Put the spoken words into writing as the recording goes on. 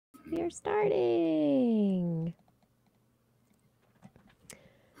We are starting.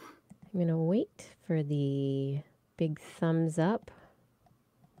 I'm going to wait for the big thumbs up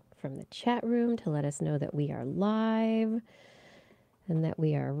from the chat room to let us know that we are live and that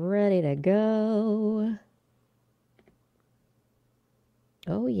we are ready to go.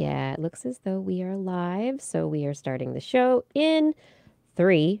 Oh, yeah, it looks as though we are live. So we are starting the show in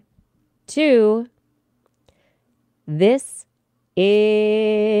 3, 2. This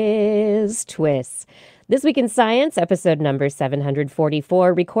is TWIS. This Week in Science, episode number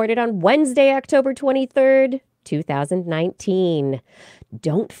 744, recorded on Wednesday, October 23rd, 2019.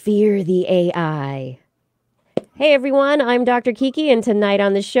 Don't fear the AI. Hey everyone, I'm Dr. Kiki, and tonight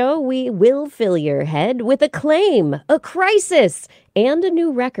on the show, we will fill your head with a claim, a crisis, and a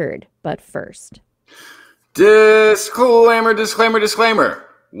new record. But first... Disclaimer, disclaimer, disclaimer.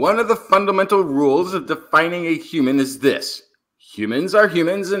 One of the fundamental rules of defining a human is this. Humans are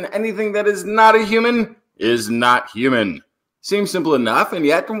humans, and anything that is not a human is not human. Seems simple enough, and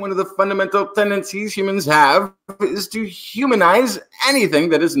yet one of the fundamental tendencies humans have is to humanize anything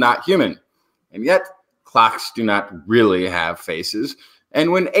that is not human. And yet, clocks do not really have faces.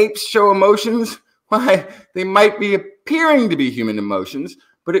 And when apes show emotions, why, they might be appearing to be human emotions,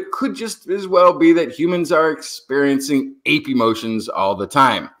 but it could just as well be that humans are experiencing ape emotions all the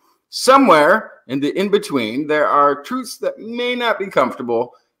time. Somewhere in the in-between, there are truths that may not be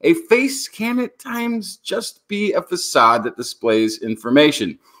comfortable. A face can at times just be a facade that displays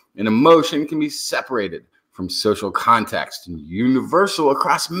information. An emotion can be separated from social context and universal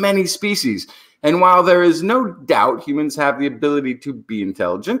across many species. And while there is no doubt humans have the ability to be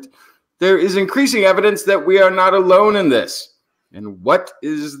intelligent, there is increasing evidence that we are not alone in this. And what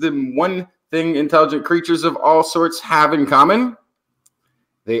is the one thing intelligent creatures of all sorts have in common?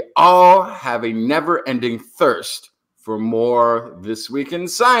 They all have a never-ending thirst for more. This Week in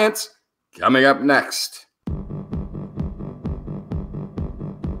Science, coming up next.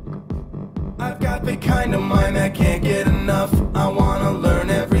 I've got the kind of mind that can't get enough. I want to learn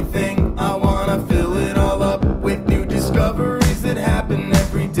everything. I want to fill it all up with new discoveries that happen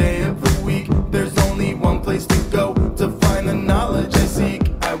every day of the week. There's only one place to go to find the knowledge I seek.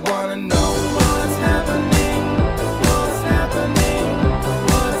 I want to know what's happening, what's happening,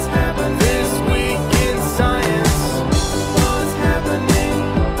 what's happening this week in science. What's happening,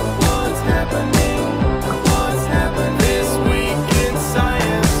 what's happening, what's happening this week in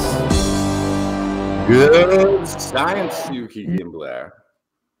science. Good science to you, Kiki and Blair.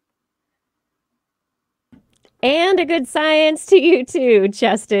 And a good science to you too,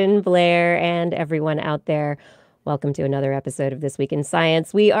 Justin, Blair, and everyone out there. Welcome to another episode of This Week in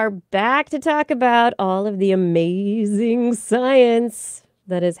Science. We are back to talk about all of the amazing science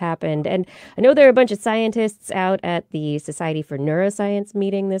that has happened. And I know there are a bunch of scientists out at the Society for Neuroscience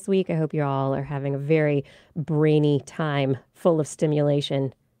meeting this week. I hope you all are having a very brainy time, full of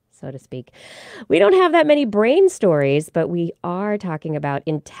stimulation, so to speak. We don't have that many brain stories, but we are talking about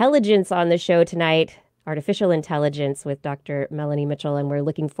intelligence on the show tonight. Artificial intelligence with Dr. Melanie Mitchell, and we're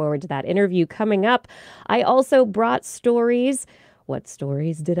looking forward to that interview coming up. I also brought stories. What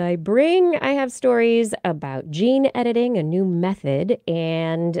stories did I bring? I have stories about gene editing, a new method,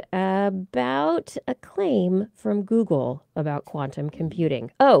 and about a claim from Google about quantum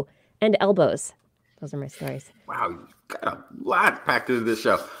computing. Oh, and elbows. Those are my stories. Wow, you got a lot packed into this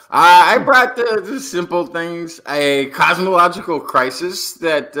show. I brought the simple things, a cosmological crisis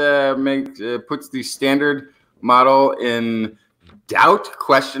that puts the standard model in doubt,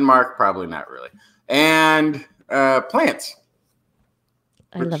 question mark, probably not really, and plants,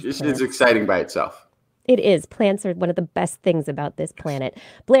 which is exciting by itself. It is. Plants are one of the best things about this planet.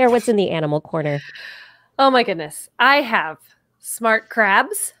 Blair, what's in the animal corner? Oh my goodness. I have smart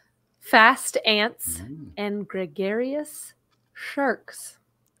crabs, fast ants, and gregarious sharks.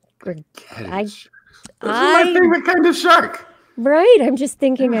 Those are my favorite kind of shark. Right. I'm just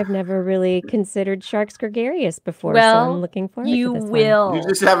thinking I've never really considered sharks gregarious before, so I'm looking forward to this will. You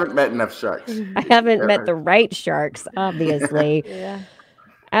just haven't met enough sharks. I haven't met the right sharks, obviously. Yeah.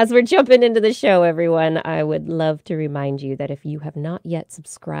 As we're jumping into the show, everyone, I would love to remind you that if you have not yet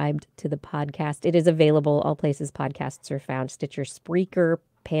subscribed to the podcast, it is available all places podcasts are found: Stitcher, Spreaker,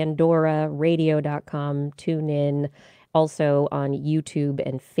 Pandora, radio.com, TuneIn, also on YouTube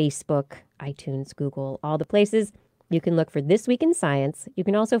and Facebook, iTunes, Google, all the places. You can look for This Week in Science. You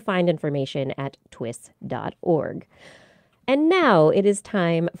can also find information at TWIS.org. And now it is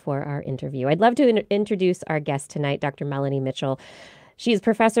time for our interview. I'd love to introduce our guest tonight, Dr. Melanie Mitchell. She is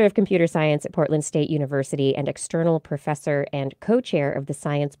professor of computer science at Portland State University and external professor and co-chair of the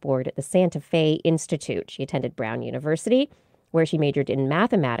science board at the Santa Fe Institute. She attended Brown University, where she majored in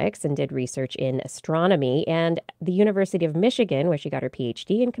mathematics and did research in astronomy, and the University of Michigan, where she got her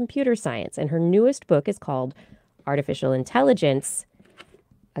Ph.D. in computer science. And her newest book is called Artificial Intelligence,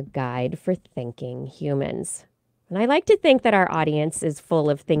 A Guide for Thinking Humans. And I like to think that our audience is full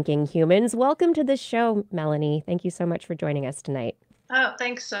of thinking humans. Welcome to the show, Melanie. Thank you so much for joining us tonight. Oh,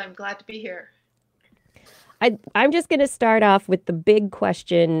 thanks. I'm glad to be here. I'm just going to start off with the big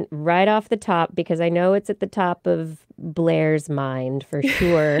question right off the top, because I know it's at the top of Blair's mind for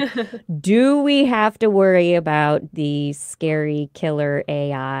sure. Do we have to worry about the scary killer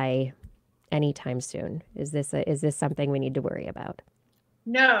AI anytime soon? Is this something we need to worry about?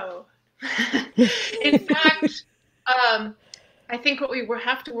 No. In fact, I think what we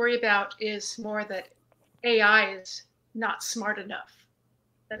have to worry about is more that AI is not smart enough,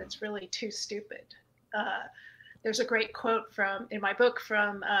 that it's really too stupid. There's a great quote in my book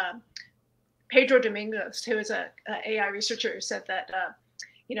from Pedro Domingos, who is a AI researcher, who said that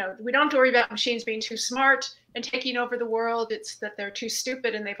we don't have to worry about machines being too smart and taking over the world. It's that they're too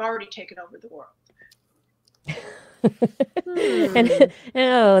stupid and they've already taken over the world. Then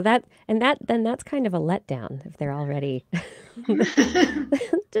that's kind of a letdown if they're already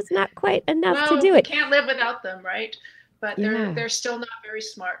just not quite enough to do it. We can't live without them, right? But they're still not very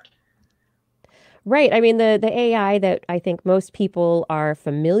smart. Right. I mean, the AI that I think most people are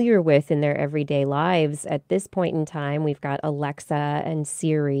familiar with in their everyday lives at this point in time, we've got Alexa and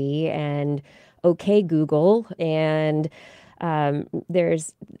Siri and OK Google, and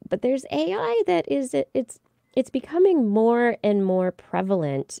there's AI that it's becoming more and more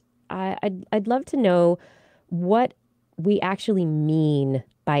prevalent. I'd love to know what we actually mean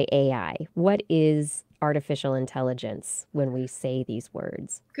by AI. What is artificial intelligence when we say these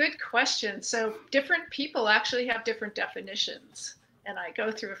words? Good question. So different people actually have different definitions, and I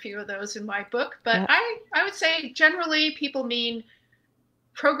go through a few of those in my book. But I would say generally people mean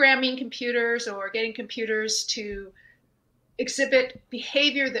programming computers or getting computers to exhibit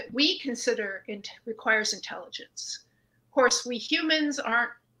behavior that we consider requires intelligence. Of course, we humans aren't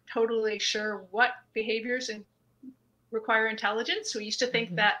totally sure what behaviors require intelligence. We used to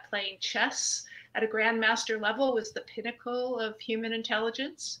think that playing chess at a grandmaster level was the pinnacle of human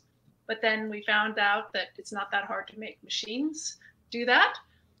intelligence. But then we found out that it's not that hard to make machines do that.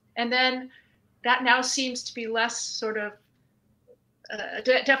 And then that now seems to be less sort of a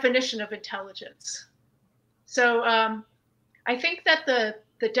definition of intelligence. So I think that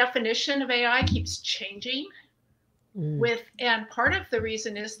the definition of AI keeps changing and part of the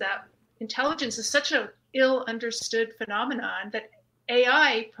reason is that intelligence is such an ill understood phenomenon that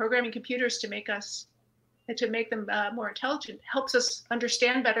AI, programming computers to make them more intelligent, helps us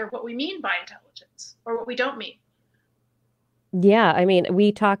understand better what we mean by intelligence or what we don't mean. Yeah, I mean,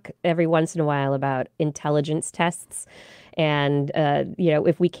 we talk every once in a while about intelligence tests, and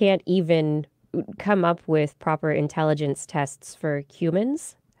if we can't even come up with proper intelligence tests for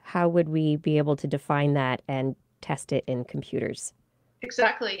humans, how would we be able to define that and test it in computers?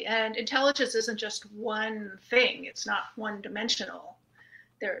 Exactly. And intelligence isn't just one thing. It's not one-dimensional.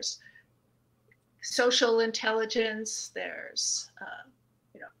 There's social intelligence, there's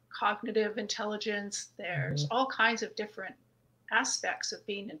cognitive intelligence, there's all kinds of different aspects of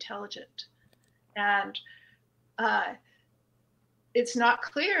being intelligent. And it's not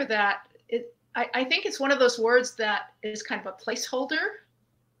clear that I think it's one of those words that is kind of a placeholder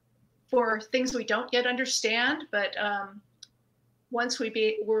for things we don't yet understand, but once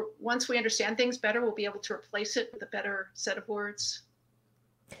we understand things better, we'll be able to replace it with a better set of words.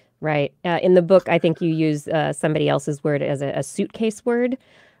 Right. In the book, I think you use somebody else's word as a suitcase word,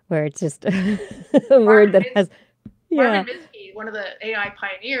 where it's just a word that has. Martin Minsky, one of the AI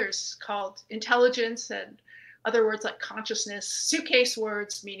pioneers, called intelligence and other words like consciousness suitcase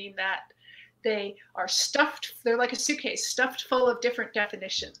words, meaning that they are stuffed. They're like a suitcase stuffed full of different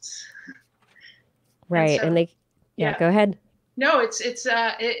definitions. Right, and they. Yeah, go ahead. No, it's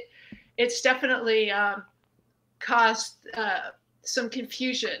definitely caused some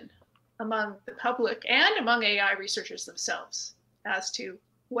confusion among the public and among AI researchers themselves as to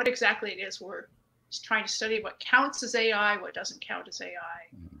what exactly it is we're trying to study, what counts as AI, what doesn't count as AI.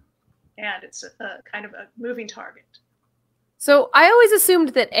 And it's a kind of a moving target. So I always assumed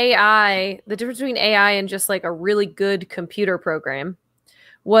that AI, the difference between AI and just like a really good computer program,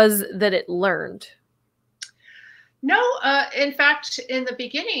 was that it learned. No, in fact, in the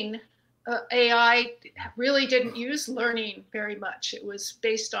beginning, AI really didn't use learning very much. It was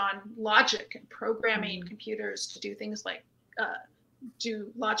based on logic and programming computers to do things like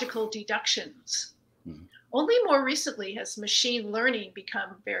do logical deductions. Only more recently has machine learning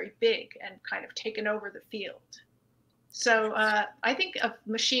become very big and kind of taken over the field. So I think of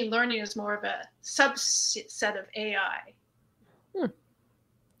machine learning as more of a subset of AI.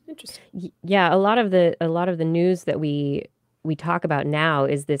 Interesting. Yeah, a lot of the news that we talk about now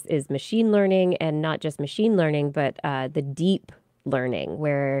is machine learning, and not just machine learning, but the deep learning,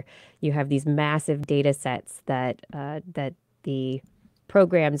 where you have these massive data sets that the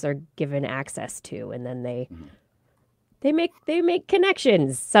programs are given access to, and then they make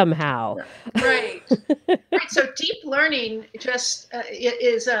connections somehow. Right. Right. So deep learning just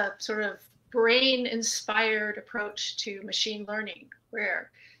is a sort of brain-inspired approach to machine learning,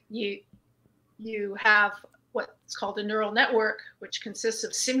 where you have what's called a neural network, which consists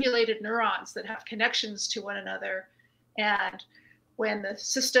of simulated neurons that have connections to one another. And when the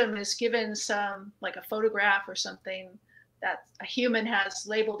system is given some, like a photograph or something that a human has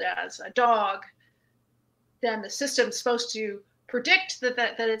labeled as a dog, then the system's supposed to predict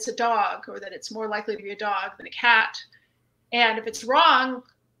that it's a dog, or that it's more likely to be a dog than a cat. And if it's wrong,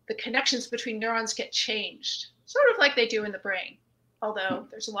 the connections between neurons get changed, sort of like they do in the brain. Although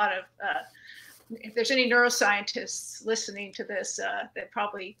there's a lot of, if there's any neuroscientists listening to this, they'd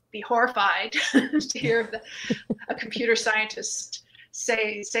probably be horrified to hear a computer scientist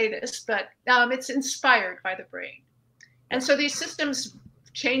say this, but it's inspired by the brain. And so these systems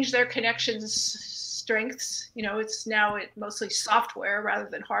change their connections strengths. It's now mostly software rather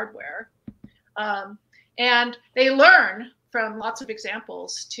than hardware. And they learn from lots of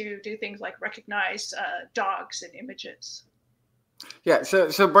examples to do things like recognize dogs in images. Yeah,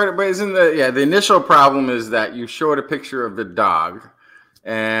 so but isn't the initial problem is that you show it a picture of the dog,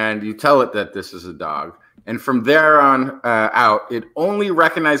 and you tell it that this is a dog, and from there on out, it only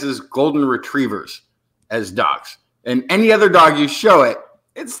recognizes golden retrievers as dogs, and any other dog you show it,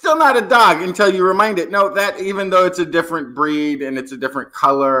 it's still not a dog until you remind it, no, that even though it's a different breed and it's a different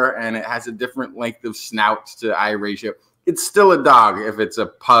color and it has a different length of snout to eye ratio, it's still a dog if it's a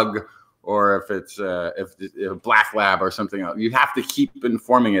pug, or if it's a black lab or something else. You have to keep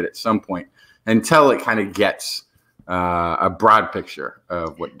informing it at some point until it kind of gets a broad picture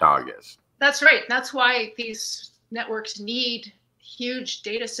of what dog is. That's right. That's why these networks need huge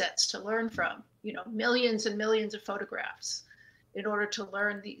data sets to learn from, millions and millions of photographs in order to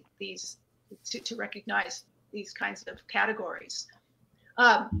learn to recognize these kinds of categories.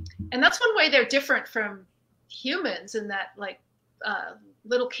 And that's one way they're different from humans, in that,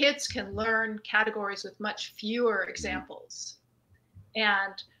 little kids can learn categories with much fewer examples.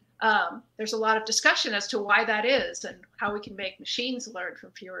 And there's a lot of discussion as to why that is, and how we can make machines learn from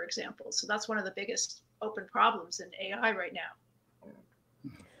fewer examples. So that's one of the biggest open problems in AI right now.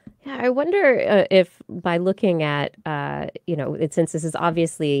 Yeah, I wonder if by looking at, since this is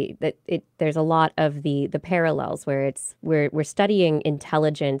obviously that there's a lot of the parallels where we're studying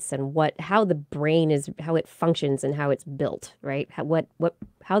intelligence and how the brain is, how it functions and how it's built, right?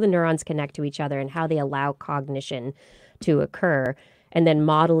 How the neurons connect to each other and how they allow cognition to occur, and then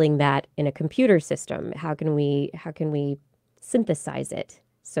modeling that in a computer system. How can we synthesize it,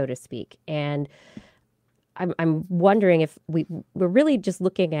 so to speak? And I'm wondering if we're really just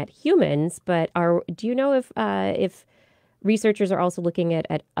looking at humans, but do you know if researchers are also looking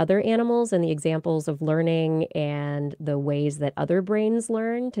at other animals and the examples of learning and the ways that other brains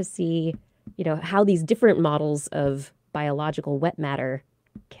learn, to see, how these different models of biological wet matter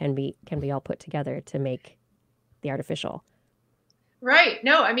can be all put together to make the artificial? Right.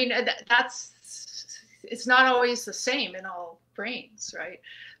 No, I mean, it's not always the same in all brains, right?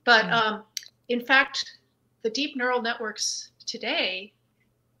 But in fact, the deep neural networks today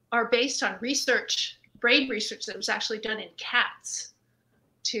are based on brain research that was actually done in cats,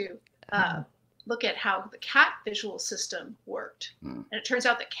 to look at how the cat visual system worked. And it turns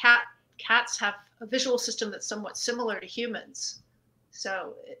out that cats have a visual system that's somewhat similar to humans.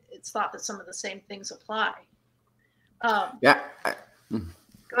 So it's thought that some of the same things apply. Go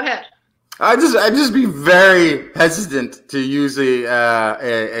ahead. I'd just be very hesitant to use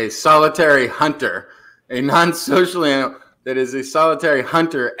a solitary hunter, a non-social animal that is a solitary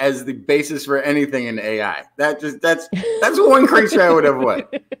hunter, as the basis for anything in AI. That's one creature I would avoid.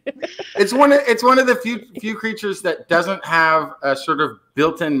 It's one of the few creatures that doesn't have a sort of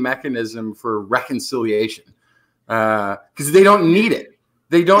built-in mechanism for reconciliation, because they don't need it.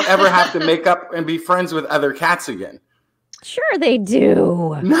 They don't ever have to make up and be friends with other cats again. Sure, they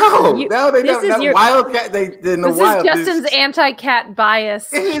do. No, they don't. Wildcat. This is Justin's anti-cat bias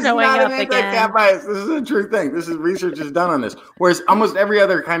showing up again. Anti-cat bias. This is a true thing. This is research is done on this. Whereas almost every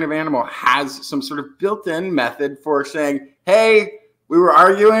other kind of animal has some sort of built-in method for saying, "Hey, we were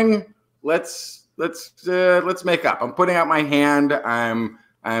arguing. Let's make up. I'm putting out my hand. I'm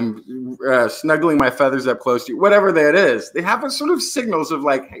I'm snuggling my feathers up close to you, whatever that is. They have a sort of signals of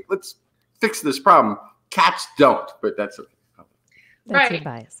like, hey, let's fix this problem. Cats don't, but that's okay. That's your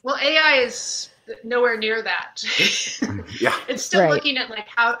bias. Well, AI is nowhere near that. Yeah. It's still looking at like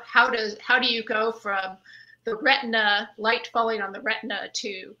how do you go from the retina, light falling on the retina,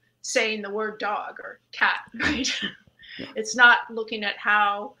 to saying the word dog or cat, right? Yeah. It's not looking at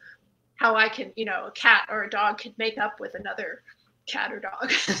how I can, a cat or a dog can make up with another cat or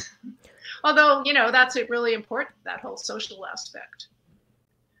dog. Although, that's really important, that whole social aspect.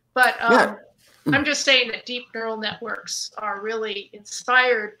 But I'm just saying that deep neural networks are really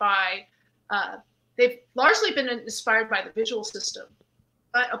inspired by, they've largely been inspired by the visual system,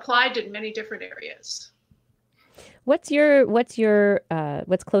 but applied in many different areas. What's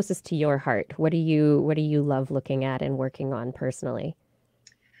closest to your heart? What do you love looking at and working on personally?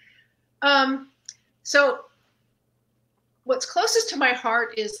 So what's closest to my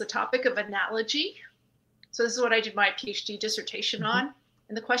heart is the topic of analogy. So this is what I did my PhD dissertation on.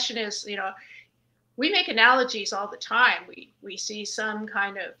 And the question is, we make analogies all the time. We see some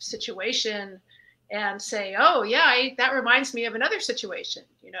kind of situation and say, oh yeah, that reminds me of another situation.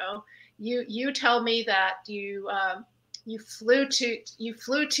 You tell me that you flew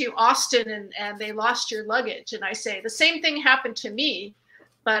to Austin and they lost your luggage, and I say the same thing happened to me,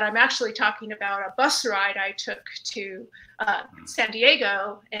 but I'm actually talking about a bus ride I took to San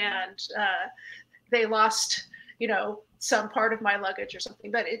Diego, and they lost some part of my luggage or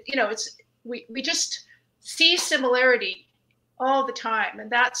something. But we just see similarity all the time, and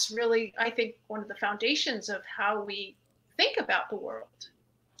that's really, I think, one of the foundations of how we think about the world.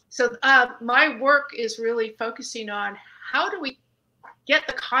 So my work is really focusing on how do we get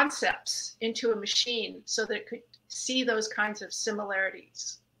the concepts into a machine so that it could see those kinds of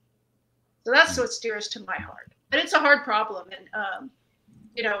similarities. So that's what's dearest to my heart. But it's a hard problem, and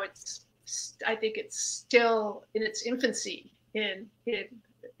I think it's still in its infancy in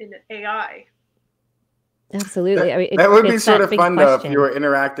AI. Absolutely. That would be sort of fun though if question. you were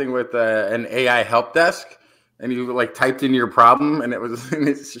interacting with an AI help desk and you like typed in your problem and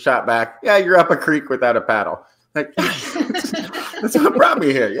it shot back, yeah, you're up a creek without a paddle. Like, that's what brought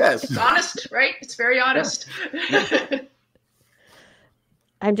me here. Yes. It's honest, right? It's very honest. Yeah.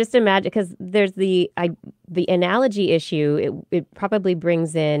 I'm just imagining, because there's the analogy issue. It probably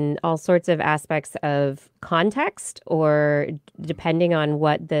brings in all sorts of aspects of context, or depending on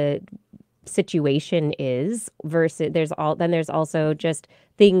what the situation is, versus there's also just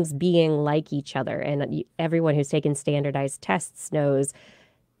things being like each other. And everyone who's taken standardized tests knows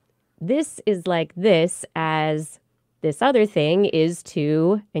this is like this as this other thing is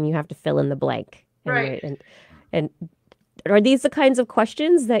to, and you have to fill in the blank. Right. And are these the kinds of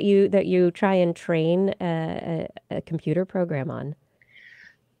questions that you try and train a computer program on?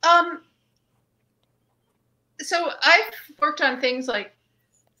 So I've worked on things like,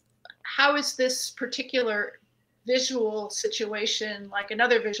 how is this particular visual situation like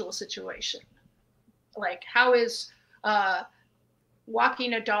another visual situation? Like, how is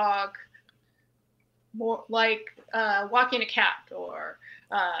walking a dog more like walking a cat, or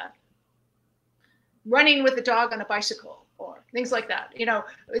running with a dog on a bicycle, or things like that?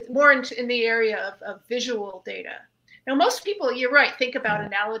 It's more in the area of visual data. Now, most people, you're right, think about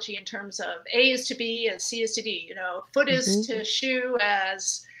analogy in terms of A is to B as C is to D. Foot is to shoe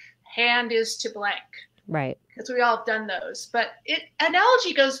as hand is to blank. Right. Because we all have done those. But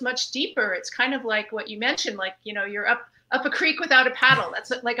analogy goes much deeper. It's kind of like what you mentioned, like, you're up a creek without a paddle.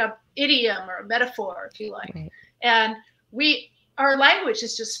 That's like a idiom or a metaphor, if you like. Right. And our language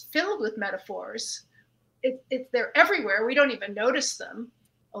is just filled with metaphors. They're everywhere. We don't even notice them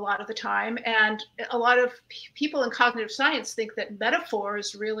a lot of the time. And a lot of people in cognitive science think that metaphor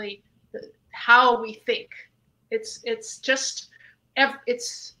is really how we think. It's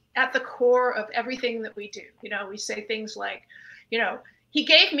at the core of everything that we do. We say things like, he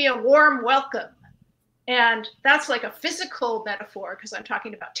gave me a warm welcome. And that's like a physical metaphor, because I'm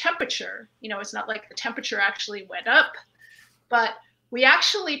talking about temperature. It's not like the temperature actually went up, but we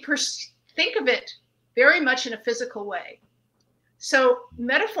actually think of it very much in a physical way. So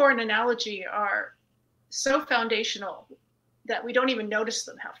metaphor and analogy are so foundational that we don't even notice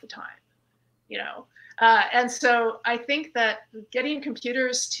them half the time, and so I think that getting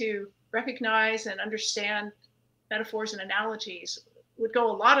computers to recognize and understand metaphors and analogies would go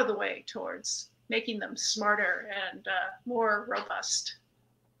a lot of the way towards making them smarter and more robust.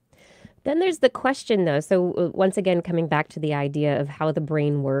 Then there's the question, though. So, once again, coming back to the idea of how the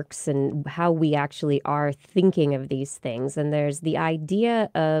brain works and how we actually are thinking of these things. And there's the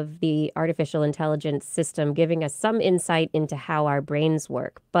idea of the artificial intelligence system giving us some insight into how our brains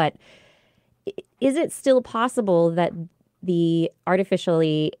work. But is it still possible that the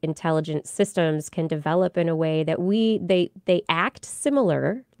artificially intelligent systems can develop in a way that they act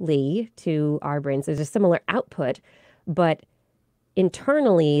similarly to our brains? There's a similar output, but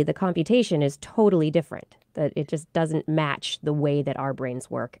internally the computation is totally different, that it just doesn't match the way that our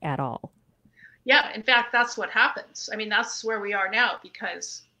brains work at all. Yeah, in fact, that's what happens. I mean, that's where we are now,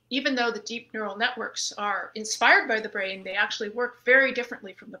 because even though the deep neural networks are inspired by the brain, they actually work very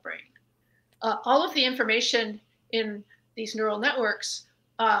differently from the brain. All of the information in these neural networks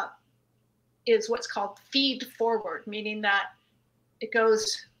is what's called feed forward, meaning that it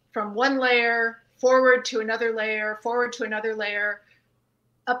goes from one layer forward to another layer, forward to another layer,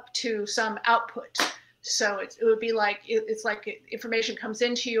 up to some output. So it would be like, it's like information comes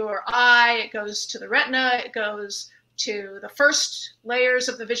into your eye, it goes to the retina, it goes to the first layers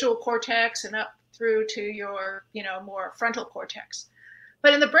of the visual cortex and up through to your, more frontal cortex.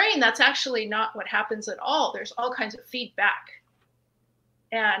 But in the brain, that's actually not what happens at all. There's all kinds of feedback.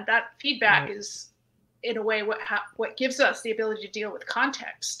 And that feedback is, in a way, what gives us the ability to deal with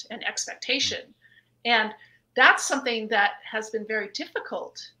context and expectation. And that's something that has been very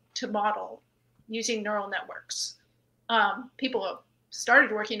difficult to model using neural networks. People have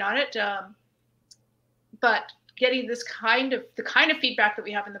started working on it, but getting the kind of feedback that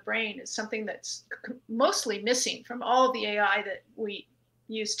we have in the brain is something that's mostly missing from all of the AI that we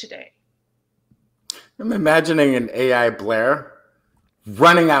use today. I'm imagining an AI Blair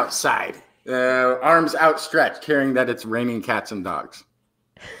running outside, arms outstretched, hearing that it's raining cats and dogs.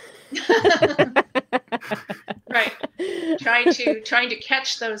 Right. Trying to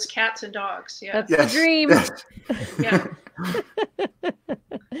catch those cats and dogs. Yeah. That's the dream. Yeah.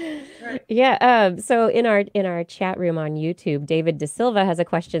 Right. Yeah. So in our chat room on YouTube, David De Silva has a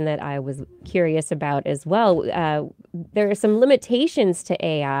question that I was curious about as well. There are some limitations to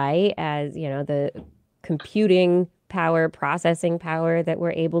AI, as the computing power, processing power that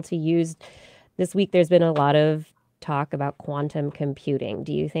we're able to use. This week, there's been a lot of talk about quantum computing.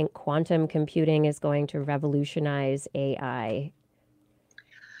 Do you think quantum computing is going to revolutionize AI?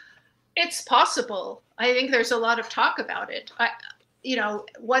 It's possible. I think there's a lot of talk about it.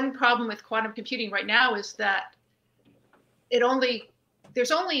 One problem with quantum computing right now is that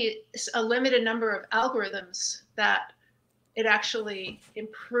there's only a limited number of algorithms that it actually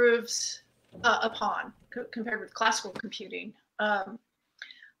improves upon compared with classical computing.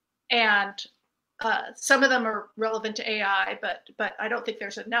 And some of them are relevant to AI, but I don't think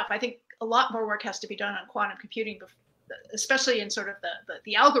there's enough. I think a lot more work has to be done on quantum computing, especially in sort of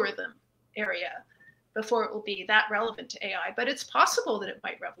the algorithm area, before it will be that relevant to AI. But it's possible that it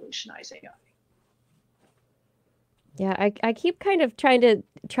might revolutionize AI. Yeah, I keep kind of trying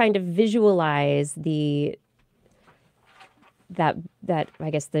to visualize that I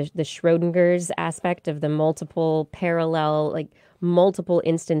guess the Schrodinger's aspect of the multiple parallel, like multiple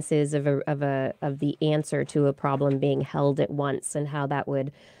instances of the answer to a problem being held at once, and how that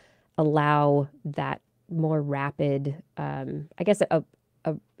would allow that more rapid, I guess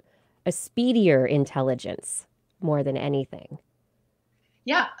a speedier intelligence more than anything.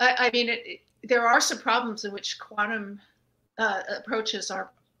 Yeah, I mean, there are some problems in which quantum approaches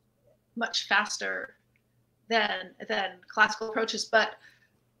are much faster than classical approaches, but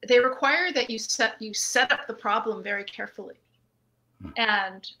they require that you set up the problem very carefully,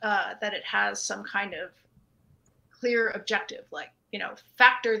 and that it has some kind of clear objective, like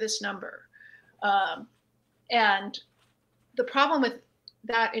factor this number. And the problem with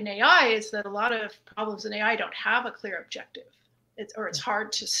that in AI is that a lot of problems in AI don't have a clear objective. It's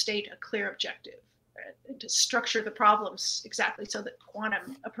hard to state a clear objective, right? To structure the problems exactly so that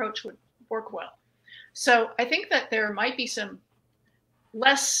quantum approach would work well. So I think that there might be some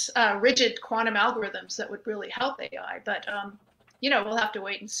less rigid quantum algorithms that would really help AI, but we'll have to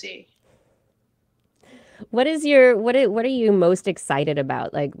wait and see. What are you most excited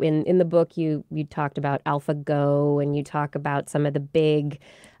about? Like in the book, you talked about AlphaGo, and you talk about some of the big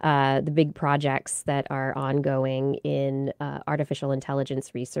projects that are ongoing in artificial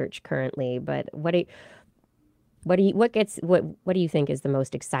intelligence research currently. But what do you think is the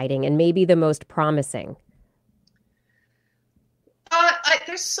most exciting and maybe the most promising?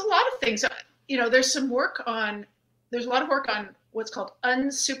 There's a lot of things. There's a lot of work on what's called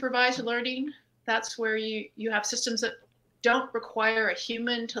unsupervised learning. That's where you have systems that don't require a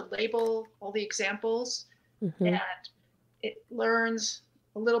human to label all the examples, and it learns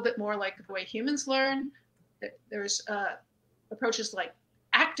a little bit more like the way humans learn. There's approaches like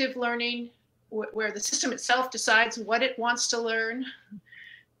active learning, where the system itself decides what it wants to learn,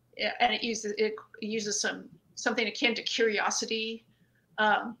 and it uses something akin to curiosity.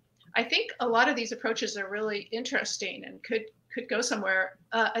 I think a lot of these approaches are really interesting and could go somewhere.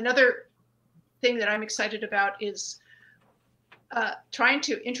 Another thing that I'm excited about is trying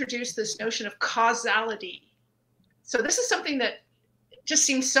to introduce this notion of causality. So this is something that just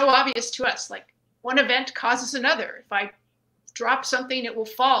seems so obvious to us, like one event causes another. If I drop something, it will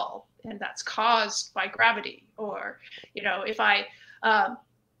fall, and that's caused by gravity. Or, if I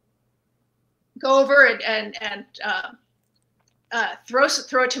go over and throw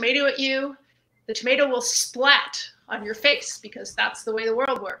a tomato at you, the tomato will splat on your face because that's the way the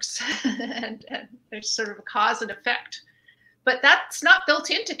world works. and there's sort of a cause and effect. But that's not built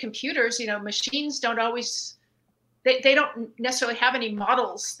into computers. Machines don't always, they don't necessarily have any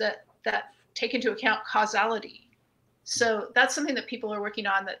models that take into account causality. So that's something that people are working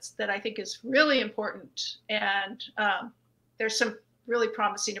on that I think is really important. And there's some really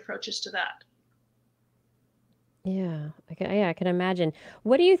promising approaches to that. Yeah, I can imagine.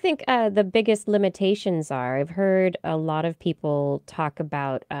 What do you think the biggest limitations are? I've heard a lot of people talk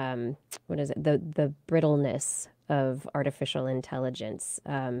about what is it, the brittleness of artificial intelligence.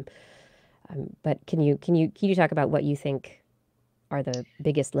 But can you talk about what you think are the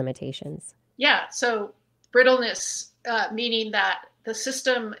biggest limitations? Yeah, so brittleness, meaning that the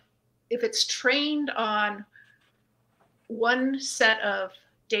system, if it's trained on one set of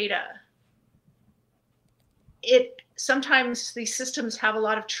data, sometimes these systems have a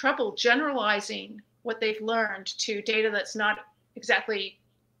lot of trouble generalizing what they've learned to data that's not exactly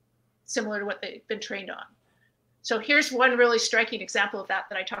similar to what they've been trained on. So here's one really striking example of that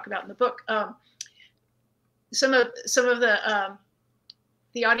I talk about in the book. Some of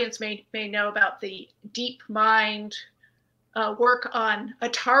the audience may know about the DeepMind work on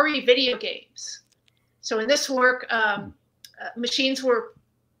Atari video games. So in this work, machines were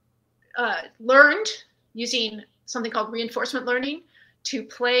learned using something called reinforcement learning to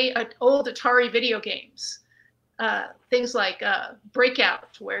play old Atari video games. Things like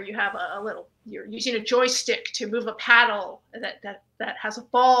Breakout, where you have you're using a joystick to move a paddle that has a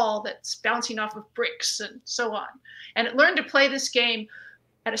ball that's bouncing off of bricks and so on. And it learned to play this game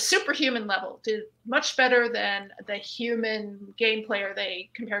at a superhuman level, did much better than the human game player they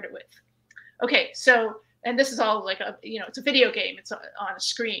compared it with. Okay, so, and this is all like it's a video game, it's on a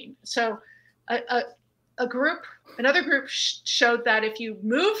screen. So another group showed that if you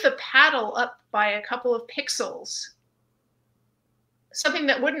move the paddle up by a couple of pixels, something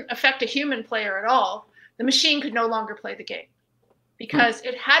that wouldn't affect a human player at all, the machine could no longer play the game because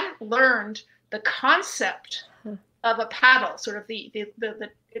it hadn't learned the concept of a paddle, sort of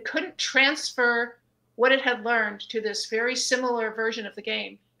it couldn't transfer what it had learned to this very similar version of the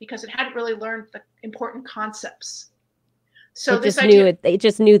game because it hadn't really learned the important concepts. So it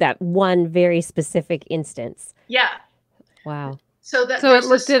just knew that one very specific instance. Yeah. Wow. So it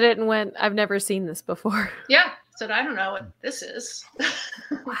looked at it and went, I've never seen this before. Yeah. Said, I don't know what this is.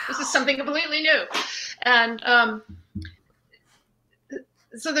 Wow. This is something completely new. And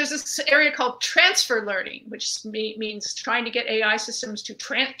so there's this area called transfer learning, which means trying to get AI systems to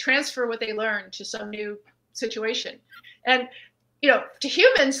transfer what they learn to some new situation. And to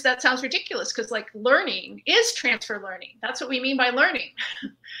humans, that sounds ridiculous because learning is transfer learning. That's what we mean by learning.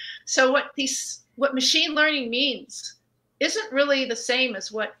 So what machine learning means isn't really the same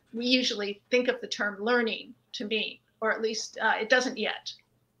as what we usually think of the term learning to mean, or at least it doesn't yet.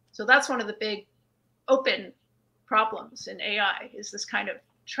 So that's one of the big open problems in AI is this kind of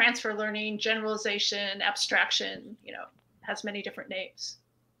transfer learning, generalization, abstraction, has many different names.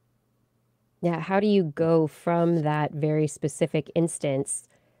 Yeah, how do you go from that very specific instance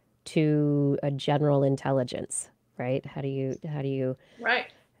to a general intelligence, right? How do you Right.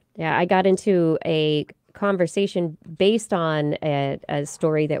 Yeah, I got into a conversation based on a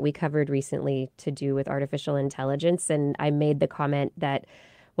story that we covered recently to do with artificial intelligence, and I made the comment that,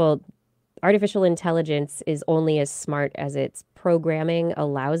 well, artificial intelligence is only as smart as its programming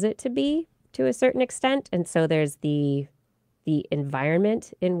allows it to be to a certain extent, and so there's the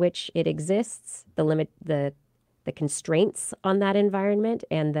environment in which it exists, the constraints on that environment,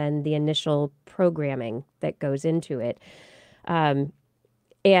 and then the initial programming that goes into it.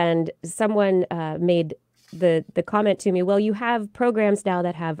 And someone made the comment to me, well, you have programs now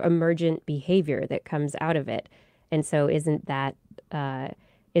that have emergent behavior that comes out of it. And so isn't that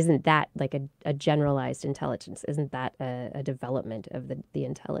like a generalized intelligence? Isn't that a development of the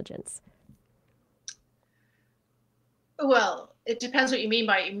intelligence? Well, it depends what you mean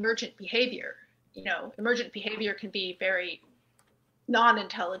by emergent behavior. You know, emergent behavior can be very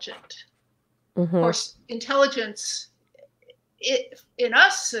non-intelligent. Of course, intelligence in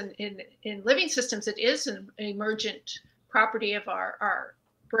us and in living systems, it is an emergent property of our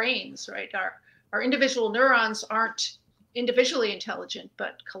brains, right? Our individual neurons aren't individually intelligent,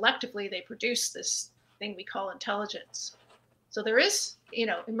 but collectively they produce this thing we call intelligence. So there is, you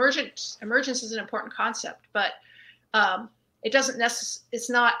know, emergence is an important concept, but it doesn't necessarily, it's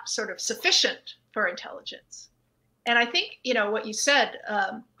not sort of sufficient for intelligence. And I think, you know, what you said,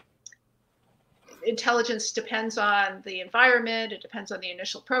 intelligence depends on the environment. It depends on the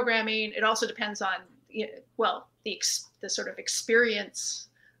initial programming. It also depends on, well, the sort of experience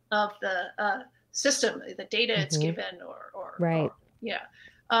of the system, the data it's given, or right. Or, yeah.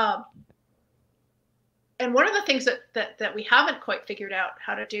 And one of the things that we haven't quite figured out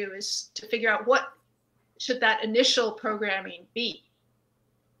how to do is to figure out what should that initial programming be.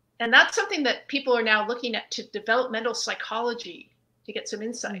 And that's something that people are now looking at to developmental psychology to get some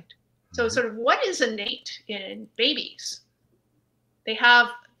insight. So sort of what is innate in babies? They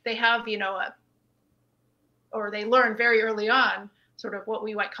have, you know, or they learn very early on sort of what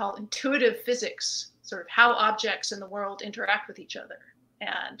we might call intuitive physics, sort of how objects in the world interact with each other.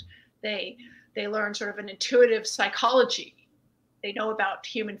 And they learn sort of an intuitive psychology. They know about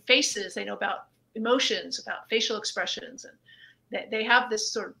human faces, they know about emotions, about facial expressions, and they have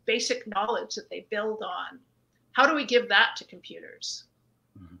this sort of basic knowledge that they build on. How do we give that to computers?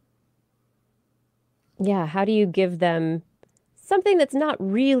 Yeah, how do you give them something that's not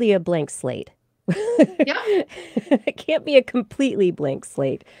really a blank slate? Yeah. It can't be a completely blank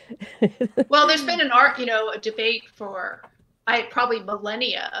slate. Well, there's been a debate for probably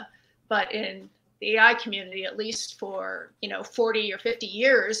millennia, but in the AI community, at least for 40 or 50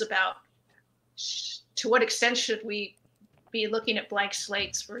 years, about to what extent should we be looking at blank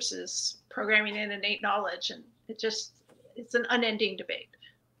slates versus programming in innate knowledge, and it's an unending debate.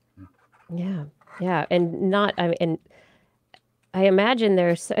 Yeah, and I imagine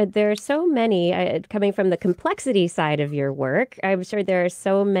there are so many, coming from the complexity side of your work, I'm sure there are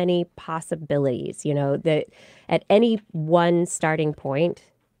so many possibilities, that at any one starting point,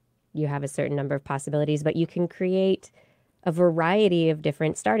 you have a certain number of possibilities, but you can create a variety of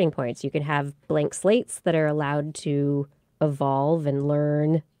different starting points. You can have blank slates that are allowed to evolve and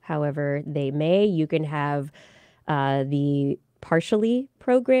learn however they may. You can have the partially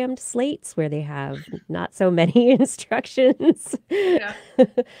programmed slates where they have not so many instructions. Yeah.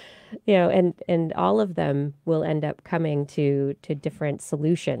 And all of them will end up coming to different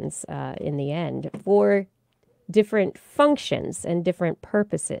solutions in the end for different functions and different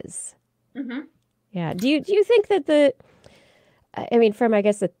purposes. Mm-hmm. Yeah. Do you think that from, I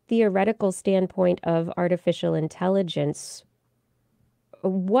guess, a theoretical standpoint of artificial intelligence,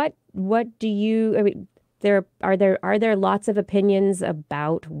 what do you, are there lots of opinions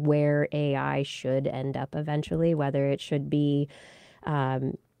about where AI should end up eventually, whether it should be,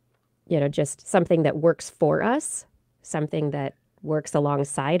 just something that works for us, something that works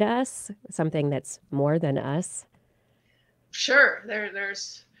alongside us, something that's more than us? Sure.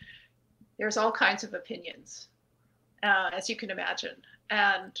 There's all kinds of opinions, as you can imagine.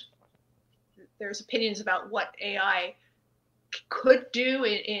 And there's opinions about what AI could do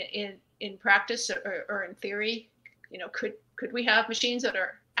in practice or in theory. Could we have machines that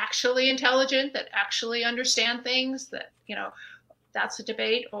are actually intelligent, that actually understand things? That's a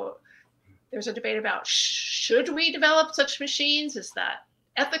debate. Or there's a debate about, should we develop such machines? Is that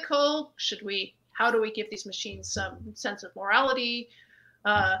ethical? How do we give these machines some sense of morality?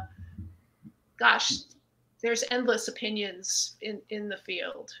 There's endless opinions in the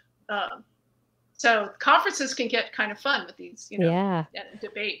field. So conferences can get kind of fun with these,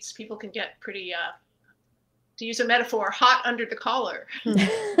 debates. People can get pretty, to use a metaphor, hot under the collar.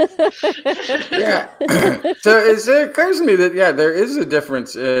 Yeah. So it occurs to me that, there is a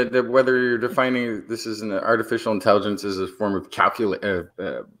difference that whether you're defining this as an artificial intelligence as a form of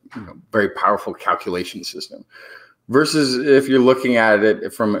very powerful calculation system versus if you're looking at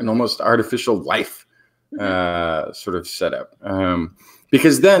it from an almost artificial life sort of setup.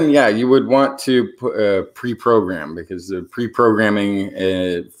 Because then, you would want to pre-program, because the pre-programming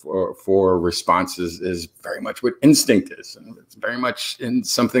for responses is very much what instinct is. And it's very much in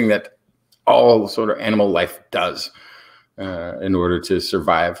something that all sort of animal life does in order to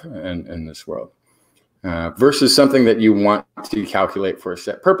survive in this world. Versus something that you want to calculate for a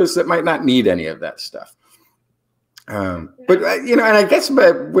set purpose that might not need any of that stuff. But and I guess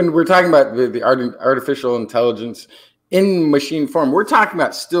when we're talking about the artificial intelligence in machine form, we're talking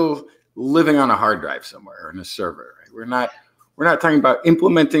about still living on a hard drive somewhere in a server. Right? We're we're not talking about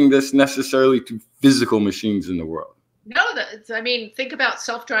implementing this necessarily to physical machines in the world. No, I mean, think about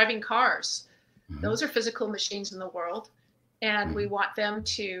self-driving cars. Those are physical machines in the world, and we want them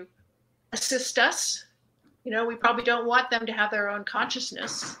to assist us. You know, we probably don't want them to have their own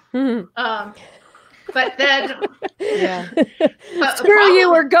consciousness. But then, Yeah. but Screw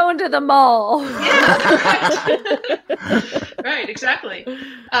you, we're going to the mall. Yeah, right, exactly.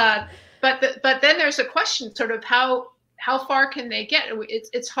 But then there's a question, sort of how far can they get?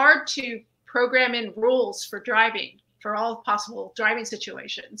 It's hard to program in rules for driving, for all possible driving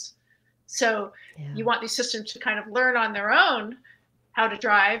situations. So you want these systems to kind of learn on their own how to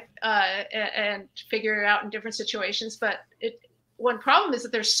drive and figure it out in different situations. But one problem is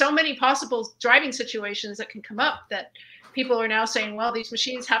that there's so many possible driving situations that can come up that people are now saying, well, these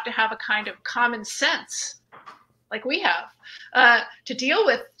machines have to have a kind of common sense, like we have, to deal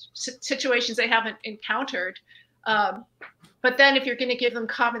with situations they haven't encountered. But then if you're going to give them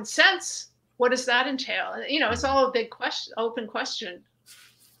common sense, what does that entail? You know, it's all a big question, open question.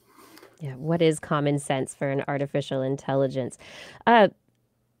 Yeah, what is common sense for an artificial intelligence?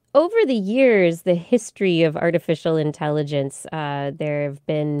 Over the years, the history of artificial intelligence, there have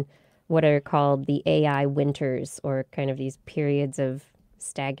been what are called the AI winters, or kind of these periods of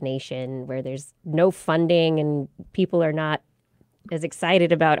stagnation where there's no funding and people are not as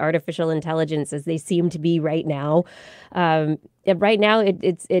excited about artificial intelligence as they seem to be right now. Right now,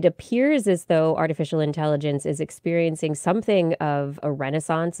 it appears as though artificial intelligence is experiencing something of a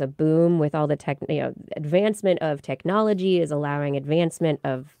renaissance, a boom, with all the advancement of technology is allowing advancement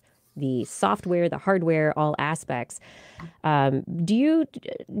of the software, the hardware, all aspects. Do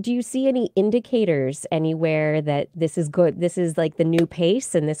you see any indicators anywhere that this is good? This is like the new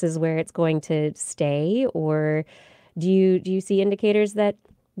pace, and this is where it's going to stay, or do you see indicators that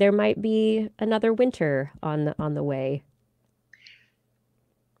there might be another winter on the way?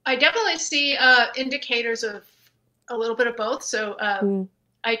 I definitely see indicators of a little bit of both. So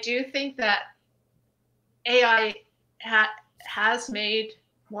I do think that AI has made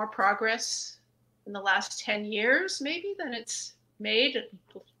more progress in the last 10 years, maybe, than it's made.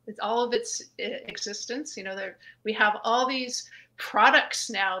 It's all of its existence. You know, we have all these products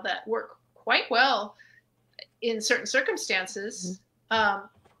now that work quite well in certain circumstances.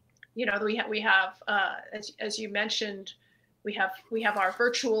 You know, we have as you mentioned, we have our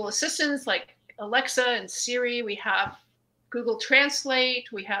virtual assistants like Alexa and Siri. We have Google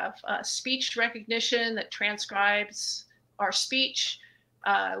Translate. We have speech recognition that transcribes our speech.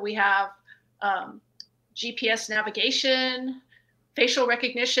 We have GPS navigation, facial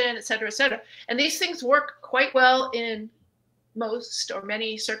recognition, et cetera, et cetera. And these things work quite well in most or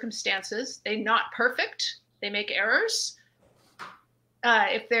many circumstances. They're not perfect. They make errors.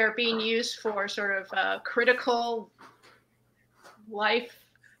 If they're being used for sort of critical life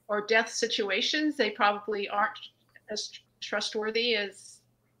or death situations, they probably aren't as trustworthy as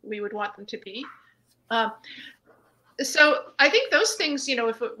we would want them to be. So I think those things, you know,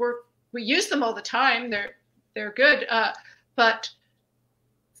 if we use them all the time, they're good. But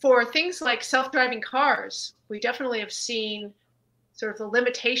for things like self-driving cars, we definitely have seen sort of the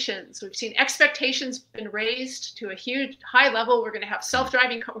limitations. We've seen expectations been raised to a huge high level. We're going to have we're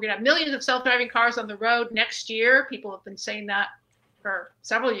going to have millions of self-driving cars on the road next year. People have been saying that for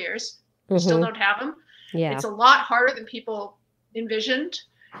several years. We still don't have them. Yeah. It's a lot harder than people envisioned.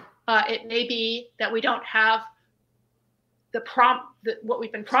 It may be that we don't have what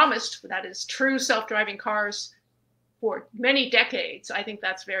we've been promised, that is true self-driving cars, for many decades. I think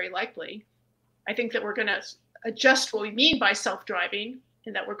that's very likely. I think that we're going to adjust what we mean by self-driving,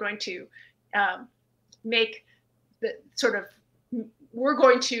 and that we're going to we're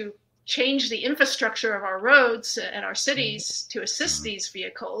going to change the infrastructure of our roads and our cities to assist these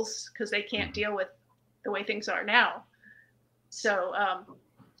vehicles, because they can't deal with the way things are now. So,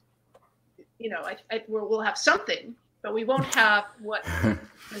 you know, we'll have something, but we won't have what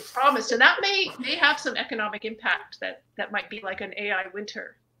is promised. And that may have some economic impact that might be like an AI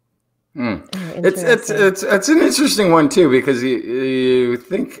winter. It's an interesting one too, because you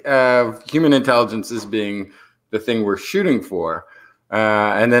think of human intelligence as being the thing we're shooting for,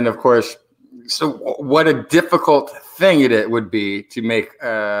 and then of course, so what a difficult thing it would be to make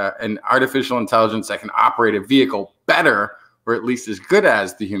an artificial intelligence that can operate a vehicle better, or at least as good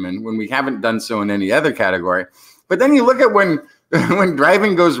as the human, when we haven't done so in any other category. But then you look at when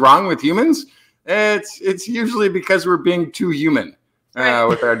driving goes wrong with humans, it's usually because we're being too human.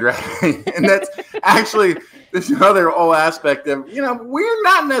 With our driving. And that's actually this other whole aspect of, you know, we're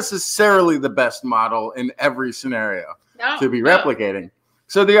not necessarily the best model in every scenario to be replicating.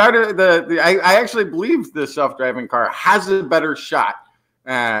 So I actually believe the self-driving car has a better shot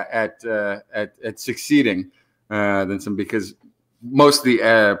at succeeding than some, because most of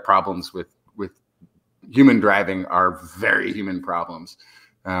the problems with human driving are very human problems,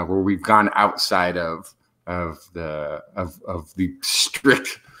 where we've gone outside of the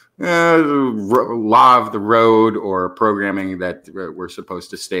strict law of the road or programming that we're supposed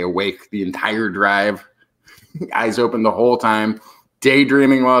to stay awake the entire drive, eyes open the whole time,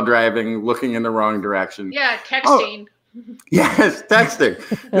 daydreaming while driving, looking in the wrong direction. Yeah, texting. Yes, texting.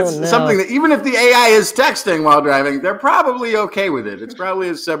 It's no. something that even if the AI is texting while driving, they're probably okay with it. It's probably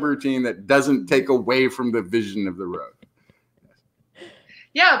a subroutine that doesn't take away from the vision of the road.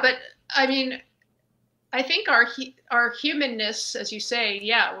 Yeah, but I mean, I think our humanness, as you say,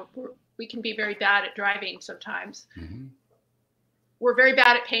 yeah, we can be very bad at driving sometimes. Mm-hmm. We're very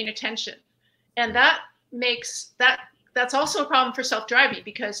bad at paying attention, and that makes that's also a problem for self-driving,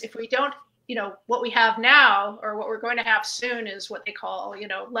 because if we don't, what we have now, or what we're going to have soon, is what they call,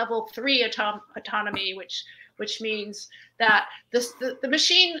 level 3 autonomy, which means that the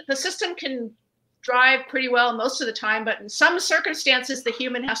system can drive pretty well most of the time, but in some circumstances, the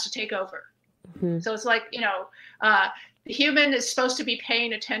human has to take over. Mm-hmm. So it's like, the human is supposed to be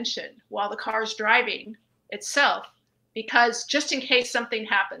paying attention while the car's driving itself, because just in case something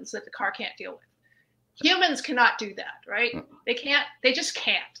happens that the car can't deal with. Humans cannot do that, right? They just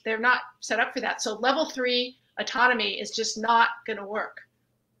can't. They're not set up for that. So level 3 autonomy is just not going to work.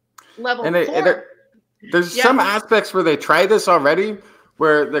 Level 4. There's some aspects where they try this already,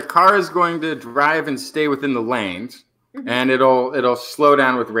 where the car is going to drive and stay within the lanes, mm-hmm. and it'll slow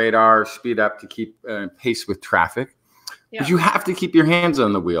down with radar, speed up to keep pace with traffic. Yeah. But you have to keep your hands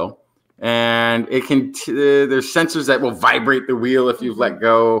on the wheel, and it can. There's sensors that will vibrate the wheel if you've let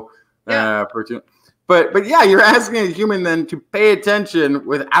go. Yeah. But yeah, you're asking a human then to pay attention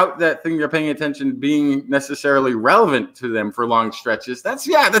without that thing you're paying attention being necessarily relevant to them for long stretches. That's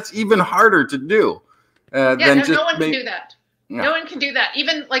even harder to do. No one can do that. No one can do that.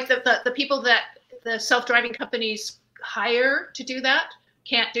 Even like the people that the self-driving companies hire to do that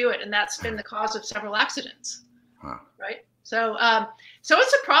can't do it, and that's been the cause of several accidents. Huh. Right. So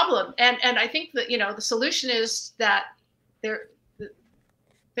it's a problem, and I think that the solution is that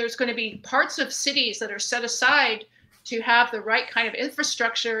there's going to be parts of cities that are set aside to have the right kind of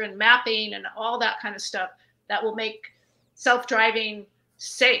infrastructure and mapping and all that kind of stuff that will make self-driving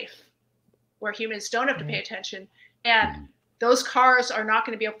safe, where humans don't have to pay attention. And those cars are not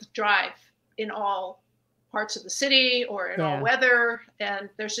going to be able to drive in all parts of the city or in all weather. And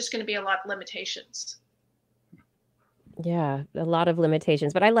there's just going to be a lot of limitations. Yeah, a lot of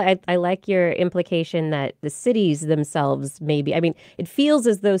limitations. But I like your implication that the cities themselves maybe, I mean, it feels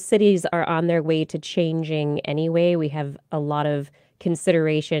as though cities are on their way to changing anyway. We have a lot of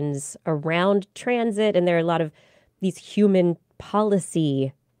considerations around transit, and there are a lot of these human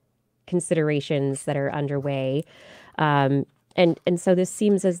policy considerations that are underway. And so this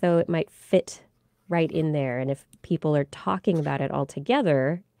seems as though it might fit right in there. And if people are talking about it all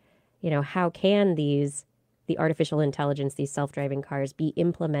together, how can the artificial intelligence, these self-driving cars, be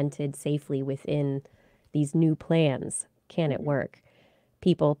implemented safely within these new plans? Can it work?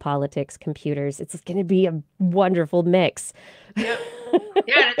 People, politics, computers, it's going to be a wonderful mix. Yeah,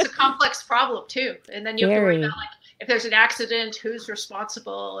 and it's a complex problem too. And then you have to worry about, like, if there's an accident, who's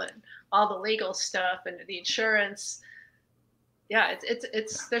responsible, and all the legal stuff and the insurance. Yeah,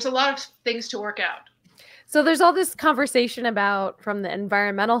 it's there's a lot of things to work out. So there's all this conversation about, from the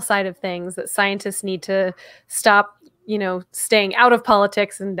environmental side of things, that scientists need to stop, staying out of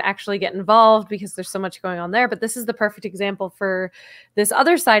politics and actually get involved because there's so much going on there. But this is the perfect example for this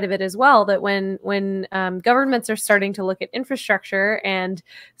other side of it as well, that when governments are starting to look at infrastructure, and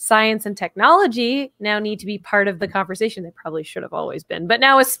science and technology now need to be part of the conversation. They probably should have always been, but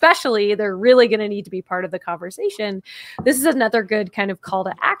now especially they're really going to need to be part of the conversation. This is another good kind of call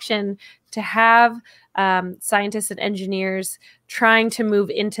to action to have scientists and engineers trying to move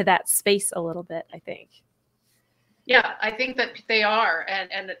into that space a little bit, I think. Yeah, I think that they are,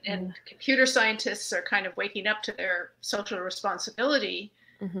 and computer scientists are kind of waking up to their social responsibility,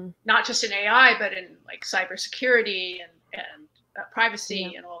 not just in AI, but in like cybersecurity and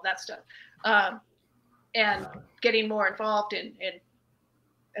privacy and all that stuff, and getting more involved in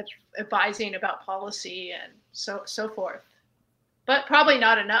advising about policy and so forth. But probably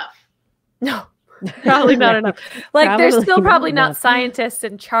not enough. No. Probably not enough. Like, there's still probably not scientists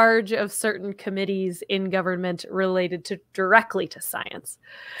in charge of certain committees in government related directly to science.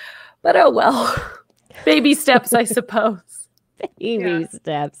 But oh well. Baby steps, I suppose. Baby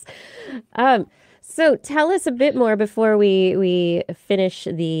steps. So tell us a bit more before we finish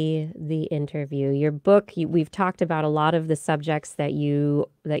the interview. Your book, we've talked about a lot of the subjects that you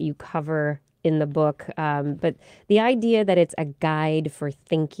cover in the book, but the idea that it's a guide for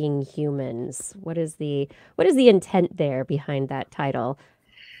thinking humans. What is the intent there behind that title?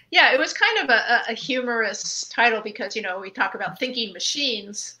 Yeah, it was kind of a humorous title because, we talk about thinking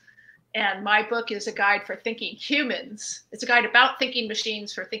machines, and my book is a guide for thinking humans. It's a guide about thinking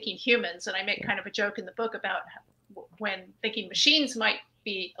machines for thinking humans. And I make kind of a joke in the book about when thinking machines might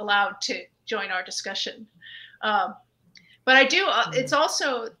be allowed to join our discussion. But I do, it's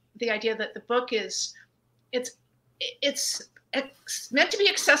also the idea that the book it's meant to be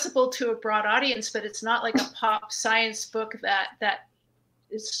accessible to a broad audience, but it's not like a pop science book that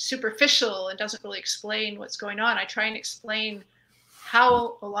is superficial and doesn't really explain what's going on. I try and explain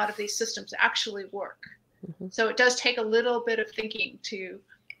how a lot of these systems actually work. Mm-hmm. So it does take a little bit of thinking to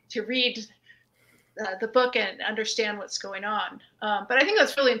read the book and understand what's going on. But I think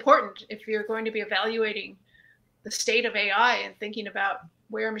that's really important if you're going to be evaluating the state of AI and thinking about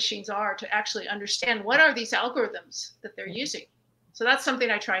where machines are, to actually understand what are these algorithms that they're using. So that's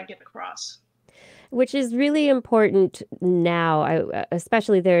something I try and get across. Which is really important now,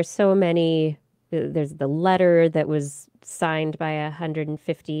 especially there's so many. There's the letter that was signed by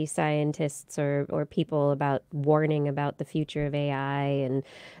 150 scientists or people about warning about the future of AI. And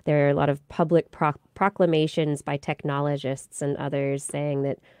there are a lot of public proclamations by technologists and others saying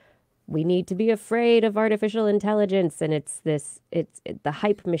that we need to be afraid of artificial intelligence. And the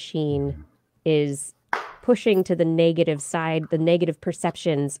hype machine is pushing to the negative side, the negative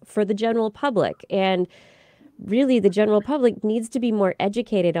perceptions for the general public. And really, the general public needs to be more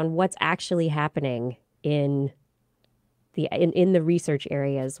educated on what's actually happening in the research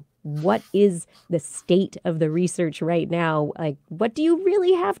areas. What is the state of the research right now? Like, what do you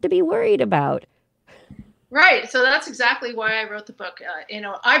really have to be worried about? Right. So that's exactly why I wrote the book.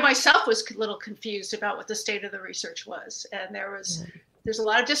 I myself was a little confused about what the state of the research was, and there's a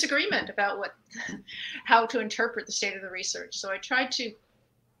lot of disagreement about how to interpret the state of the research. So I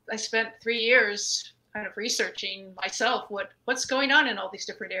spent 3 years kind of researching myself what's going on in all these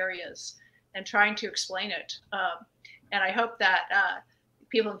different areas and trying to explain it. And I hope that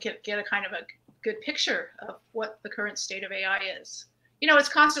people can get a kind of a good picture of what the current state of AI is. It's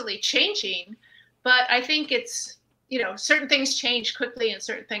constantly changing, but I think it's, certain things change quickly and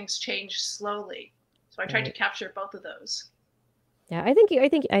certain things change slowly. So I tried to capture both of those. Yeah, I think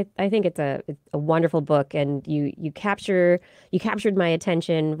it's a wonderful book, and you captured my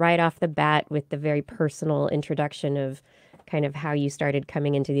attention right off the bat with the very personal introduction of kind of how you started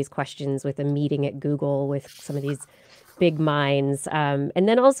coming into these questions with a meeting at Google with some of these big minds, and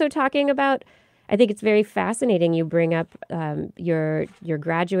then also talking about. I think it's very fascinating. You bring up your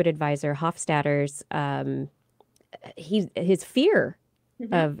graduate advisor Hofstadter's his fear.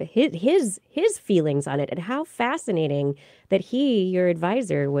 Mm-hmm. Of his feelings on it, and how fascinating that your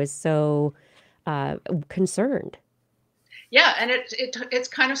advisor, was so concerned. Yeah, and it's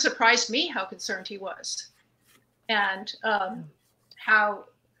kind of surprised me how concerned he was, and how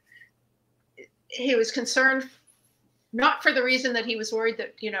he was concerned, not for the reason that he was worried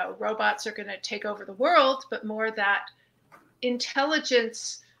that robots are going to take over the world, but more that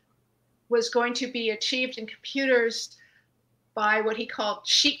intelligence was going to be achieved in computers by what he called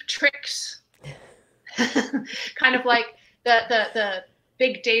cheap tricks, kind of like the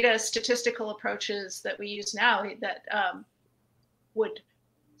big data statistical approaches that we use now that would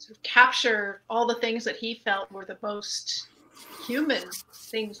sort of capture all the things that he felt were the most human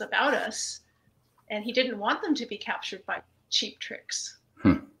things about us, and he didn't want them to be captured by cheap tricks.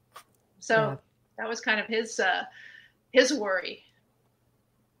 So that was kind of his worry.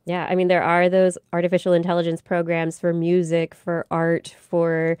 Yeah, I mean, there are those artificial intelligence programs for music, for art,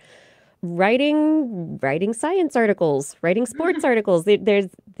 for writing science articles, writing sports articles.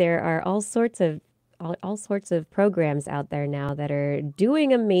 There are all sorts of programs out there now that are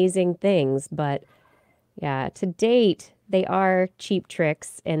doing amazing things. But yeah, to date, they are cheap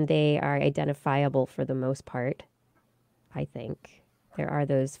tricks, and they are identifiable for the most part. I think there are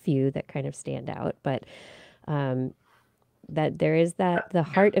those few that kind of stand out, but. That there is the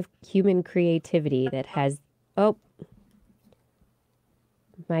heart of human creativity that has. Oh,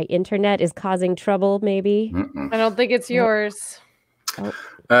 my internet is causing trouble. Maybe. I don't think it's yours.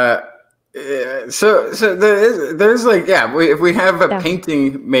 So there's like, if we have a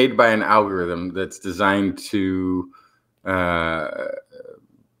painting made by an algorithm that's designed to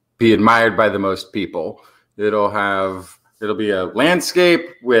be admired by the most people, it'll be a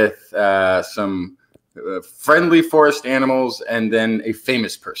landscape with some friendly forest animals, and then a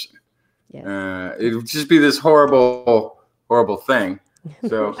famous person. Yes. It would just be this horrible thing.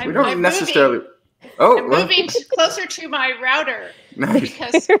 So we don't necessarily. I'm moving closer to my router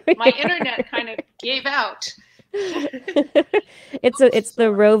because my internet kind of gave out. It's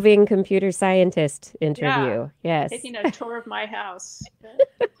the roving computer scientist interview. Yes. Taking a tour of my house.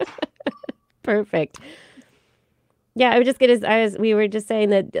 Perfect. Yeah, we were just saying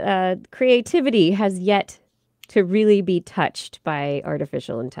that creativity has yet to really be touched by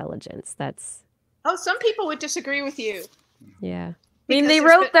artificial intelligence. Some people would disagree with you. Yeah. I mean, they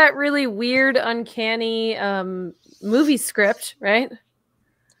wrote that really weird, uncanny movie script, right?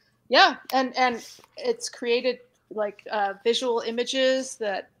 Yeah, and it's created like visual images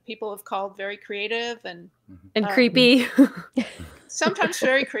that people have called very creative and creepy. Sometimes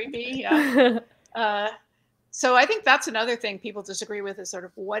very creepy. Yeah. So I think that's another thing people disagree with is sort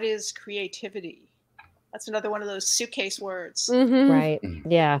of what is creativity? That's another one of those suitcase words. Mm-hmm. Right.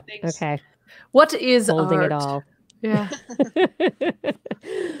 Yeah. Okay. What is holding art? It all? Yeah.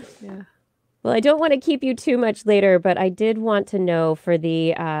 Yeah. Well, I don't want to keep you too much later, but I did want to know for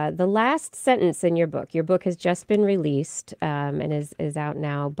the last sentence in your book. Your book has just been released and is out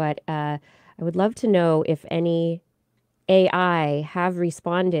now, but I would love to know if any AI have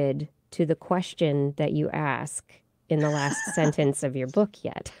responded to the question that you ask in the last sentence of your book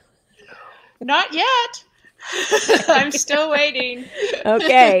yet. Not yet. I'm still waiting.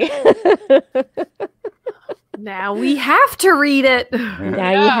 Okay. Now we have to read it.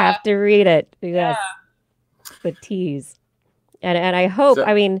 Now you have to read it. Yes. Yeah. The tease. And I hope,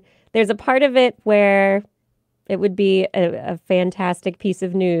 I mean, there's a part of it where it would be a fantastic piece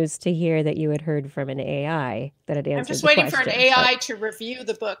of news to hear that you had heard from an AI that had answered the question. I'm just waiting for an AI to review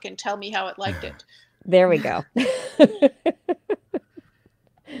the book and tell me how it liked it. There we go.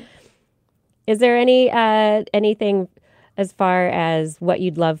 Is there anything as far as what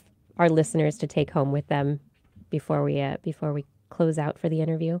you'd love our listeners to take home with them before we close out for the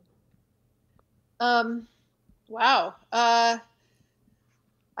interview? Wow. I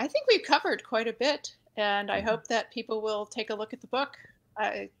think we've covered quite a bit, and I hope that people will take a look at the book.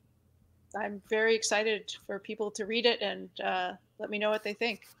 I'm very excited for people to read it and let me know what they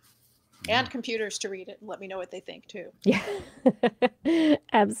think. And computers to read it and let me know what they think too. Yeah,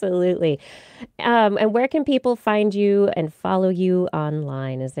 absolutely. And where can people find you and follow you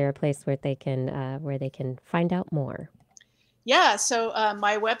online? Is there a place where they can find out more? Yeah, so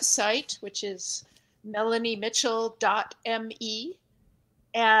my website, which is melaniemitchell.me,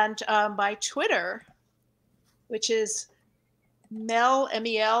 and my Twitter, which is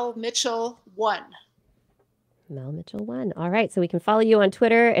MEL Mitchell 1. Mel Mitchell 1. All right. So we can follow you on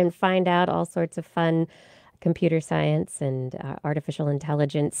Twitter and find out all sorts of fun computer science and artificial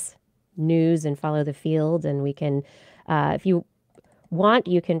intelligence news and follow the field. And we can, if you want,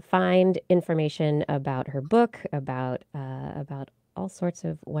 you can find information about her book, about all sorts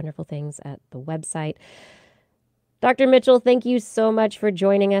of wonderful things at the website. Dr. Mitchell, thank you so much for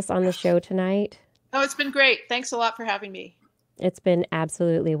joining us on the show tonight. Oh, it's been great. Thanks a lot for having me. It's been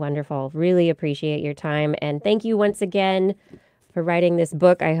absolutely wonderful. Really appreciate your time. And thank you once again for writing this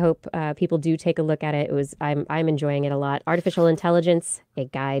book. I hope people do take a look at it. I'm enjoying it a lot. Artificial Intelligence, a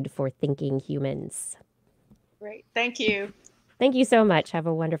Guide for Thinking Humans. Great. Thank you. Thank you so much. Have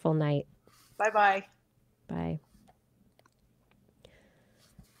a wonderful night. Bye-bye. Bye.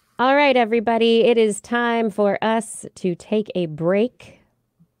 All right, everybody. It is time for us to take a break.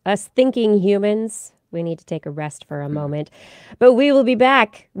 Us thinking humans. We need to take a rest for a moment, but we will be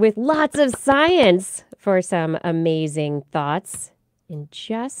back with lots of science for some amazing thoughts in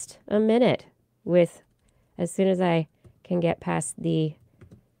just a minute as soon as I can get past the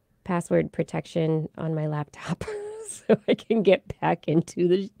password protection on my laptop so I can get back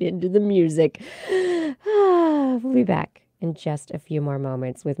into the music. We'll be back in just a few more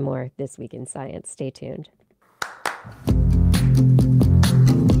moments with more This Week in Science. Stay tuned.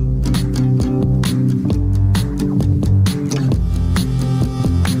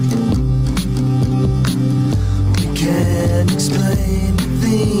 Explain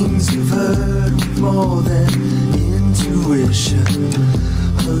things you've heard with more than intuition.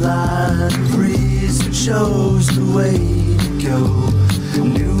 A line breeze that shows the way to go.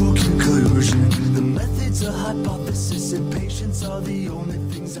 New conclusion. The methods of hypothesis and patience are the only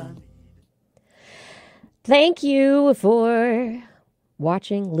things I need. Thank you for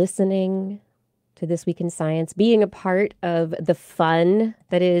watching, listening to This Week in Science, being a part of the fun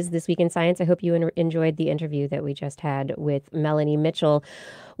that is This Week in Science. I hope you enjoyed the interview that we just had with Melanie Mitchell.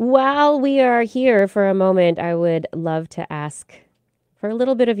 While we are here for a moment, I would love to ask for a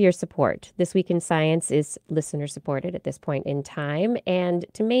little bit of your support. This Week in Science is listener supported at this point in time. And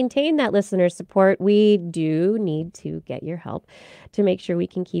to maintain that listener support, we do need to get your help to make sure we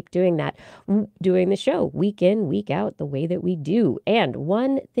can keep doing that, doing the show week in, week out, the way that we do. And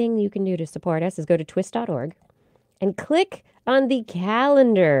one thing you can do to support us is go to TWIS.org and click on the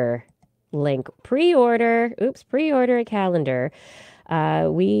calendar link. Pre-order a calendar.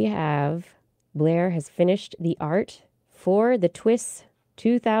 Blair has finished the art for the TWIS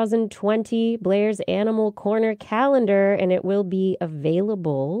 2020 Blair's Animal Corner calendar, and it will be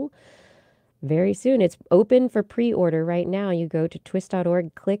available very soon. It's open for pre-order right now. You go to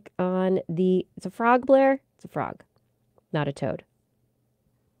twis.org, click on it's a frog, Blair? It's a frog, not a toad.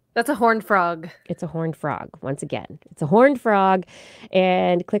 That's a horned frog. It's a horned frog. Once again, it's a horned frog.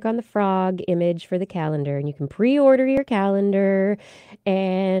 And click on the frog image for the calendar. And you can pre-order your calendar.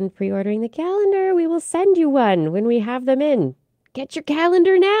 And pre-ordering the calendar, we will send you one when we have them in. Get your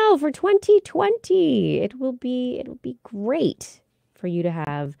calendar now for 2020. It will be great for you to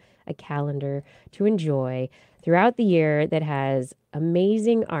have a calendar to enjoy throughout the year that has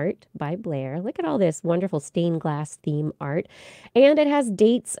amazing art by Blair. Look at all this wonderful stained glass theme art. And it has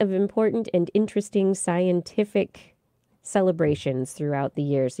dates of important and interesting scientific celebrations throughout the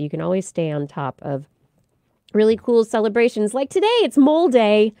year. So you can always stay on top of really cool celebrations. Like today, it's Mole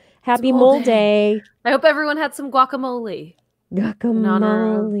Day. Happy Mole Day. I hope everyone had some guacamole.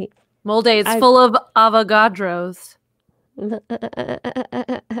 Guacamole. Mole Day. It's full of avogadros. No,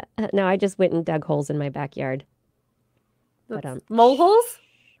 I just went and dug holes in my backyard. But, mole holes?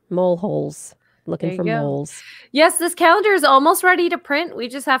 Mole holes. Looking for moles. Yes, this calendar is almost ready to print. We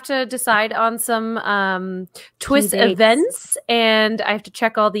just have to decide on some TWIS events. And I have to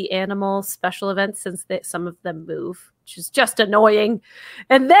check all the animal special events since some of them move, which is just annoying.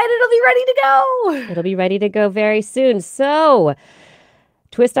 And then it'll be ready to go. It'll be ready to go very soon. So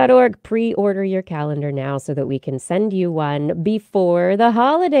TWIS.org, pre-order your calendar now so that we can send you one before the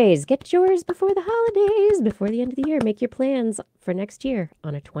holidays. Get yours before the holidays, before the end of the year. Make your plans for next year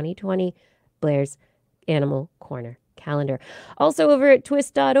on a 2020 Blair's Animal Corner calendar. Also over at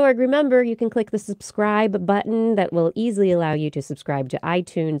TWIS.org, remember, you can click the subscribe button that will easily allow you to subscribe to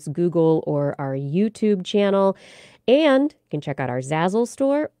iTunes, Google, or our YouTube channel. And you can check out our Zazzle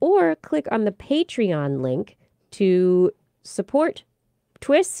store or click on the Patreon link to support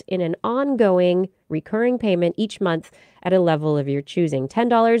TWIS in an ongoing recurring payment each month at a level of your choosing.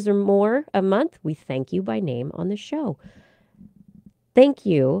 $10 or more a month, we thank you by name on the show. Thank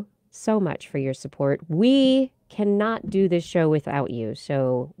you so much for your support. We cannot do this show without you,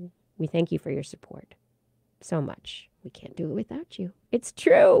 so we thank you for your support so much. We can't do it without you. It's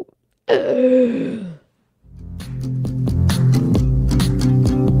true.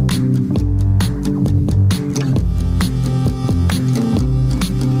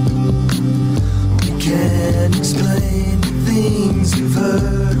 Can't explain the things you've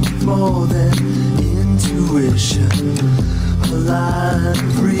heard with more than intuition. A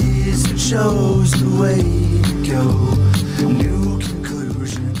line breeze that shows the way to go. New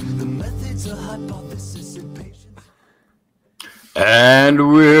conclusion. The methods of hypothesis and patience. And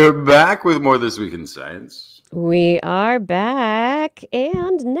we're back with more This Week in Science. We are back,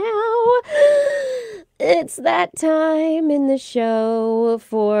 and now it's that time in the show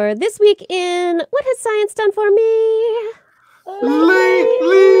for This Week in What Has Science Done For Me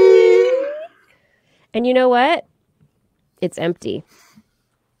Lately. And you know what? It's empty.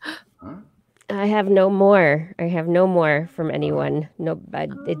 Huh? I have no more. I have no more from anyone.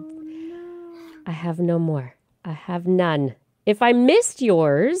 I have no more. I have none. If I missed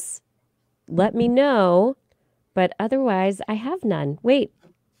yours, let me know. But otherwise, I have none. Wait,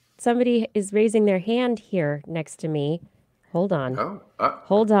 somebody is raising their hand here next to me. Hold on.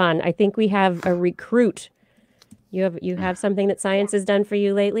 Hold on. I think we have a recruit. You have something that science has done for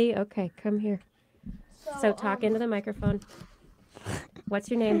you lately? Okay, come here. So talk into the microphone. What's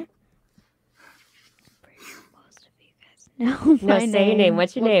your name? No, say your name.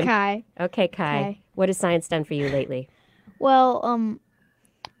 What's your name? Kai. Okay, Kai. What has science done for you lately? Well,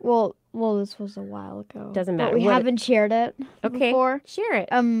 this was a while ago. Doesn't matter. But we haven't shared it before. Share it.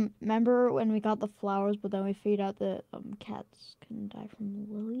 Remember when we got the flowers, but then we figured out that cats can die from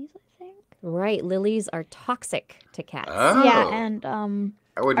lilies, I think? Right. Lilies are toxic to cats. Oh. Yeah, and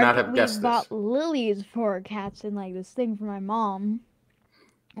I would not have guessed we this. bought lilies for cats and like this thing for my mom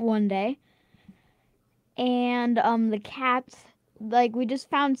one day. And the cats, like, we just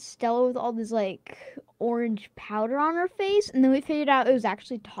found Stella with all this like orange powder on her face, and then we figured out it was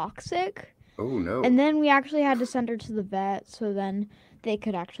actually toxic. Oh no. And then we actually had to send her to the vet so then they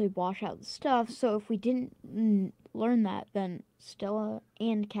could actually wash out the stuff. So if we didn't learned that, then Stella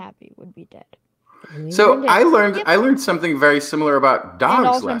and Cappy would be dead. So I learned something very similar about dogs And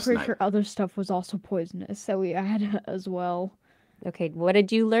also, I'm last pretty night. sure other stuff was also poisonous, so we had as well. Okay, what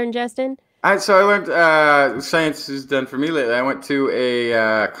did you learn, Justin? So I learned science is done for me lately. I went to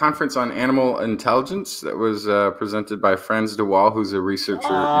a conference on animal intelligence that was presented by Franz de Waal, who's a researcher.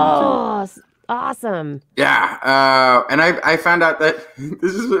 Oh, awesome. Yeah, and I found out that it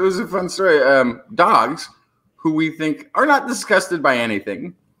was a fun story. Dogs, who we think are not disgusted by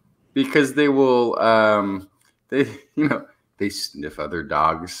anything, because they will they sniff other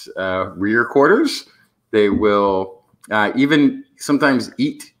dogs' rear quarters. They will even sometimes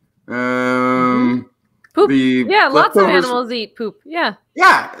eat Poop. Yeah, lots of animals eat poop. Yeah.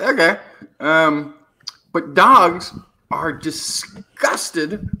 Yeah. Okay. But dogs are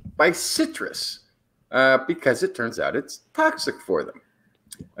disgusted by citrus because it turns out it's toxic for them.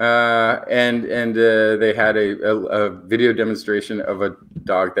 And they had a video demonstration of a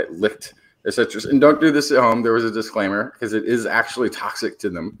dog that licked a citrus. And don't do this at home. There was a disclaimer because it is actually toxic to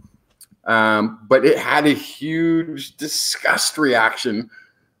them. But it had a huge disgust reaction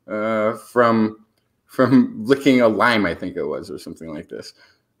from licking a lime, I think it was, or something like this.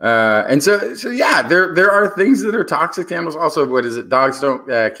 And so yeah, there are things that are toxic to animals. Also, what is it? Dogs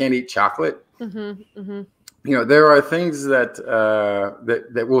can't eat chocolate. There are things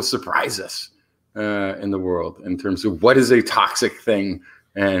that will surprise us in the world in terms of what is a toxic thing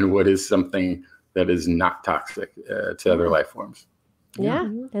and what is something that is not toxic to other life forms. Yeah,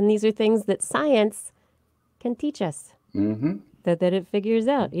 and these are things that science can teach us. That it figures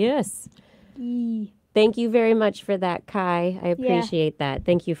out. Yes. Thank you very much for that, Kai. I appreciate that.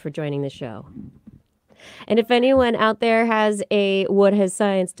 Thank you for joining the show. And if anyone out there has a "What has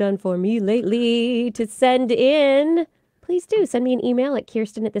science done for me lately" to send in, please do send me an email at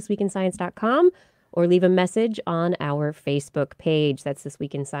kirsten@thisweekinscience.com or leave a message on our Facebook page. That's This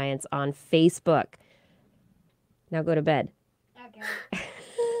Week in Science on Facebook. Now go to bed. Okay.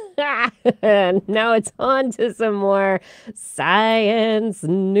 Now it's on to some more science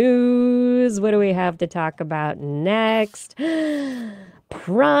news. What do we have to talk about next?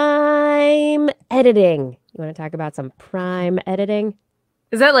 Prime editing. You want to talk about some prime editing?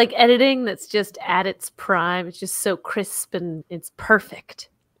 Is that like editing that's just at its prime? It's just so crisp and it's perfect.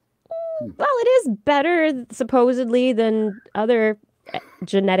 Well, it is better, supposedly, than other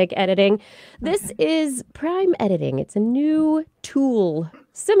genetic editing. This is prime editing. It's a new tool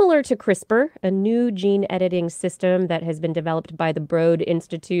similar to CRISPR, a new gene editing system that has been developed by the Broad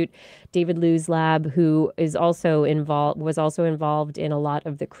Institute, David Liu's lab, who was also involved in a lot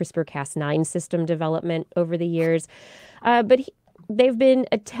of the CRISPR-Cas9 system development over the years. They've been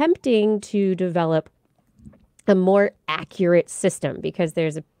attempting to develop a more accurate system, because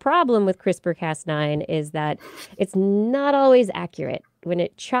there's a problem with CRISPR-Cas9 is that it's not always accurate. When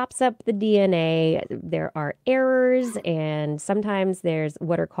it chops up the DNA, there are errors, and sometimes there's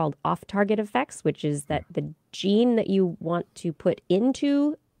what are called off-target effects, which is that the gene that you want to put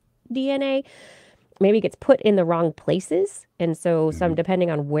into DNA maybe gets put in the wrong places. And so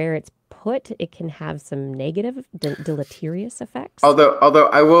depending on where it's put, it can have some negative, deleterious effects. Although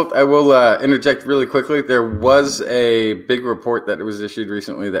I will interject really quickly. There was a big report that was issued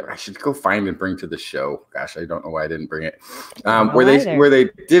recently that I should go find and bring to the show. Gosh, I don't know why I didn't bring it. Where they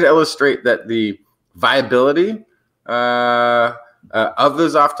did illustrate that the viability of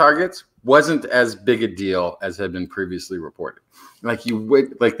those off targets wasn't as big a deal as had been previously reported. Like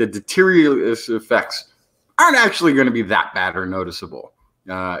the deleterious effects aren't actually going to be that bad or noticeable.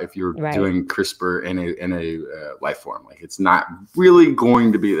 If you're doing CRISPR in a life form, like it's not really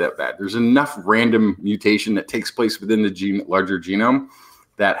going to be that bad. There's enough random mutation that takes place within the larger genome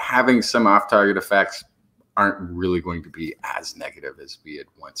that having some off-target effects aren't really going to be as negative as we had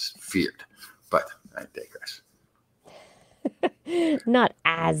once feared. But I digress. Not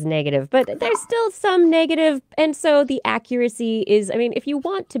as negative, but there's still some negative. And so the accuracy is, if you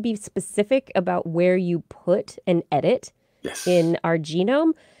want to be specific about where you put an edit in our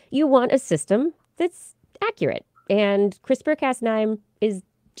genome, you want a system that's accurate. And CRISPR-Cas9 is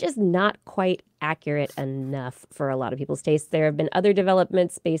just not quite accurate enough for a lot of people's tastes. There have been other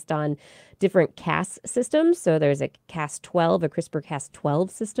developments based on different Cas systems. So there's a Cas12, a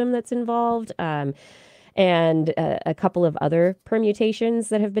CRISPR-Cas12 system that's involved. And a couple of other permutations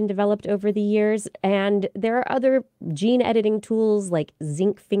that have been developed over the years. And there are other gene editing tools like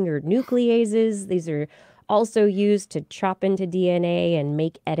zinc-fingered nucleases. These are also used to chop into DNA and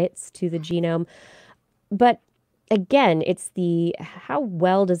make edits to the genome. But again, it's how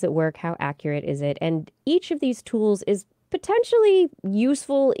well does it work? How accurate is it? And each of these tools is potentially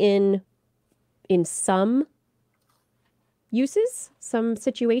useful in some uses, some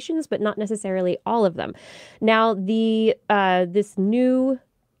situations, but not necessarily all of them. Now, this new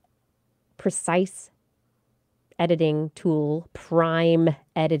precise editing tool, prime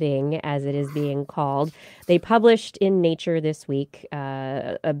editing, as it is being called, they published in Nature this week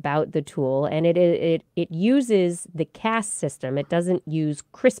about the tool, and it uses the Cas system. It doesn't use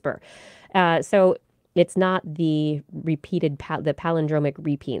CRISPR, so it's not the the palindromic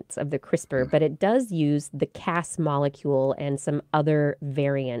repeats of the CRISPR, but it does use the Cas molecule and some other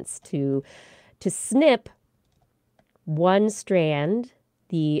variants to snip one strand.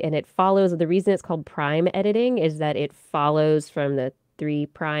 And it follows, the reason it's called prime editing is that it follows from the 3'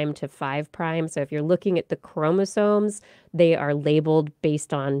 to 5'. So if you're looking at the chromosomes, they are labeled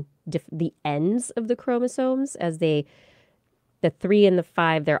based on the ends of the chromosomes, as the 3 and the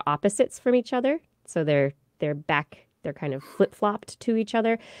 5, they're opposites from each other. So they're kind of flip-flopped to each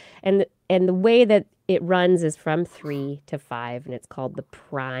other. And the way that it runs is from 3 to 5, and it's called the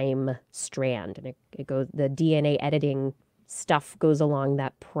prime strand. And it goes, the DNA editing stuff goes along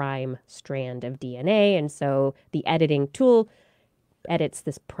that prime strand of DNA, and so the editing tool edits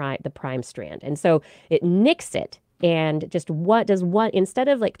the prime strand, and so it nicks it and just instead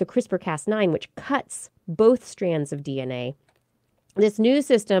of like the CRISPR-Cas9, which cuts both strands of DNA, this new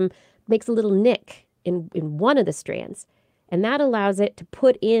system makes a little nick in one of the strands, and that allows it to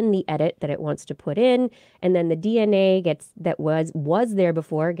put in the edit that it wants to put in, and then the DNA that was there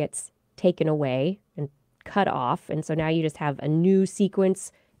before gets taken away and cut off, and so now you just have a new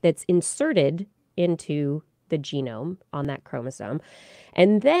sequence that's inserted into the genome on that chromosome,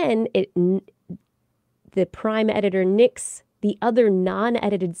 and then the prime editor nicks the other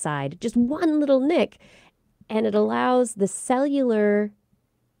non-edited side, just one little nick, and it allows the cellular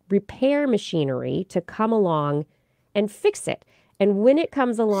repair machinery to come along and fix it. And when it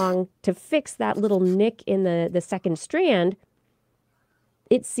comes along to fix that little nick in the second strand,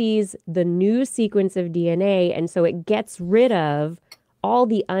 it sees the new sequence of DNA, and so it gets rid of all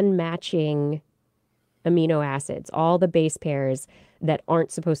the unmatching amino acids, all the base pairs that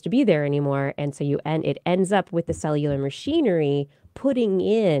aren't supposed to be there anymore, and so it ends up with the cellular machinery putting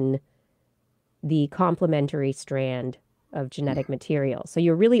in the complementary strand of genetic material. So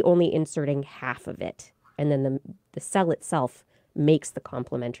you're really only inserting half of it, and then the cell itself makes the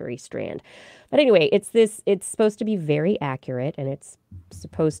complementary strand. But anyway, it's supposed to be very accurate, and it's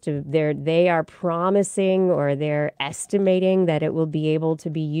supposed to, they are promising, or they're estimating that it will be able to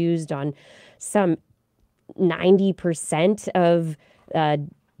be used on some 90% of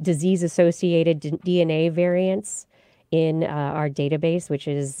disease-associated DNA variants in our database, which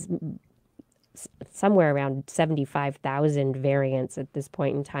is somewhere around 75,000 variants at this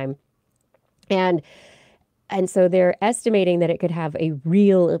point in time. And so they're estimating that it could have a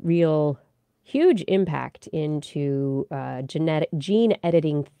real huge impact into gene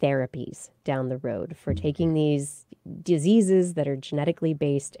editing therapies down the road for taking these diseases that are genetically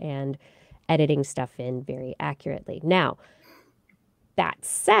based and editing stuff in very accurately. Now, that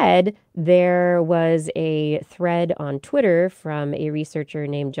said, there was a thread on Twitter from a researcher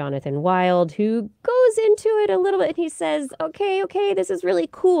named Jonathan Wild who goes into it a little bit, and he says, okay, this is really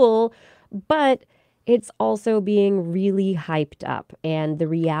cool, but it's also being really hyped up. And the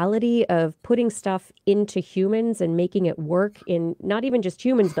reality of putting stuff into humans and making it work in not even just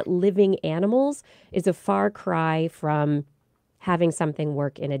humans, but living animals is a far cry from having something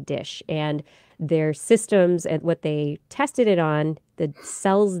work in a dish. And their systems and what they tested it on, the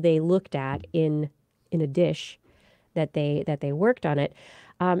cells they looked at in a dish that they worked on it,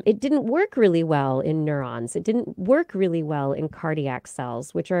 it didn't work really well in neurons. It didn't work really well in cardiac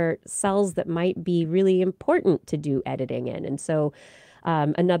cells, which are cells that might be really important to do editing in. And so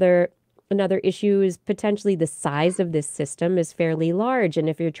another issue is potentially the size of this system is fairly large. And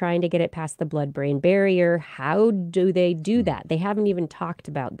if you're trying to get it past the blood-brain barrier, how do they do that? They haven't even talked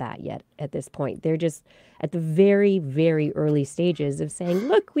about that yet at this point. They're just at the very, very early stages of saying,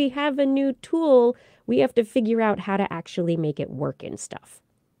 look, we have a new tool. We have to figure out how to actually make it work in stuff.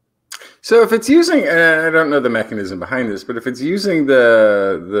 So if it's using, I don't know the mechanism behind this, but if it's using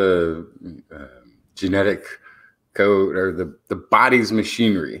the genetic code or the body's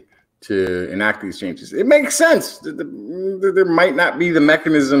machinery to enact these changes, it makes sense that there might not be the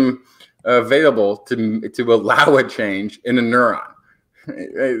mechanism available to allow a change in a neuron.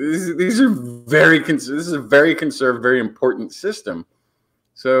 This is a very conserved, very important system.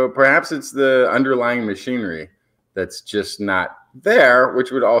 So perhaps it's the underlying machinery that's just not there,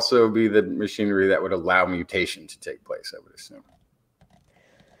 which would also be the machinery that would allow mutation to take place, I would assume.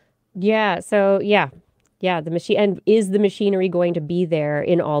 Yeah. So yeah, Yeah, the machine, and is the machinery going to be there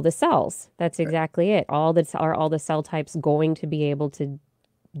in all the cells? That's exactly it. All the cell types going to be able to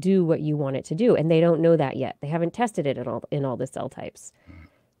do what you want it to do? And they don't know that yet. They haven't tested it in all the cell types.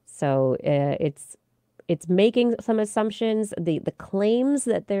 So it's making some assumptions. The claims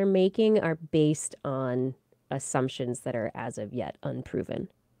that they're making are based on assumptions that are as of yet unproven.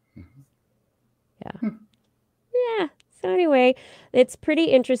 Yeah. Yeah. So anyway, it's pretty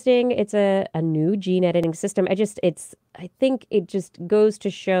interesting. It's a new gene editing system. I think it just goes to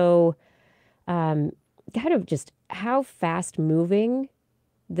show kind of just how fast moving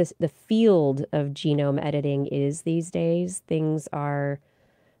the field of genome editing is these days. Things are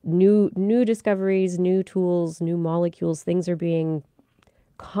new discoveries, new tools, new molecules. Things are being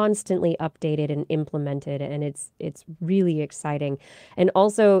constantly updated and implemented, and it's really exciting. And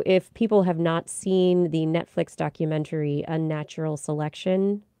also, if people have not seen the Netflix documentary Unnatural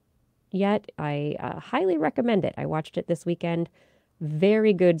Selection yet, I highly recommend it. I watched it this weekend.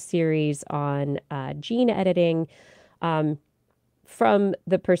 Very good series on gene editing from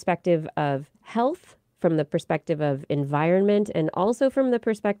the perspective of health, from the perspective of environment, and also from the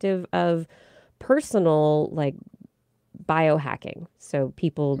perspective of personal, like, biohacking. So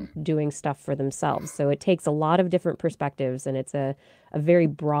people doing stuff for themselves. So it takes a lot of different perspectives, and it's a very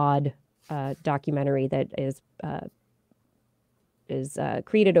broad documentary that is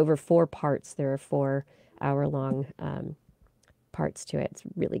created over 4 parts. There are 4 hour-long parts to it. It's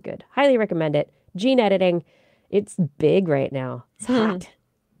really good. Highly recommend it. Gene editing, it's big right now. It's hot.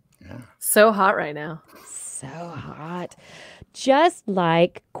 Yeah. So hot right now. So hot. Just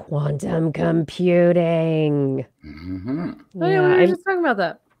like quantum computing. Mm-hmm. Oh yeah, we were just talking about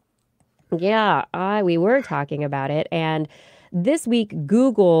that. Yeah, we were talking about it. And this week,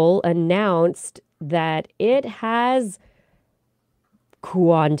 Google announced that it has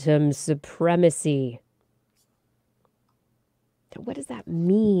quantum supremacy. What does that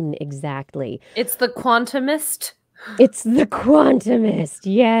mean exactly? It's the quantumist. It's the quantumist.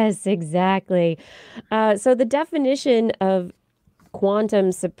 Yes, exactly. So the definition of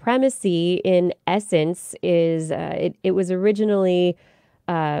quantum supremacy, in essence, is it was originally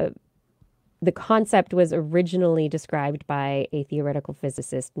the concept was originally described by a theoretical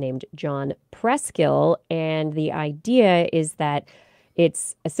physicist named John Preskill, and the idea is that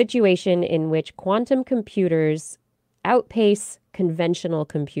it's a situation in which quantum computers outpace conventional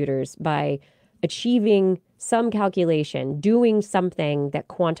computers by achieving some calculation, doing something that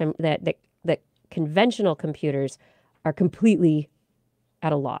conventional computers are completely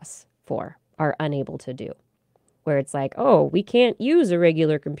at a loss for, are unable to do. Where it's like, oh, we can't use a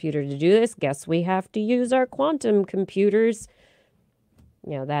regular computer to do this. Guess we have to use our quantum computers.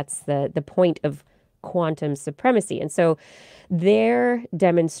 You know, that's the point of quantum supremacy. And so their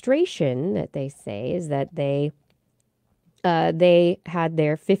demonstration, that they say, is that they had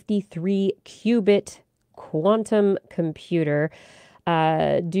their 53-qubit quantum computer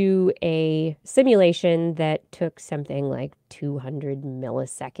do a simulation that took something like 200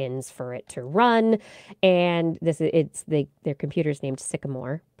 milliseconds for it to run. And their computer's named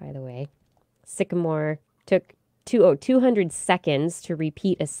Sycamore, by the way. Sycamore took 200 seconds to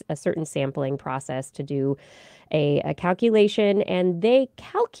repeat a certain sampling process to do a calculation. And they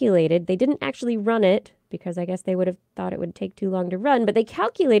didn't actually run it, because I guess they would have thought it would take too long to run, but they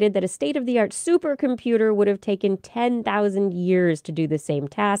calculated that a state-of-the-art supercomputer would have taken 10,000 years to do the same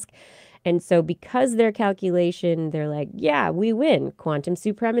task. And so because their calculation, they're like, yeah, we win quantum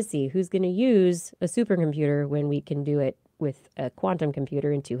supremacy. Who's going to use a supercomputer when we can do it with a quantum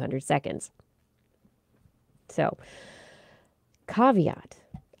computer in 200 seconds? So, caveat,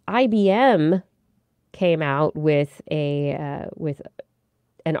 IBM came out with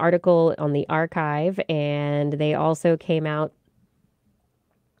an article on the archive, and they also came out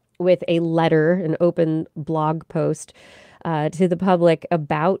with a letter, an open blog post to the public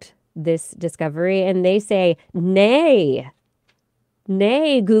about this discovery. And they say, nay,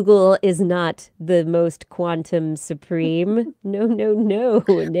 Google is not the most quantum supreme. No,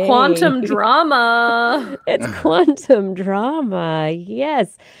 nay. Quantum drama. It's quantum drama.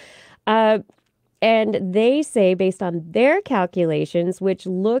 Yes. And they say, based on their calculations, which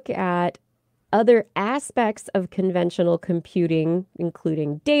look at other aspects of conventional computing,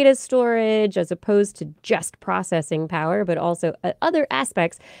 including data storage, as opposed to just processing power, but also other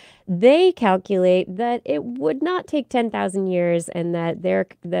aspects, they calculate that it would not take 10,000 years, and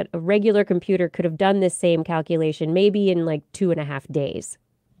that a regular computer could have done this same calculation maybe in like 2.5 days,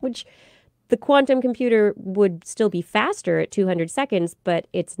 which the quantum computer would still be faster at 200 seconds, but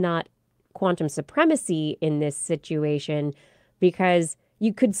it's not quantum supremacy in this situation, because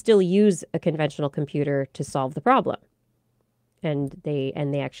you could still use a conventional computer to solve the problem. And they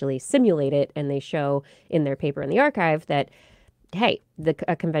actually simulate it, and they show in their paper in the archive that, hey,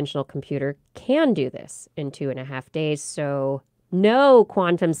 a conventional computer can do this in 2.5 days. So no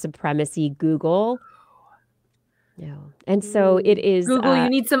quantum supremacy, Google. No. And so it is. Google, you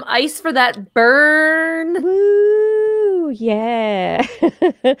need some ice for that burn. Woo! Yeah.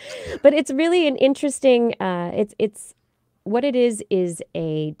 But it's really an interesting. It's what it is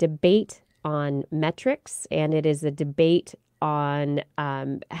a debate on metrics, and it is a debate on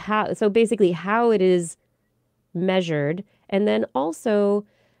how it is measured, and then also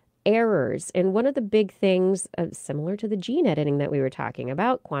errors. And one of the big things, similar to the gene editing that we were talking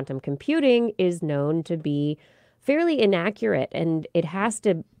about, quantum computing is known to be fairly inaccurate, and it has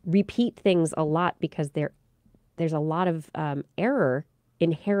to repeat things a lot because there's a lot of error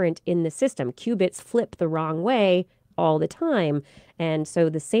inherent in the system. Qubits flip the wrong way all the time, and so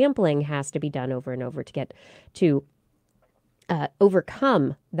the sampling has to be done over and over to get to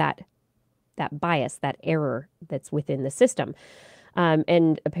overcome that bias, that error that's within the system.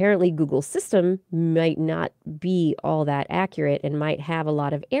 And apparently Google's system might not be all that accurate and might have a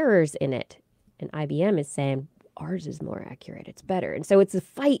lot of errors in it. And IBM is saying ours is more accurate, it's better. And so it's a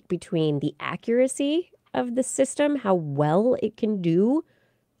fight between the accuracy of the system, how well it can do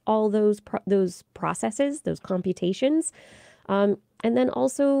all those processes, those computations, and then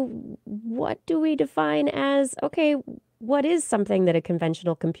also what do we define as, okay, what is something that a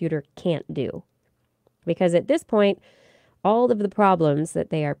conventional computer can't do? Because at this point, all of the problems that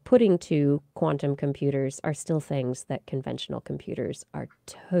they are putting to quantum computers are still things that conventional computers are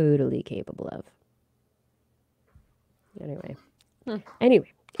totally capable of. Anyway,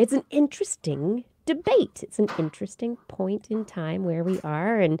 it's an interesting debate. It's an interesting point in time where we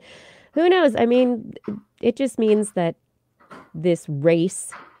are. And who knows? I mean, it just means that this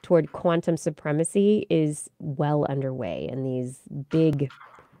race toward quantum supremacy is well underway, and these big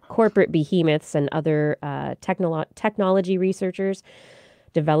corporate behemoths and other technology researchers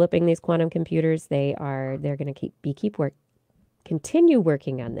developing these quantum computers, they're going to continue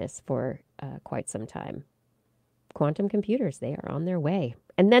working on this for quite some time. Quantum computers, they are on their way.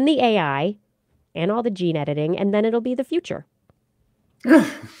 And then the AI and all the gene editing, and then it'll be the future.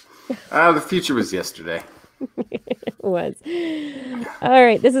 The future was yesterday. It was. All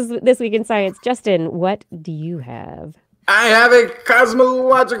right, this is This Week in Science. Justin, what do you have? I have a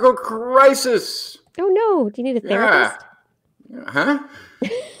cosmological crisis. Oh no, do you need a therapist? Huh?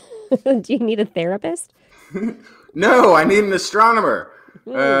 Do you need a therapist? No, I need an astronomer.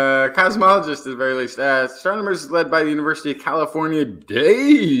 Cosmologist at the very least. Astronomers led by the University of California,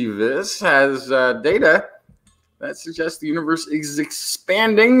 Davis, has data that suggests the universe is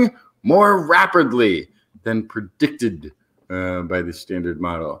expanding more rapidly than predicted by the standard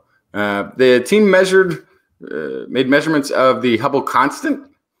model. The team made measurements of the Hubble constant,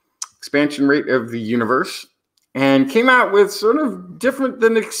 expansion rate of the universe, and came out with sort of different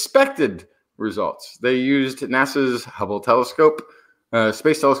than expected results. They used NASA's Hubble telescope,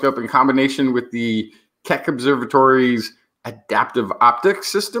 space telescope, in combination with the Keck Observatory's adaptive optics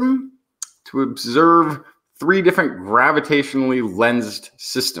system to observe 3 different gravitationally lensed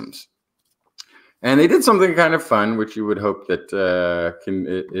systems. And they did something kind of fun, which you would hope that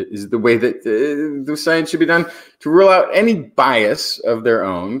is the way that the science should be done, to rule out any bias of their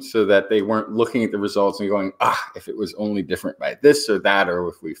own, so that they weren't looking at the results and going, if it was only different by this or that, or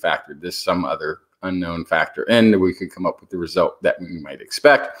if we factored this some other unknown factor in, we could come up with the result that we might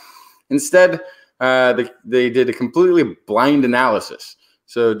expect. Instead, they did a completely blind analysis.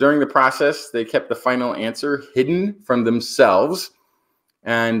 So during the process, they kept the final answer hidden from themselves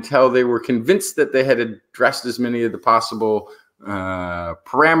until they were convinced that they had addressed as many of the possible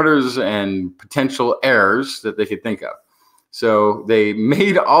parameters and potential errors that they could think of. So they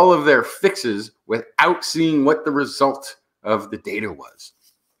made all of their fixes without seeing what the result of the data was.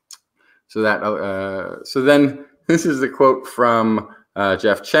 So then this is the quote from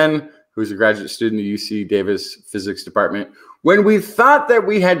Jeff Chen, who's a graduate student at UC Davis Physics Department. "When we thought that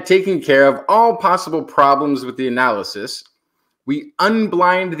we had taken care of all possible problems with the analysis, we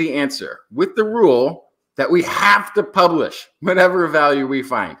unblind the answer with the rule that we have to publish whatever value we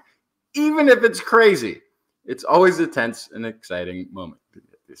find. Even if it's crazy, it's always a tense and exciting moment to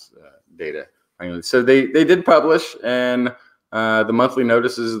get this data. So they did publish in the monthly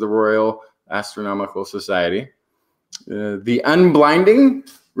notices of the Royal Astronomical Society. The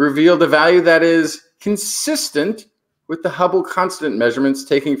unblinding revealed a value that is consistent with the Hubble constant measurements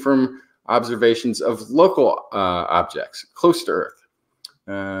taken from observations of local objects close to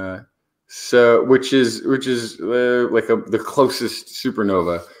Earth. So, which is like the closest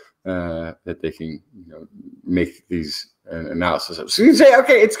supernova that they can make these analysis of. So you say,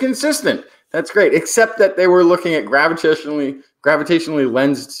 okay, it's consistent. That's great, except that they were looking at gravitationally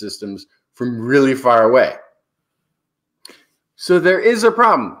lensed systems from really far away. So there is a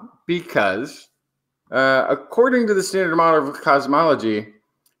problem because, according to the standard model of cosmology,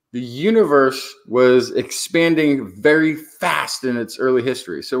 the universe was expanding very fast in its early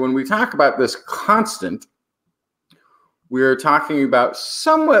history. So when we talk about this constant, we are talking about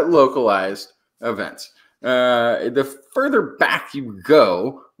somewhat localized events. The further back you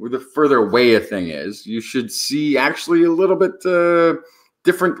go, or the further away a thing is, you should see actually a little bit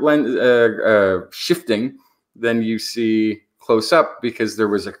different shifting than you see close up, because there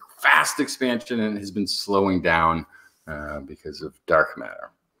was a fast expansion and it has been slowing down because of dark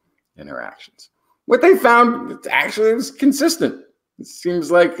matter interactions. What they found actually was consistent. It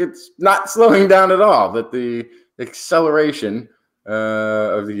seems like it's not slowing down at all, that the acceleration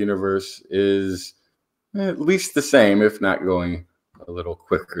of the universe is at least the same, if not going a little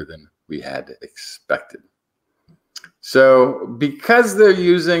quicker than we had expected. So because they're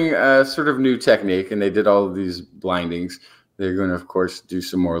using a sort of new technique and they did all of these blindings, they're going to, of course, do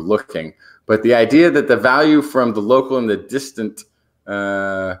some more looking. But the idea that the value from the local and the distant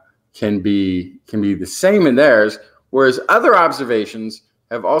can be the same in theirs, whereas other observations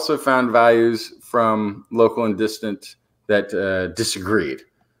have also found values from local and distant that disagreed.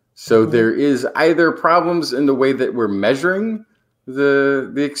 So there is either problems in the way that we're measuring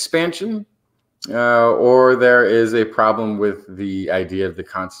the expansion, or there is a problem with the idea of the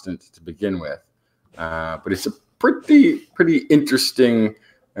constant to begin with. But it's a pretty interesting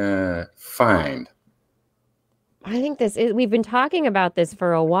find. I think we've been talking about this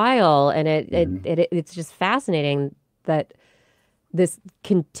for a while, and it's just fascinating that this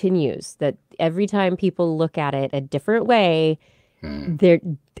continues, that every time people look at it a different way,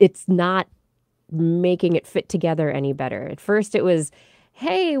 it's not making it fit together any better. At first it was,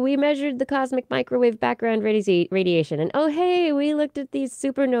 hey, we measured the cosmic microwave background radiation, and oh, hey, we looked at these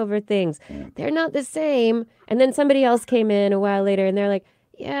supernova things. They're not the same. And then somebody else came in a while later and they're like,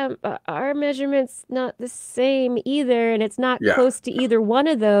 yeah, our measurement's not the same either, and it's not close to either one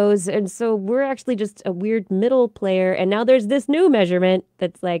of those, and so we're actually just a weird middle player, and now there's this new measurement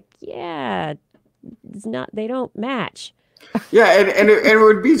that's like, yeah, it's not, they don't match. Yeah, and it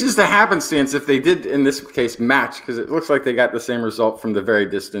would be just a happenstance if they did, in this case, match, because it looks like they got the same result from the very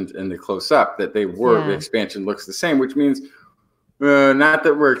distant and the close up, that they were, the expansion looks the same, which means not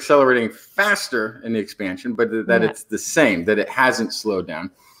that we're accelerating faster in the expansion, but that it's the same, that it hasn't slowed down,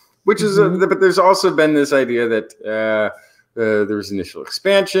 which is, but there's also been this idea that there was initial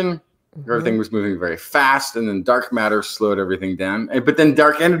expansion, everything was moving very fast, and then dark matter slowed everything down, but then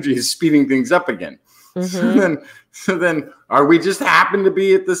dark energy is speeding things up again. So then are we just happen to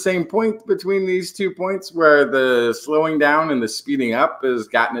be at the same point between these 2 points where the slowing down and the speeding up has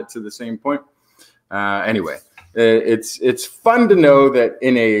gotten it to the same point? Anyway. It's fun to know that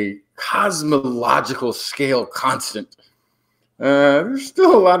in a cosmological scale constant, there's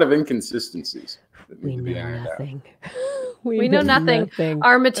still a lot of inconsistencies that need to be ironed out. We know nothing.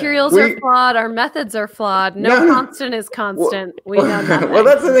 Our materials are flawed. Our methods are flawed. No constant is constant. We know nothing. Well,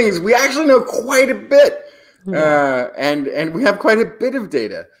 that's the thing, is we actually know quite a bit, and we have quite a bit of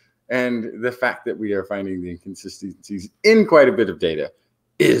data. And the fact that we are finding the inconsistencies in quite a bit of data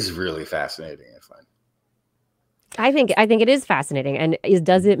is really fascinating and fun. I think it is fascinating. And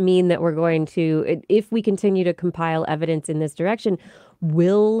does it mean that we're going to, if we continue to compile evidence in this direction,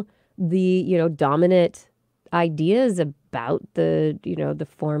 will the, dominant ideas about the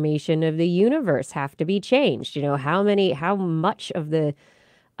formation of the universe have to be changed? How much of the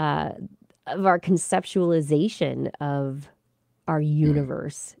of our conceptualization of our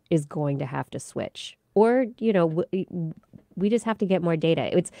universe is going to have to switch? Or, we just have to get more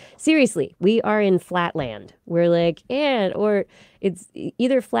data. It's seriously, we are in flatland. We're like, or it's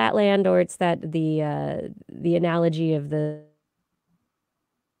either flatland or it's that the analogy of the.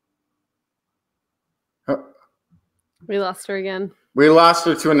 We lost her again. We lost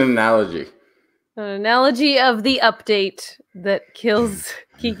her to an analogy. An analogy of the update that kills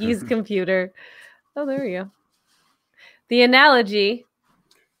Kiki's computer. Oh, there we go. The analogy.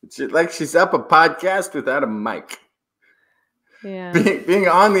 It's like she's up a podcast without a mic. Yeah. Being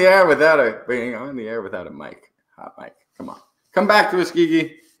on the air without a mic. Hot mic. Come on. Come back to us,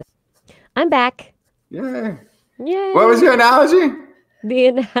 Kiki. I'm back. Yeah. Yay. What was your analogy? The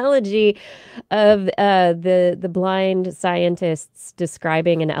analogy of the blind scientists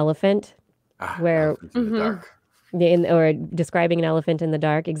describing an elephant, where in the dark. or describing an elephant in the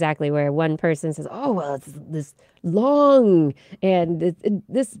dark, exactly, where one person says, "Oh, well, it's this long and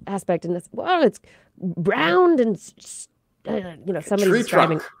this aspect, and this, well, it's round and somebody's tree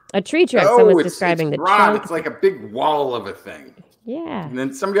describing trunk. a tree trunk. Oh, Someone's it's describing the broad. trunk. It's like a big wall of a thing. Yeah. And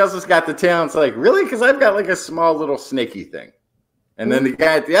then somebody else has got the tail. And it's like, really? Because I've got like a small little snaky thing. And then the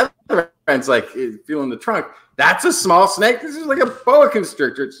guy at the other end's like feeling the trunk. That's a small snake. This is like a boa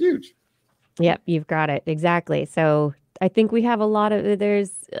constrictor. It's huge. Yep, you've got it. Exactly. So I think we have a lot of,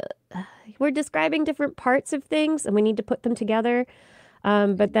 we're describing different parts of things and we need to put them together.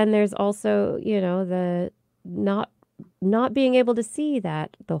 But then there's also, the not being able to see the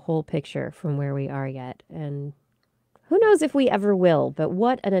whole picture from where we are yet. And who knows if we ever will, but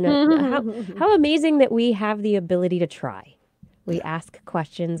how amazing that we have the ability to try. We ask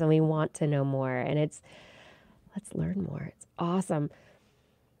questions and we want to know more, and let's learn more. It's awesome.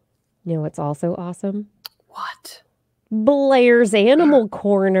 You know what's also awesome? What? Blair's Animal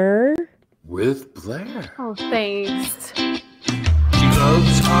Corner. With Blair. Oh, thanks. She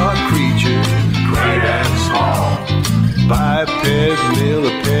loves our creatures, great and small. Biped,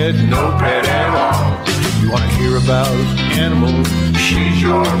 millipede, no pet at all. If you want to hear about animals, she's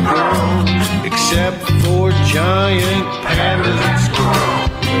your girl. Except for giant pandas and squirrels.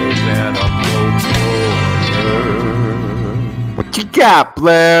 There's Animal Corner. What you got,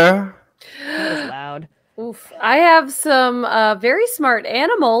 Blair? That was loud. Oof. I have some very smart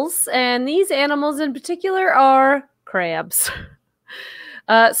animals, and these animals in particular are crabs.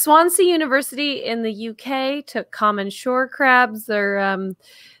 Swansea University in the UK took common shore crabs.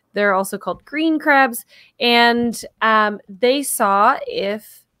 They're also called green crabs, and they saw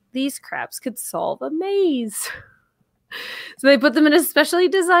if these crabs could solve a maze. So they put them in a specially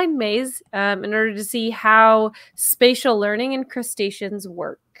designed maze in order to see how spatial learning in crustaceans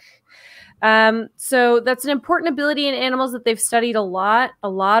work. So that's an important ability in animals that they've studied a lot. A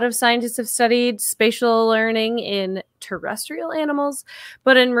lot of scientists have studied spatial learning in terrestrial animals,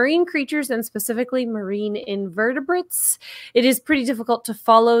 but in marine creatures and specifically marine invertebrates, it is pretty difficult to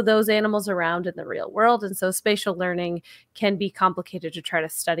follow those animals around in the real world. And so spatial learning can be complicated to try to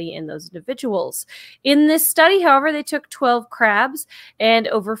study in those individuals. In this study, however, they took 12 crabs and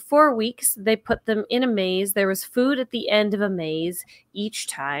over 4 weeks, they put them in a maze. There was food at the end of a maze each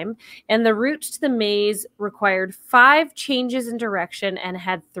time. And the route to the maze required 5 changes in direction and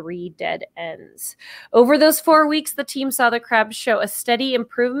had 3 dead ends. Over those 4 weeks, the team saw the crabs show a steady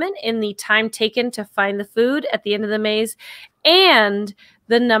improvement in the time taken to find the food at the end of the maze and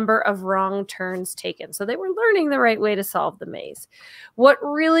the number of wrong turns taken. So they were learning the right way to solve the maze. What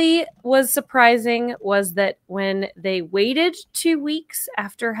really was surprising was that when they waited 2 weeks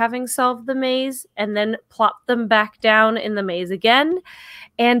after having solved the maze and then plopped them back down in the maze again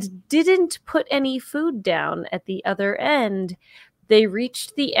and didn't put any food down at the other end, they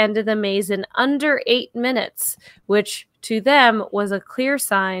reached the end of the maze in under 8 minutes, which to them was a clear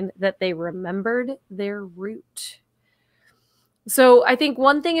sign that they remembered their route. So I think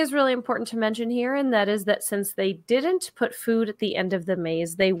one thing is really important to mention here, and that is that since they didn't put food at the end of the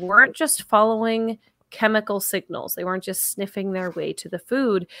maze, they weren't just following chemical signals. They weren't just sniffing their way to the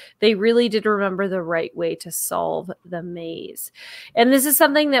food. They really did remember the right way to solve the maze. And this is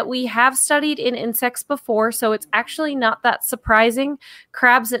something that we have studied in insects before, so it's actually not that surprising.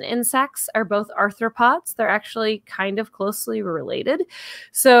 Crabs and insects are both arthropods. They're actually kind of closely related.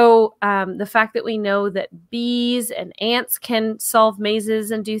 So the fact that we know that bees and ants can solve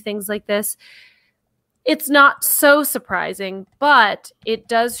mazes and do things like this, it's not so surprising, but it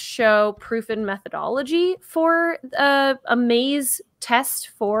does show proof in methodology for a maze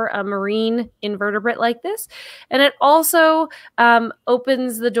test for a marine invertebrate like this. And it also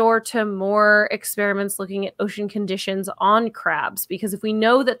opens the door to more experiments looking at ocean conditions on crabs, because if we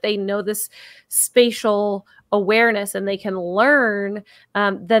know that they know this spatial awareness and they can learn,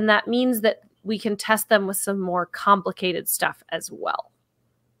 then that means that we can test them with some more complicated stuff as well.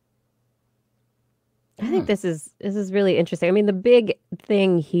 I think this is really interesting. I mean, the big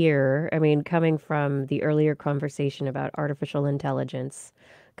thing here, coming from the earlier conversation about artificial intelligence,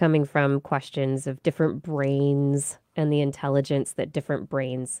 coming from questions of different brains and the intelligence that different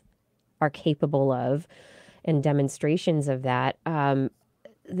brains are capable of, and demonstrations of that,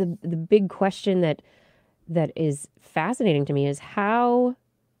 the big question that is fascinating to me is how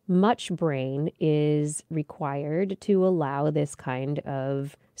much brain is required to allow this kind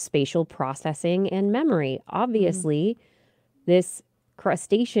of spatial processing and memory. Obviously, this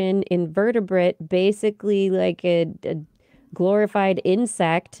crustacean invertebrate, basically like a glorified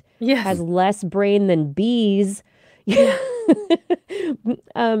insect, has less brain than bees. It's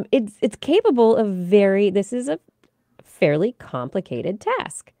capable of this is a fairly complicated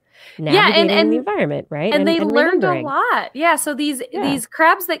task. Navigating the environment, right? And they learned a remembering. lot. Yeah. So these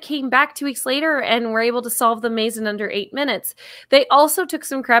crabs that came back 2 weeks later and were able to solve the maze in under 8 minutes, they also took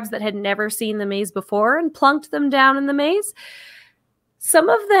some crabs that had never seen the maze before and plunked them down in the maze. Some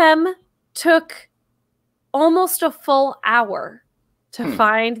of them took almost a full hour to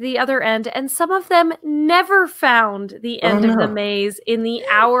find the other end, and some of them never found the end of the maze in the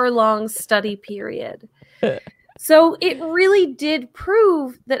hour-long study period. So it really did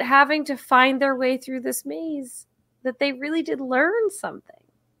prove that having to find their way through this maze, that they really did learn something.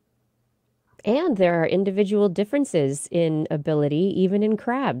 And there are individual differences in ability, even in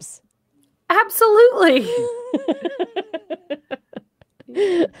crabs. Absolutely.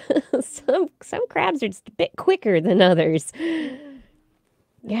 Some crabs are just a bit quicker than others.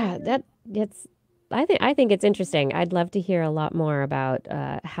 Yeah, I think it's interesting. I'd love to hear a lot more about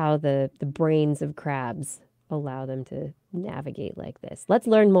how the brains of crabs allow them to navigate like this. Let's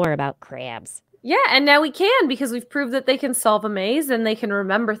learn more about crabs. Yeah, and now we can, because we've proved that they can solve a maze and they can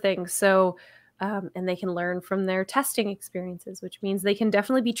remember things. So, and they can learn from their testing experiences, which means they can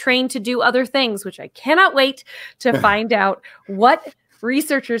definitely be trained to do other things, which I cannot wait to find out what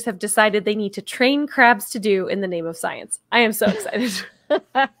researchers have decided they need to train crabs to do in the name of science. I am so excited.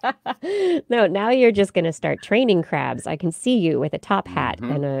 No, now you're just going to start training crabs. I can see you with a top hat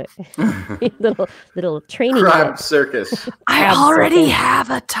and a little training crab circus. I already have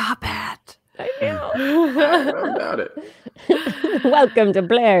a top hat. I know. I don't doubt it. Welcome to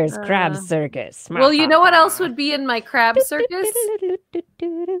Blair's Crab Circus. Well, you know what else would be in my crab circus?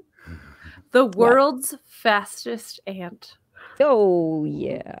 The world's fastest ant. Oh,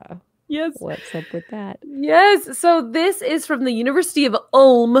 yeah. Yes. What's up with that? Yes. So this is from the University of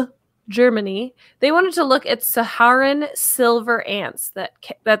Ulm, Germany. They wanted to look at Saharan silver ants.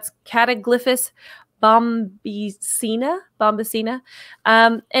 That's Cataglyphus bombicina.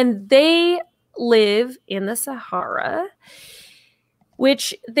 And they live in the Sahara,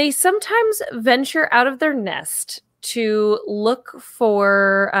 which they sometimes venture out of their nest to look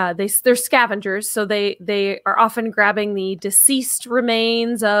for, they're scavengers, so they are often grabbing the deceased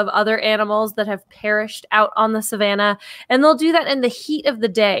remains of other animals that have perished out on the savannah, and they'll do that in the heat of the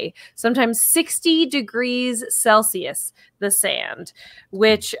day, sometimes 60 degrees Celsius, the sand,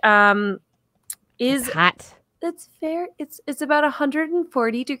 which is hot. It's fair. It's about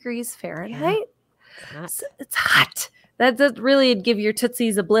 140 degrees Fahrenheit. Yeah, it's hot. That really would give your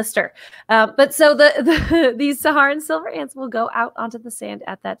tootsies a blister. But so these Saharan silver ants will go out onto the sand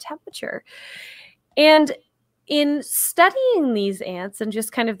at that temperature. And in studying these ants and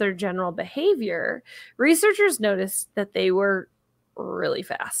just kind of their general behavior, researchers noticed that they were really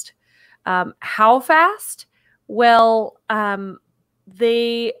fast. How fast? Well,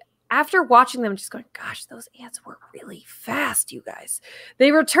 after watching them, just going, gosh, those ants were really fast, you guys.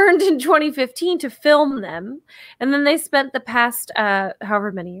 They returned in 2015 to film them. And then they spent the past,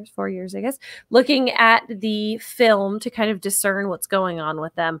 however many years, 4 years, I guess, looking at the film to kind of discern what's going on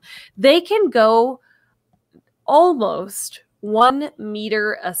with them. They can go almost 1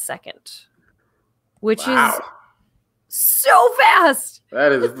 meter a second, which is so fast.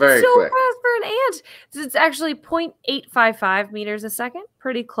 That is very so quick. fast for an ant. It's actually 0.855 meters a second,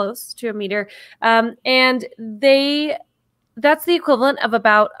 pretty close to a meter. And that's the equivalent of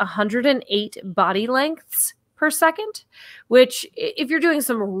about 108 body lengths per second, which if you're doing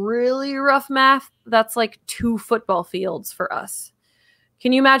some really rough math, that's like 2 football fields for us.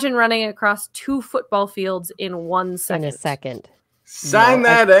 Can you imagine running across 2 football fields in 1 second? In a second. Sign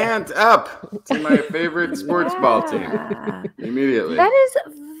that ant up to my favorite sports ball team immediately. That is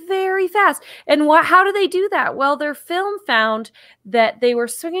very fast. And how do they do that? Well, their film found that they were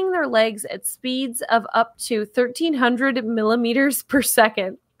swinging their legs at speeds of up to 1,300 millimeters per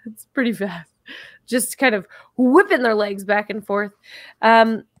second. It's pretty fast. Just kind of whipping their legs back and forth.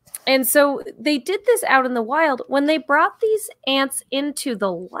 And so they did this out in the wild. When they brought these ants into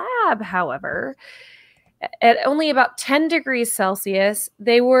the lab, however, at only about 10 degrees Celsius,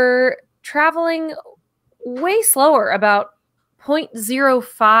 they were traveling way slower, about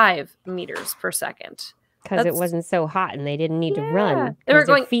 0.05 meters per second. Because it wasn't so hot and they didn't need to run. They were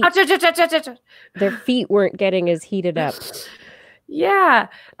going, their feet weren't getting as heated up. Yeah.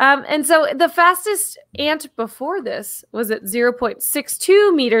 And so the fastest ant before this was at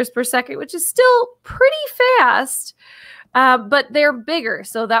 0.62 meters per second, which is still pretty fast. But they're bigger.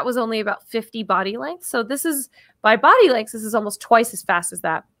 So that was only about 50 body lengths. So this is, by body lengths, this is almost twice as fast as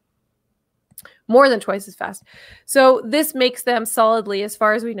that. More than twice as fast. So this makes them solidly, as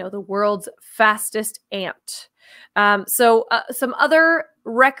far as we know, the world's fastest ant. Some other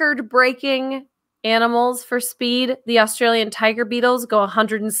record-breaking animals for speed. The Australian tiger beetles go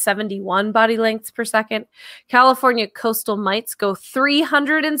 171 body lengths per second. California coastal mites go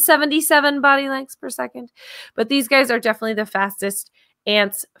 377 body lengths per second. But these guys are definitely the fastest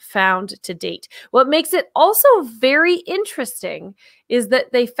ants found to date. What makes it also very interesting is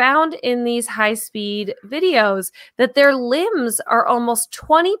that they found in these high-speed videos that their limbs are almost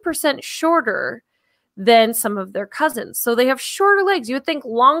 20% shorter than some of their cousins. So they have shorter legs. You would think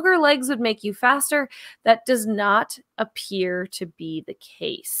longer legs would make you faster. That does not appear to be the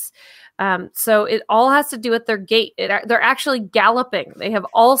case. So it all has to do with their gait. They're actually galloping. They have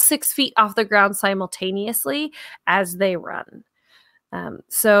all 6 feet off the ground simultaneously as they run.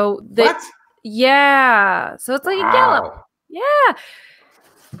 What? Yeah. So it's like a gallop. Yeah.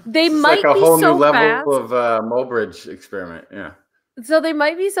 They It's might like a be whole so new level fast. of Mulbridge experiment. Yeah. So they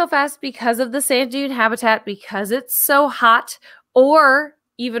might be so fast because of the sand dune habitat, because it's so hot, or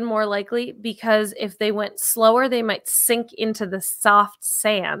even more likely because if they went slower, they might sink into the soft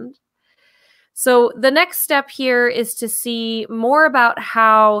sand. So the next step here is to see more about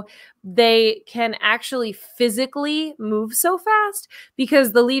how they can actually physically move so fast,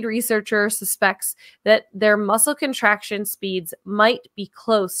 because the lead researcher suspects that their muscle contraction speeds might be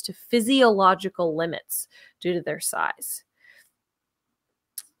close to physiological limits due to their size.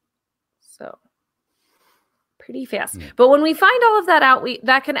 So pretty fast. But when we find all of that out,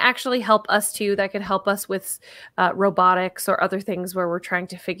 that can actually help us too. That can help us with robotics or other things where we're trying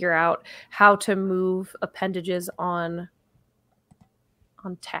to figure out how to move appendages on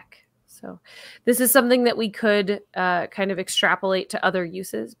tech. So this is something that we could kind of extrapolate to other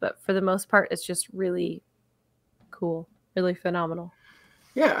uses, but for the most part, it's just really cool, really phenomenal.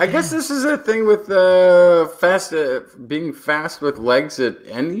 Yeah, I guess this is a thing with being fast with legs at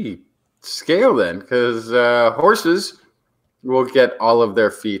any scale then, because horses will get all of their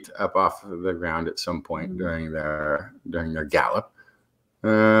feet up off the ground at some point during their gallop.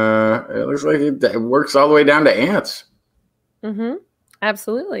 It looks like it works all the way down to ants.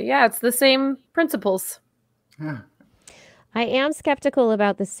 Absolutely. Yeah, it's the same principles. Yeah. I am skeptical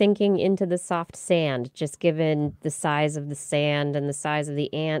about the sinking into the soft sand, just given the size of the sand and the size of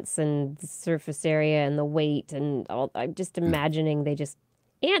the ants and the surface area and the weight and all. I'm just imagining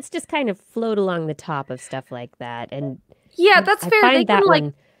ants just kind of float along the top of stuff like that. And yeah, that's fair. They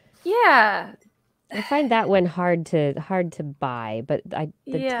can I find that one hard to buy, but the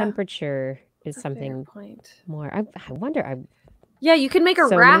temperature is something more. I wonder. Yeah, you can make a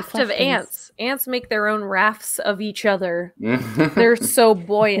raft of ants. Ants make their own rafts of each other. They're so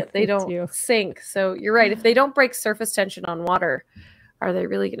buoyant, they don't sink. So you're right. If they don't break surface tension on water, are they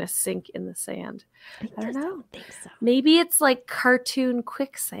really going to sink in the sand? I don't know. Don't think so. Maybe it's like cartoon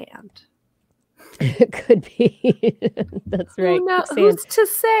quicksand. It could be. That's right. Who's to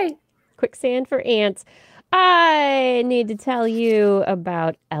say? Quicksand for ants. I need to tell you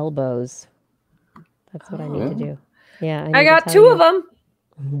about elbows. That's what I need to do. Yeah, I got 2 of them.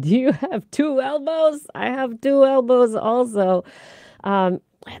 Do you have 2 elbows? I have 2 elbows also.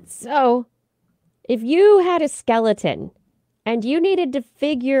 So, if you had a skeleton and you needed to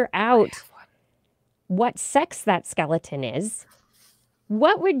figure out what sex that skeleton is,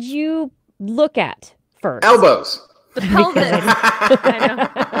 what would you look at first? Elbows. The pelvis. I know.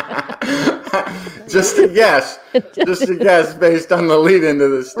 Just a guess. Just a guess based on the lead into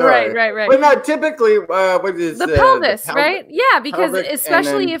the story. Right. But not typically. What is the pelvis, right? Yeah, because pelvic,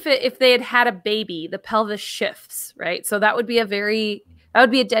 especially if they had a baby, the pelvis shifts, right? So that would be a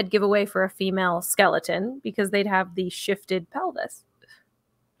dead giveaway for a female skeleton, because they'd have the shifted pelvis.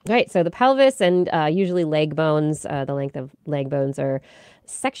 Right. So the pelvis and usually leg bones, the length of leg bones are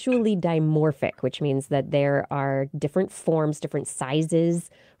sexually dimorphic, which means that there are different forms, different sizes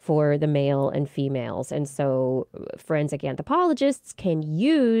for the male and females. And so forensic anthropologists can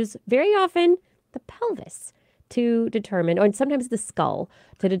use very often the pelvis to determine, or sometimes the skull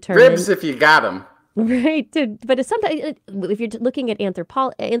to determine. Ribs if you got them. Right. But sometimes if you're looking at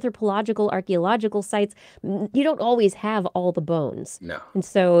anthropological, archaeological sites, you don't always have all the bones. No. And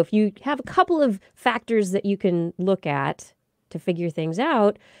so if you have a couple of factors that you can look at to figure things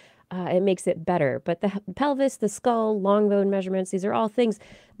out, it makes it better. But the pelvis, the skull, long bone measurements, these are all things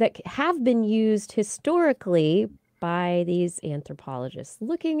that have been used historically by these anthropologists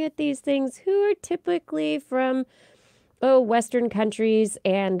looking at these things, who are typically from Western countries,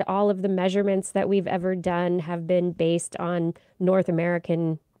 and all of the measurements that we've ever done have been based on North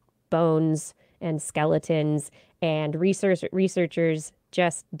American bones and skeletons. And researchers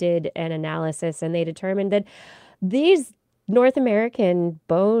just did an analysis, and they determined that these North American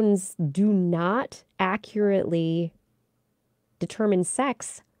bones do not accurately determine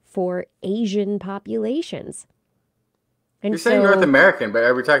sex for Asian populations. And You're saying North American, but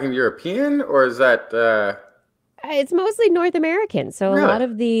are we talking European, or is that? It's mostly North American. So Really? a lot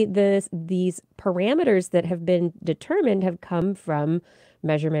of these parameters that have been determined have come from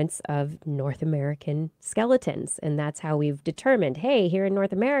measurements of North American skeletons. And that's how we've determined, hey, here in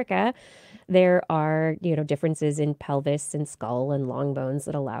North America, there are, differences in pelvis and skull and long bones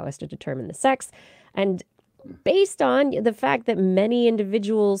that allow us to determine the sex. And based on the fact that many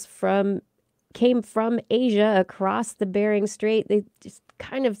individuals came from Asia across the Bering Strait, they just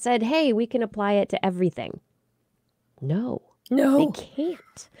kind of said, hey, we can apply it to everything. No, they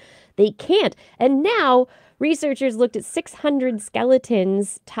can't. They can't. And now researchers looked at 600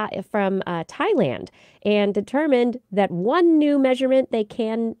 skeletons from Thailand and determined that one new measurement they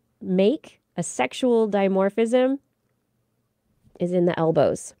can make, a sexual dimorphism, is in the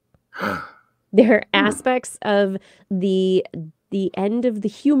elbows. There are aspects of the end of the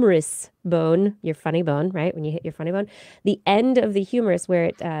humerus bone, your funny bone, right? When you hit your funny bone, the end of the humerus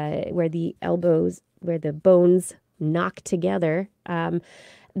where the elbows, where the bones lock together,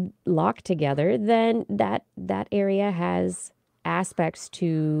 then that area has aspects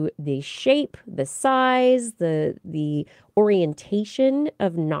to the shape, the size, the orientation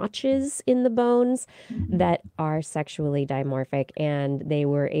of notches in the bones that are sexually dimorphic, and they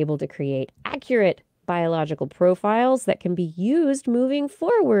were able to create accurate biological profiles that can be used moving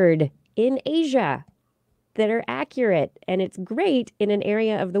forward in Asia that are accurate. And it's great in an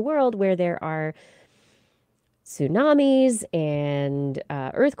area of the world where there are tsunamis and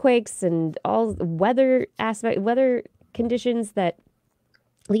earthquakes and all weather conditions that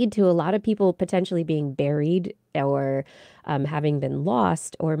lead to a lot of people potentially being buried or having been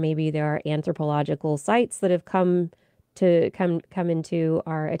lost, or maybe there are anthropological sites that have come into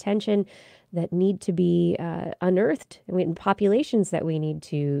our attention that need to be unearthed, and populations that we need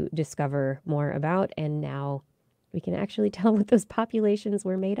to discover more about. And now we can actually tell what those populations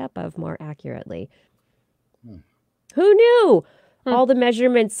were made up of more accurately. Who knew? All the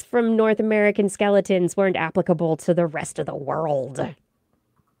measurements from North American skeletons weren't applicable to the rest of the world.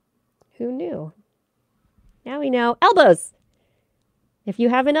 Who knew? Now we know. Elbows. If you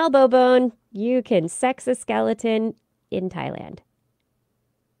have an elbow bone, you can sex a skeleton in Thailand.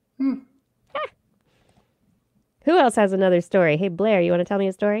 Who else has another story? Hey, Blair, you want to tell me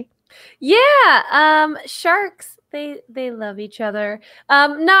a story? Yeah, sharks. They love each other.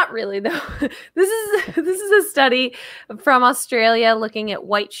 Not really though. This is a study from Australia looking at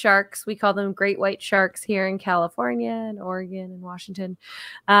white sharks. We call them great white sharks here in California and Oregon and Washington,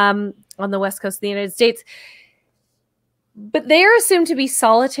 on the west coast of the United States. But they are assumed to be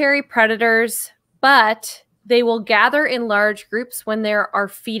solitary predators, but they will gather in large groups when there are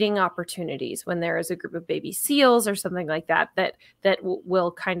feeding opportunities, when there is a group of baby seals or something like that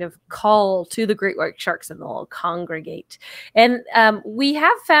will kind of call to the great white sharks and they'll congregate. And we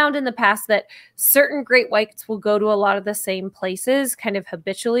have found in the past that certain great whites will go to a lot of the same places kind of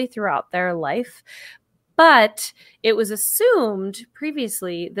habitually throughout their life. But it was assumed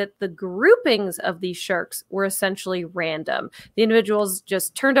previously that the groupings of these sharks were essentially random. The individuals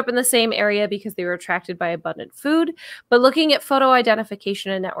just turned up in the same area because they were attracted by abundant food. But looking at photo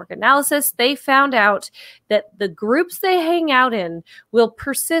identification and network analysis, they found out that the groups they hang out in will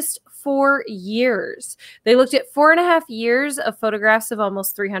persist for years. They looked at 4.5 years of photographs of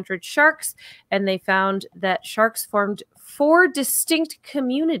almost 300 sharks, and they found that sharks formed 4 distinct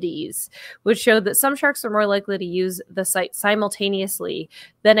communities, which showed that some sharks are more likely to use the site simultaneously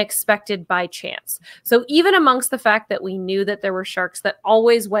than expected by chance. So even amongst the fact that we knew that there were sharks that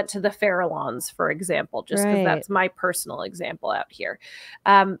always went to the Farallones, for example, just because that's my personal example out here,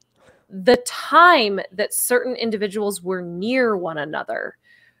 the time that certain individuals were near one another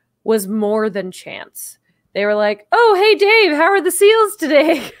was more than chance. They were like, oh, hey, Dave, how are the seals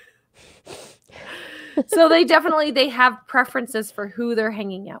today? So they have preferences for who they're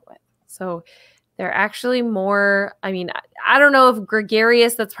hanging out with. So they're actually more, I mean, I don't know if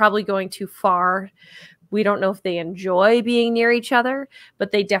gregarious, that's probably going too far. We don't know if they enjoy being near each other,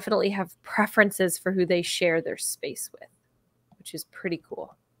 but they definitely have preferences for who they share their space with, which is pretty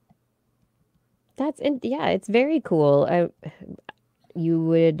cool. It's very cool. You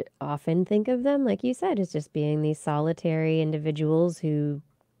would often think of them, like you said, as just being these solitary individuals who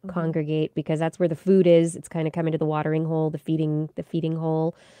congregate because that's where the food is. It's kind of coming to the watering hole, the feeding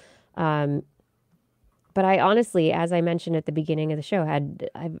hole. But I honestly, as I mentioned at the beginning of the show,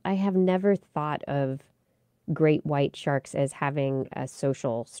 I have never thought of great white sharks as having a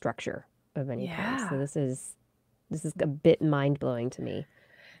social structure of any kind. So this is a bit mind blowing to me.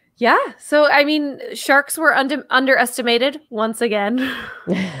 Yeah. So, I mean, sharks were underestimated once again.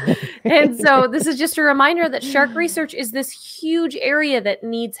 And so this is just a reminder that shark research is this huge area that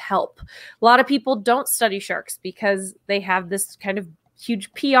needs help. A lot of people don't study sharks because they have this kind of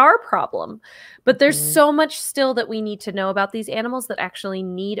huge PR problem. But there's so much still that we need to know about these animals that actually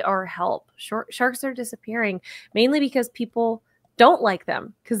need our help. Sharks are disappearing mainly because people don't like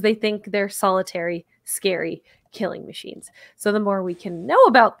them because they think they're solitary, scary killing machines. So the more we can know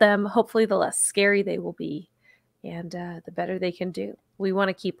about them, hopefully the less scary they will be and the better they can do. We want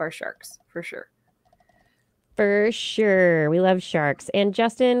to keep our sharks for sure. For sure. We love sharks. And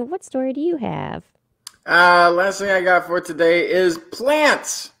Justin, what story do you have? Last thing I got for today is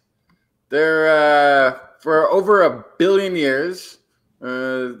plants. They're for over 1 billion years.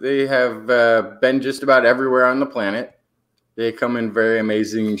 They have been just about everywhere on the planet. They come in very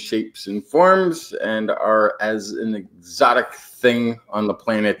amazing shapes and forms and are as an exotic thing on the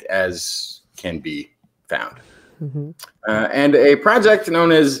planet as can be found. And a project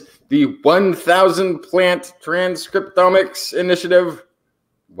known as the 1,000 Plant Transcriptomics Initiative,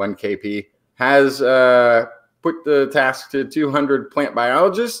 1KP, has put the task to 200 plant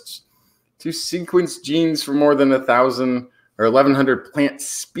biologists to sequence genes for more than 1,000 or 1,100 plant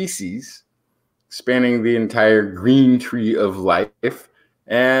species, spanning the entire green tree of life.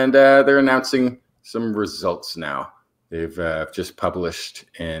 And they're announcing some results now. They've just published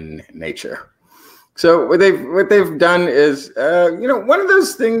in Nature. So what they've done is, one of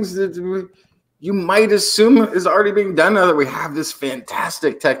those things that you might assume is already being done now that we have this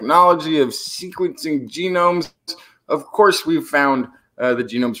fantastic technology of sequencing genomes. Of course, we've found the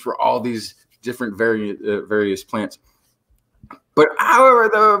genomes for all these different various plants. But however,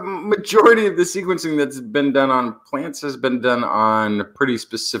 the majority of the sequencing that's been done on plants has been done on pretty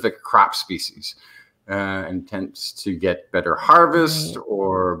specific crop species, and tends to get better harvest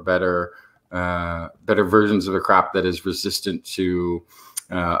or better versions of a crop that is resistant to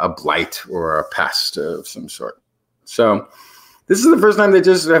a blight or a pest of some sort. So this is the first time they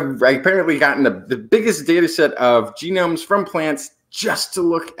just have apparently gotten the biggest data set of genomes from plants just to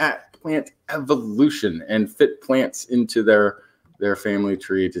look at plant evolution and fit plants into their family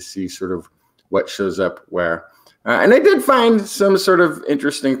tree to see sort of what shows up where. And I did find some sort of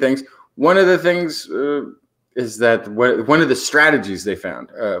interesting things. One of the things is that one of the strategies they found,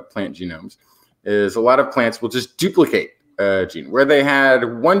 plant genomes, is a lot of plants will just duplicate a gene. Where they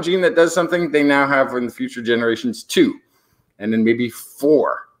had one gene that does something, they now have in the future generations 2, and then maybe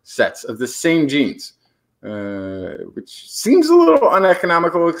 4 sets of the same genes, which seems a little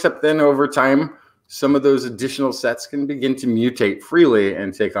uneconomical, except then over time, some of those additional sets can begin to mutate freely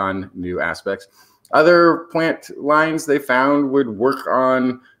and take on new aspects. Other plant lines they found would work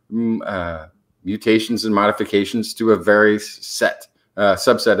on mutations and modifications to a very subset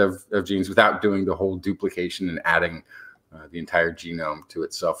of genes without doing the whole duplication and adding the entire genome to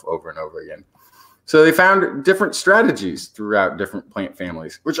itself over and over again. So they found different strategies throughout different plant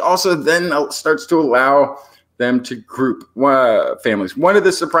families, which also then starts to allow them to group families. One of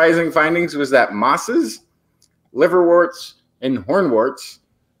the surprising findings was that mosses, liverworts, and hornworts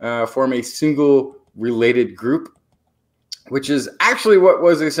form a single related group, which is actually what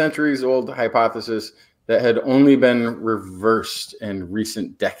was a centuries-old hypothesis that had only been reversed in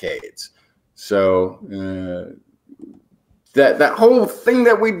recent decades. So that whole thing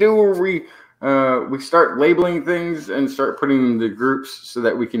that we do where we start labeling things and start putting them into groups so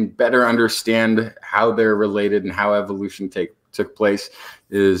that we can better understand how they're related and how evolution took place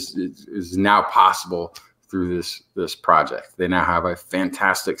is now possible through this project. They now have a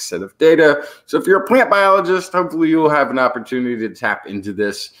fantastic set of data. So if you're a plant biologist, hopefully you'll have an opportunity to tap into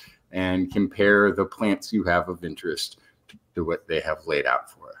this and compare the plants you have of interest to what they have laid out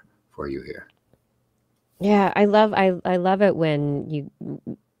for you here. Yeah, I love it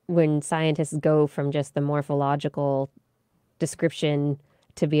when scientists go from just the morphological description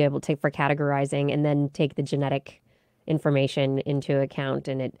to be able to for categorizing and then take the genetic information into account,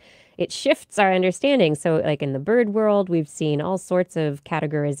 and it shifts our understanding. So like in the bird world, we've seen all sorts of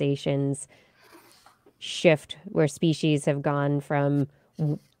categorizations shift where species have gone from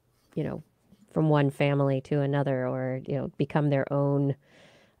one family to another, or become their own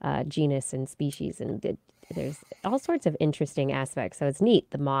genus and species, and there's all sorts of interesting aspects. So it's neat.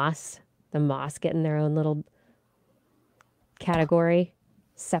 The moss getting their own little category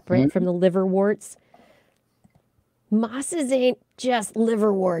separate from the liverworts. Mosses ain't just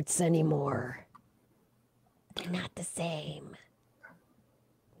liverworts anymore. They're not the same.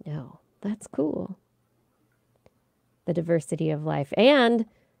 No, that's cool. The diversity of life. And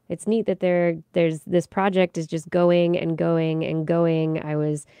it's neat that there's this project is just going and going and going. I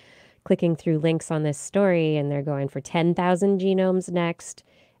was clicking through links on this story, and they're going for 10,000 genomes next.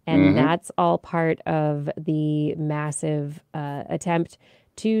 And that's all part of the massive attempt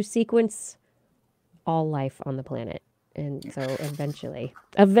to sequence all life on the planet. And so eventually.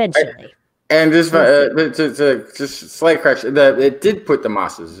 And just just slight correction, it did put the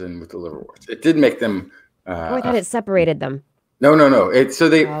mosses in with the liverworts. It did make them. I thought it separated them. No.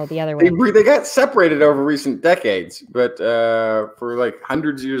 The other way. They got separated over recent decades, but for like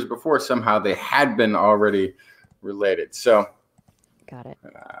hundreds of years before, somehow they had been already related. So. Got it.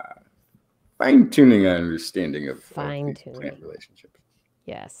 Fine-tuning an understanding of plant relationships.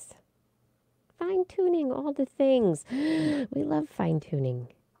 Yes. Fine-tuning all the things. We love fine-tuning.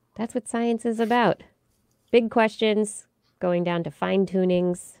 That's what science is about. Big questions, going down to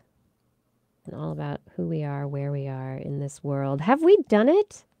fine-tunings, and all about who we are, where we are in this world. Have we done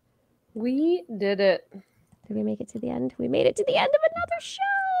it? We did it. Did we make it to the end? We made it to the end of another show.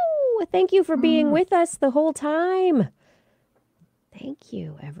 Thank you for being with us the whole time. Thank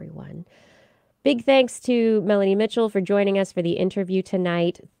you, everyone. Big thanks to Melanie Mitchell for joining us for the interview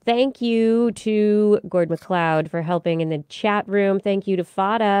tonight. Thank you to Gord McLeod for helping in the chat room. Thank you to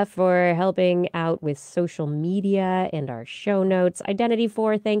Fada for helping out with social media and our show notes.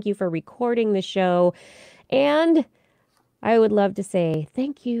 Identity4, thank you for recording the show. And I would love to say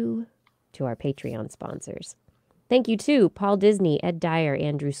thank you to our Patreon sponsors. Thank you to Paul Disney, Ed Dyer,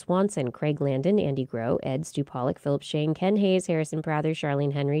 Andrew Swanson, Craig Landon, Andy Groh, Ed Stu Pollock, Philip Shane, Ken Hayes, Harrison Prather,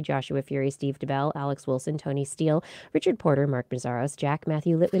 Charlene Henry, Joshua Fury, Steve DeBell, Alex Wilson, Tony Steele, Richard Porter, Mark Bizarros, Jack,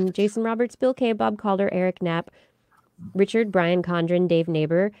 Matthew Litwin, Jason Roberts, Bill K., Bob Calder, Eric Knapp, Richard, Brian Condren, Dave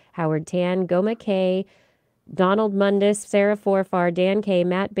Neighbor, Howard Tan, Goma K., Donald Mundus, Sarah Forfar, Dan K.,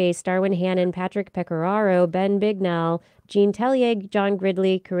 Matt Bass, Darwin Hannon, Patrick Pecoraro, Ben Bignell, Jean Tellier, John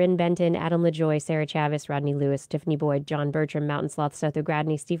Gridley, Corinne Benton, Adam LaJoy, Sarah Chavis, Rodney Lewis, Tiffany Boyd, John Bertram, Mountain Sloth, Seth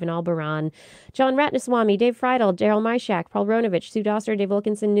O'Gradney, Stephen Albaran, John Ratnaswamy, Dave Friedel, Daryl Myshak, Paul Ronovich, Sue Doster, Dave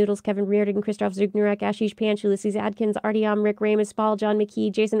Wilkinson, Noodles, Kevin Reardon, Christoph Zugnurek, Ashish Panch, Ulysses Adkins, Artyom, Rick Ramus, Paul, John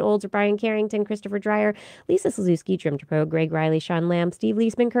McKee, Jason Olds, Brian Carrington, Christopher Dreyer, Lisa Suzuki, Trim Trapo, Greg Riley, Sean Lamb, Steve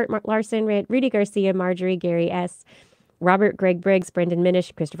Leisman, Kurt Larson, Rudy Garcia, Marjorie, Gary S., Robert, Greg Briggs, Brendan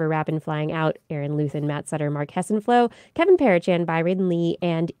Minish, Christopher Rappin, Flying Out, Aaron Luthen, Matt Sutter, Mark Hessenflow, Kevin Parachan, Byron Lee,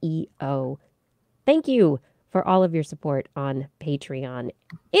 and EO. Thank you for all of your support on Patreon.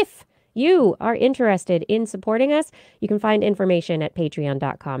 If you are interested in supporting us, you can find information at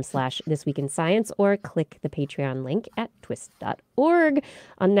patreon.com/thisweekinscience or click the Patreon link at twist.org.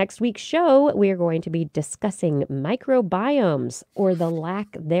 On next week's show, we are going to be discussing microbiomes, or the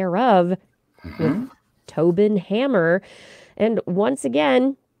lack thereof, with Tobin Hammer. And once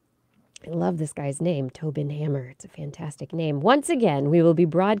again, I love this guy's name, Tobin Hammer. It's a fantastic name. Once again, we will be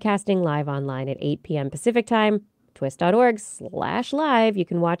broadcasting live online at 8 p.m. Pacific time, twist.org/live. You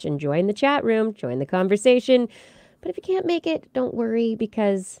can watch and join the chat room, join the conversation. But if you can't make it, don't worry,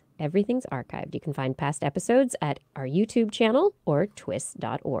 because everything's archived. You can find past episodes at our YouTube channel or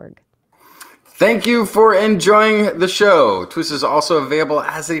twist.org. Thank you for enjoying the show. TWIS is also available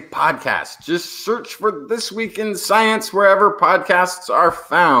as a podcast. Just search for This Week in Science wherever podcasts are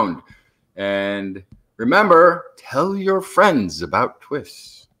found. And remember, tell your friends about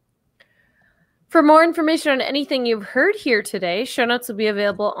TWIS. For more information on anything you've heard here today, show notes will be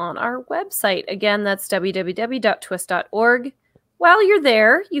available on our website. Again, that's www.twist.org. While you're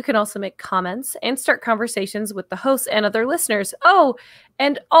there, you can also make comments and start conversations with the hosts and other listeners. Oh,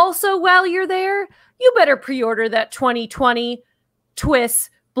 and also while you're there, you better pre-order that 2020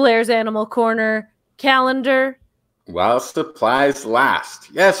 TWIS Blair's Animal Corner calendar. While supplies last.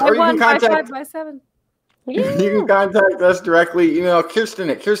 Yes, or you can contact... 5 You can contact us directly. Email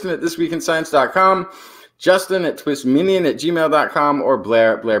Kirsten at kirsten@thisweekinscience.com, Justin at twistminion@gmail.com, or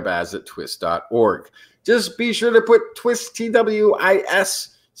blairbaz@twist.org. Just be sure to put TWIS,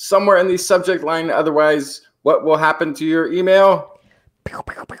 TWIS, somewhere in the subject line. Otherwise, what will happen to your email?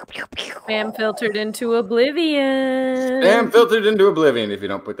 Spam filtered into oblivion. Spam filtered into oblivion if you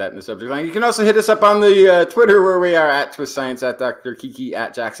don't put that in the subject line. You can also hit us up on the Twitter, where we are at TWIS Science, at Dr. Kiki,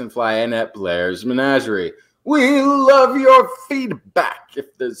 at Jacksonfly, and at Blair's Menagerie. We love your feedback.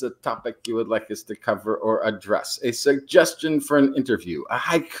 If there's a topic you would like us to cover or address, a suggestion for an interview, a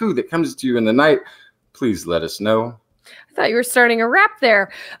haiku that comes to you in the night, please let us know. I thought you were starting a rap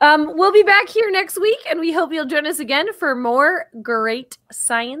there. We'll be back here next week, and we hope you'll join us again for more great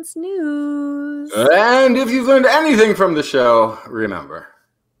science news. And if you've learned anything from the show, remember,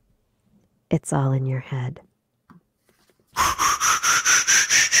 it's all in your head.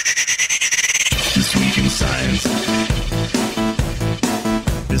 This Week in Science.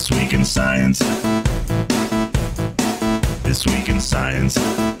 This week in science. This week in science.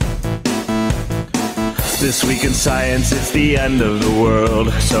 This week in science, it's the end of the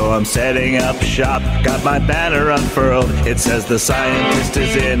world. So I'm setting up shop, got my banner unfurled. It says the scientist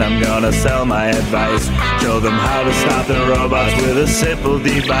is in, I'm gonna sell my advice. Show them how to stop the robots with a simple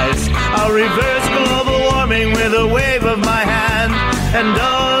device. I'll reverse global warming with a wave of my hand. And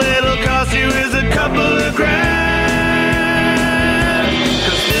all it'll cost you is a couple of grand.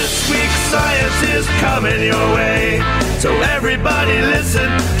 'Cause this week's science is coming your way. So everybody listen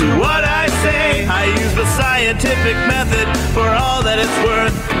to what I say. I use the scientific method for all that it's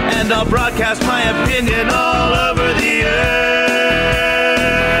worth. And I'll broadcast my opinion all over the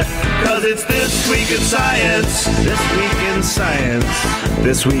earth. 'Cause it's This Week in Science. This Week in Science.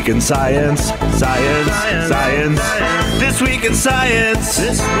 This Week in Science. Science. Science. This Week in Science.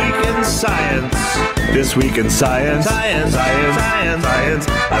 This Week in Science. This Week in Science. Science. Science. Science.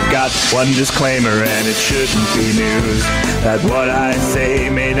 I've got one disclaimer and it shouldn't be news. That what I say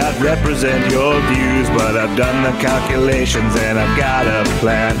may not represent your views. But I've done the calculations and I've got a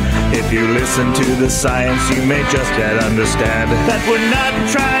plan. If you listen to the science you may just yet understand that we're not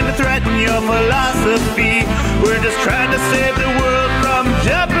trying to threaten your philosophy. We're just trying to save the world from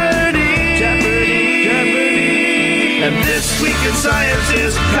jeopardy. Jeopardy. Jeopardy. And This Week in Science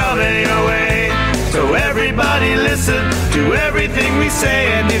is coming your way. So everybody listen to everything we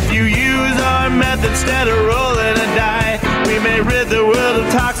say. And if you use our method instead of rolling a die, we may rid the world of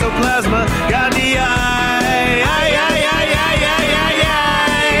toxoplasma gondii.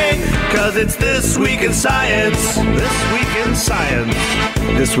 'Cause it's This Week in Science. This Week in Science.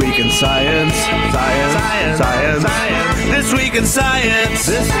 This Week in Science. Science. Science. Science. This Week in Science.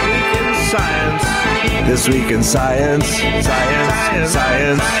 This Week in Science. This Week in Science. Science.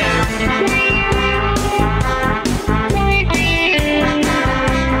 Science.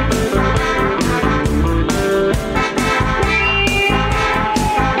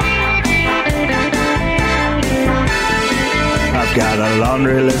 Got a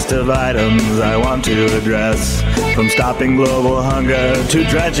laundry list of items I want to address. From stopping global hunger to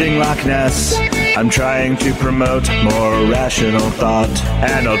dredging Loch Ness. I'm trying to promote more rational thought.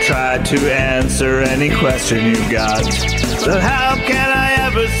 And I'll try to answer any question you've got. So how can I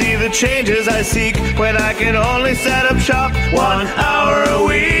ever see the changes I seek when I can only set up shop 1 hour a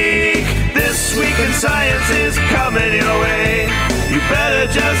week? This Week in Science is coming your way. You better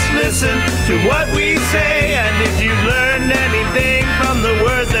just listen to what we say. And if you've learned anything from the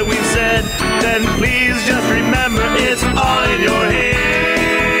words that we've said, then please just remember it's all in your head.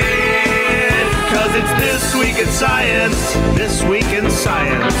 'Cause it's This Week in Science. This Week in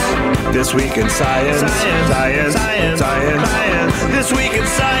Science. This Week in Science. Science. Science. Science. Science. This Week in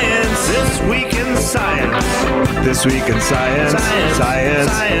Science. This Week in Science. This Week in Science. Science.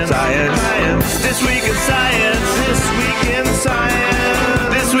 Science. Science. This Week in Science. This Week in Science.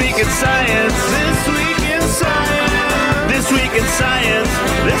 This Week in Science. This Week in Science. This Week in Science.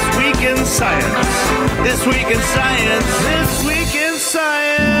 This Week in Science. This Week in Science. This Week in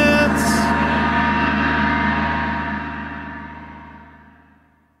Science.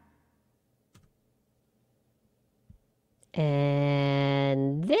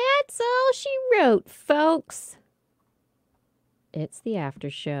 And that's all she wrote, folks. It's the after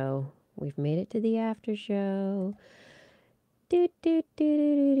show. We've made it to the after show. Do do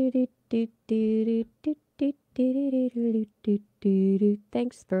do do do do do do do do.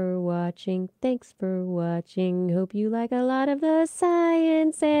 Thanks for watching. Thanks for watching. Hope you like a lot of the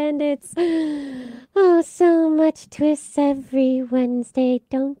science, and it's so much twists every Wednesday.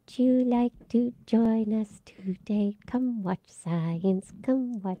 Don't you like to join us today? Come watch science.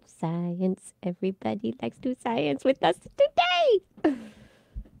 Come watch science. Everybody likes to science with us today.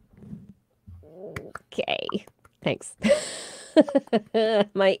 Okay. Thanks.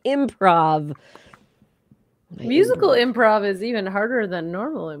 My improv. Musical improv is even harder than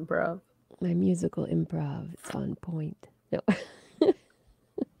normal improv. My musical improv. It's on point. No.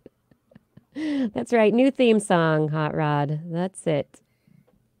 That's right. New theme song, Hot Rod. That's it.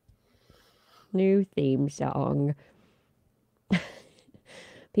 New theme song.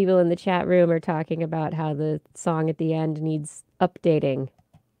 People in the chat room are talking about how the song at the end needs updating.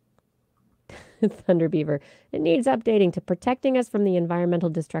 Thunder Beaver. It needs updating to protecting us from the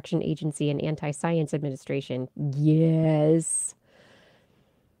Environmental Destruction Agency and Anti-Science Administration. Yes.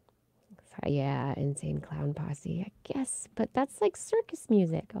 Yeah, Insane Clown Posse, I guess. But that's like circus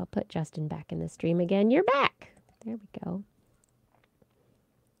music. I'll put Justin back in the stream again. You're back. There we go.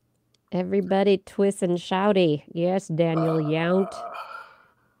 Everybody TWIS and shouty. Yes, Daniel Yount.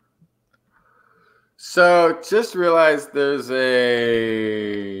 So just realized there's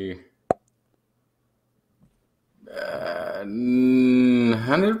a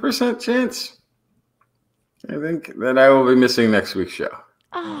 100% chance, I think, that I will be missing next week's show.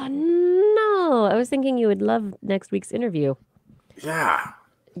 Oh, no. I was thinking you would love next week's interview. Yeah.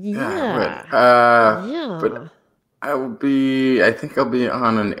 Yeah. But I think I'll be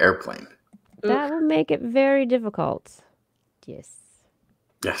on an airplane. That will make it very difficult. Yes.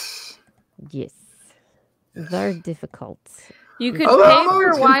 Yes. Very difficult. You could pay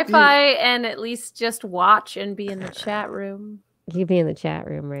for Wi-Fi and at least just watch and be in the chat room. You'd be in the chat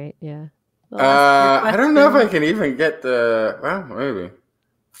room, right? Yeah. I don't know if I can even get maybe.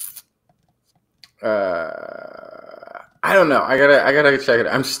 I don't know. I gotta check it.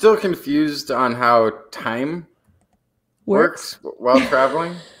 I'm still confused on how time works while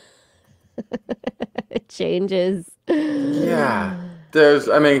traveling. It changes. Yeah. There's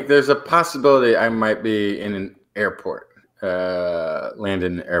a possibility I might be in an airport, land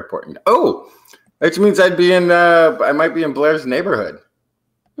in an airport. Oh, which means I might be in Blair's neighborhood.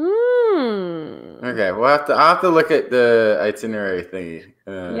 Okay, I'll have to look at the itinerary thingy.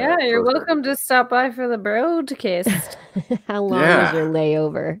 Yeah, you're welcome to stop by for the broadcast. How long is your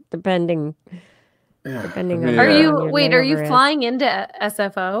layover? Depending on. Are you flying into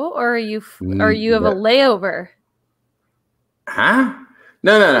SFO or are you have a layover? Huh?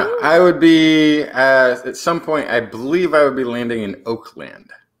 No. I would be at some point. I believe I would be landing in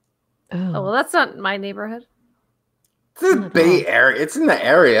Oakland. Oh, well, that's not my neighborhood. It's the Bay Area. It's in the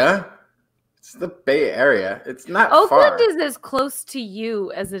area. It's the Bay Area. It's not far. Oakland is as close to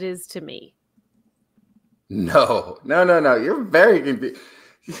you as it is to me. No. You're very confused.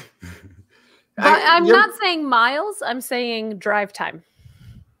 I'm not saying miles. I'm saying drive time.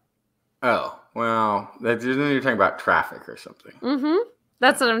 Oh, well, you're talking about traffic or something. Mm-hmm.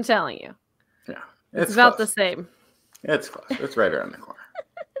 That's what I'm telling you. Yeah. It's about the same. It's close. It's right around the corner.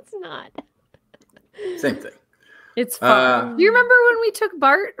 It's not. Same thing. It's fun. Do you remember when we took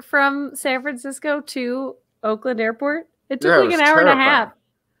Bart from San Francisco to Oakland Airport? It took like an hour and a half.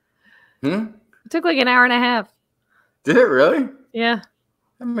 It took like an hour and a half. Did it really? Yeah.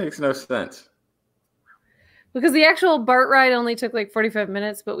 That makes no sense. Because the actual BART ride only took like 45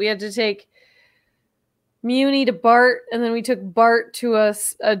 minutes, but we had to take Muni to BART, and then we took BART to a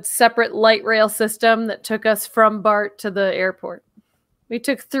separate light rail system that took us from BART to the airport. We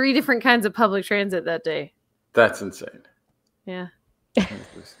took 3 different kinds of public transit that day. That's insane. Yeah. It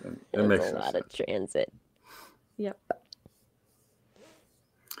makes a lot of transit. Yep.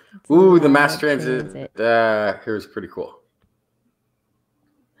 Ooh, the mass transit here is pretty cool.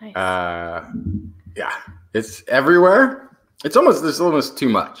 Nice. Yeah, it's everywhere. There's almost too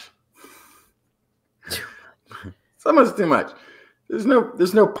much. It's almost too much. There's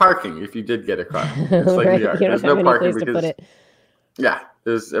no parking if you did get a car. It's like we are. There's no parking because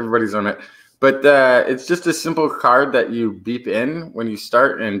everybody's on it. But it's just a simple card that you beep in when you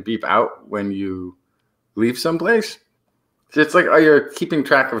start and beep out when you leave someplace. So it's like you're keeping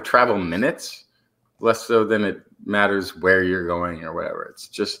track of travel minutes, less so than it matters where you're going or whatever. It's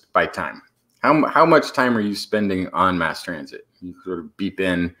just by time. How much time are you spending on mass transit? You sort of beep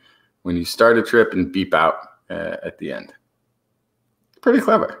in when you start a trip and beep out at the end. Pretty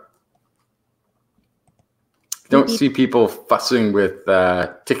clever. Don't see people fussing with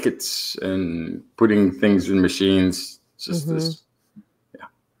tickets and putting things in machines. It's just this,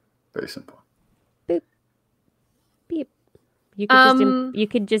 very simple. Boop. Beep. You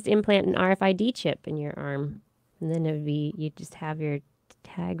could just implant an RFID chip in your arm, and then you'd just have your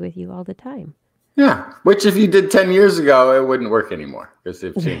tag with you all the time. Yeah, which if you did 10 years ago, it wouldn't work anymore because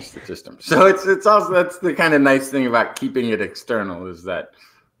they've changed the system. So it's also, that's the kind of nice thing about keeping it external, is that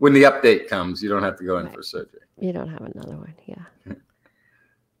when the update comes, you don't have to go in for surgery. You don't have another one, yeah.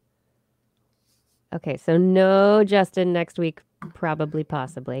 Okay, so no Justin next week, probably,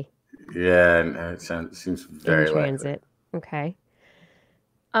 possibly. Yeah, no, it seems very in transit. Likely. Okay.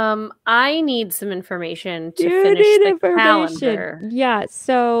 I need some information to finish the calendar. Yeah,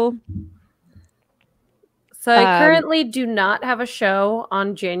 so I currently do not have a show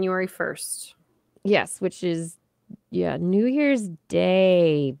on January 1st. Yes, which is New Year's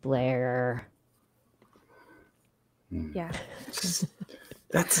Day, Blair. Yeah.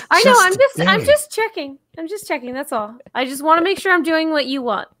 I know, I'm just checking. That's all. I just want to make sure I'm doing what you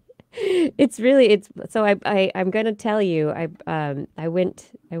want. So I'm going to tell you, I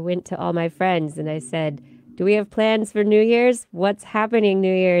went to all my friends and I said, do we have plans for New Year's? What's happening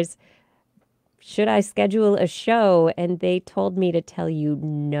New Year's? Should I schedule a show? And they told me to tell you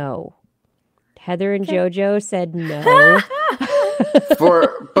no. Heather and JoJo said no.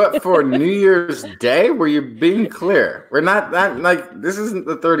 for New Year's Day, were you being clear? We're not that like this isn't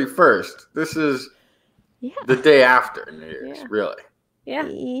the 31st. This is the day after New Year's, really. Yeah.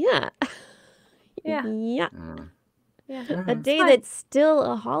 Yeah. Yeah. Yeah. Yeah. A day that's still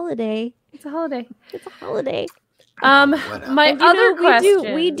a holiday. It's a holiday. It's a holiday. My And, you other know,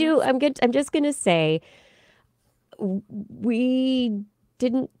 question. we do. I'm just gonna say, we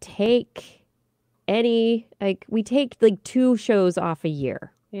didn't take any. Like, we take like 2 shows off a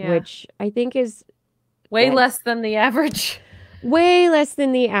year, which I think is way less than the average. Way less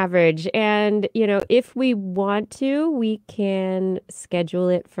than the average. And, you know, if we want to, we can schedule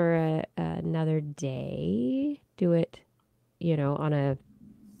it for another day. Do it, you know,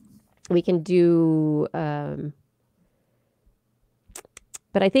 we can do,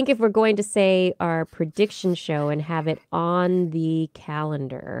 but I think if we're going to say our prediction show and have it on the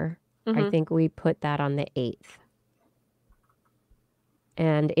calendar, I think we put that on the 8th.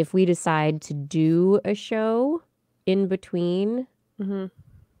 And if we decide to do a show in between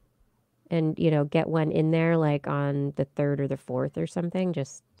and, you know, get one in there like on the 3rd or the 4th or something,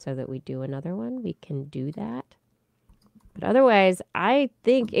 just so that we do another one, we can do that. But otherwise, I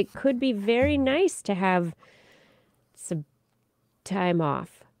think it could be very nice to have some time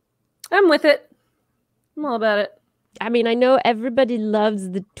off. I'm with it. I'm all about it. I mean, I know everybody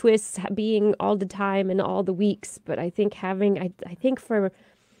loves the twists being all the time and all the weeks, but I think I think for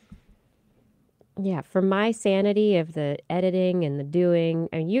my sanity of the editing and the doing,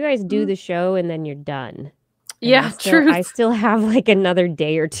 I mean, you guys do the show and then you're done. And true. I still have like another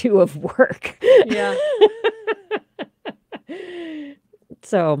day or 2 of work. Yeah.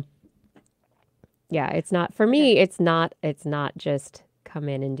 So, yeah, it's not for me. It's not just come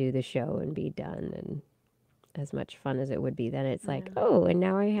in and do the show and be done, and as much fun as it would be. Then it's like, oh, and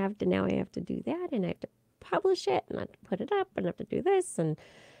now I have to do that, and I have to publish it, and I have to put it up, and I have to do this, and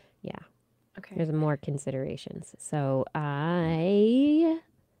there's more considerations. So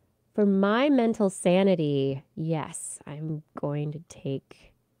for my mental sanity, yes, I'm going to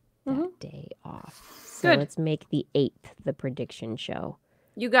take that day off. So let's make the 8th the prediction show.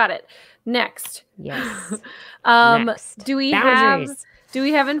 You got it. Next. Yes. Next. Do we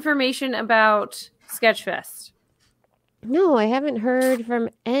have information about Sketchfest? No, I haven't heard from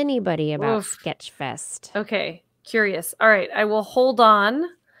anybody about Sketchfest. Okay. Curious. All right. I will hold on.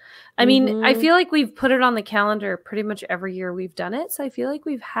 I mean, I feel like we've put it on the calendar pretty much every year we've done it. So I feel like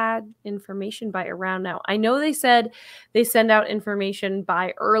we've had information by around now. I know they said they send out information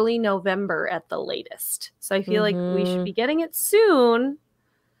by early November at the latest. So I feel like we should be getting it soon.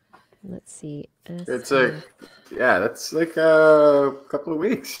 Let's see. It's that's like a couple of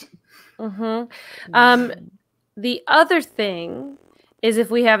weeks. The other thing is if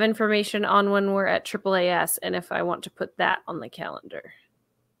we have information on when we're at AAAS and if I want to put that on the calendar.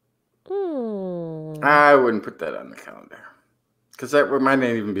 I wouldn't put that on the calendar because that might not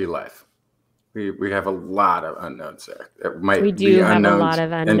even be live. We have a lot of unknowns there. We do have a lot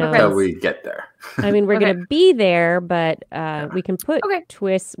of unknowns until we get there. I mean, we're going to be there, but we can put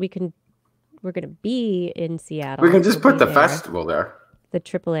twists. We're going to be in Seattle. We can just put the festival there. The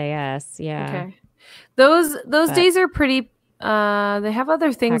AAAS, yeah. Okay. Those days are pretty. They have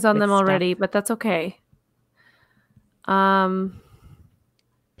other things on them already, but that's okay.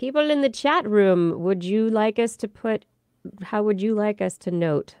 People in the chat room, would you like us to put? How would you like us to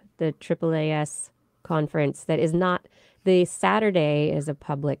note the AAAS conference? That is not the Saturday is a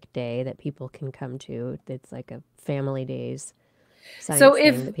public day that people can come to. It's like a family days. So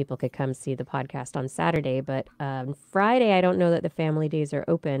if that people could come see the podcast on Saturday, but Friday, I don't know that the family days are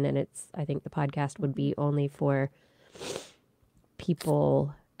open, and I think the podcast would be only for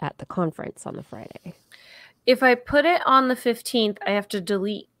people at the conference on the Friday. If I put it on the 15th, I have to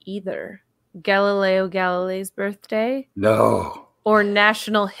delete either Galileo Galilei's birthday, or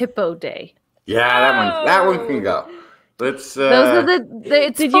National Hippo Day. Yeah, that one can go. Let's. Those are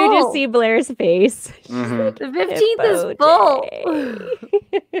it's Did full. You just see Blair's face? The 15th is full.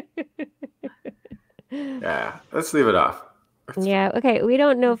 Yeah, let's leave it off. Yeah, okay. We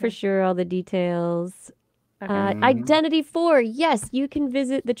don't know for sure all the details. Identity 4. Yes, you can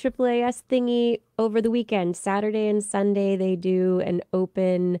visit the AAAS thingy over the weekend. Saturday and Sunday they do an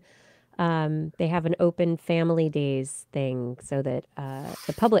open. They have an open family days thing so that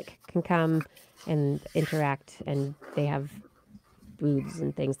the public can come and interact, and they have booths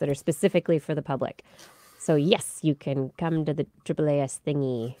and things that are specifically for the public. So yes, you can come to the AAAS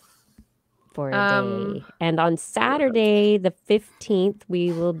thingy for a day. And on Saturday, the 15th,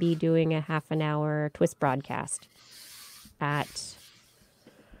 we will be doing a half an hour TWIS broadcast at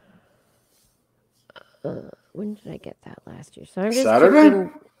When did I get that last year? So I'm just Saturday?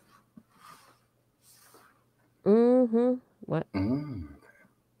 checking. Mm-hmm. What?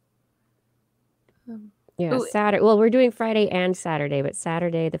 Yeah, Ooh. Saturday. Well, we're doing Friday and Saturday, but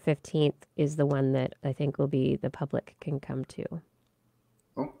Saturday the 15th is the one that I think will be the public can come to.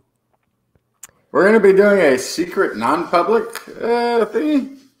 Oh. We're going to be doing a secret non-public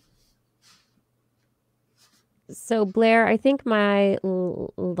thingy. So Blair, I think the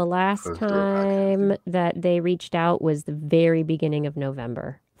last Closed door podcast. time that they reached out was the very beginning of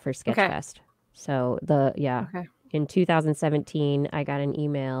November for Sketchfest. So in 2017, I got an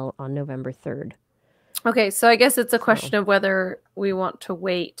email on November 3rd. Okay, so I guess it's a question of whether we want to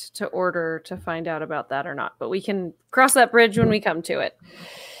wait to order to find out about that or not. But we can cross that bridge when we come to it.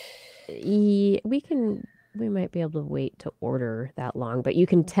 We might be able to wait to order that long, but you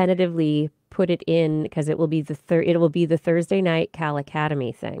can tentatively put it in because it will be the Thursday night Cal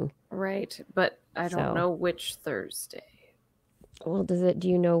Academy thing. Right, but I don't know which Thursday. Well, do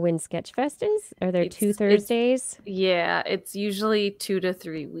you know when Sketchfest is? Are there 2 Thursdays? Yeah, it's usually 2 to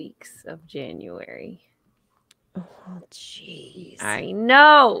 3 weeks of January. Oh, jeez. I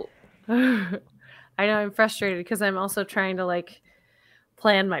know. I know I'm frustrated because I'm also trying to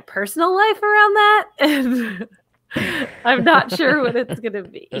plan my personal life around that, and I'm not sure what it's gonna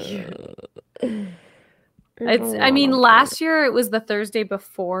be. Last year it was the Thursday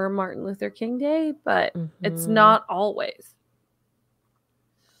before Martin Luther King Day, but it's not always.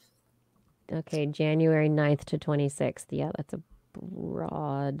 Okay, January 9th to 26th. Yeah, that's a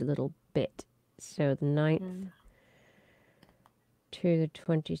broad little bit. So the 9th to the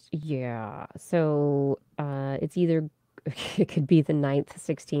 20th. Yeah. So it's either it could be the 9th,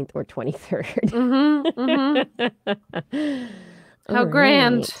 16th, or 23rd. How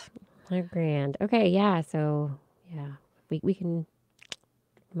grand. How grand. Okay, yeah. So yeah, we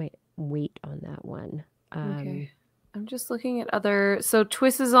might wait on that one. Okay. I'm just looking at so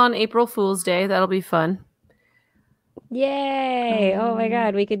TWIS is on April Fool's Day. That'll be fun. Yay! Oh my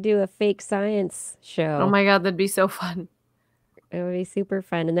God, we could do a fake science show. Oh my God, that'd be so fun. It would be super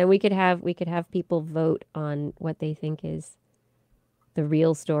fun, and then we could have people vote on what they think is the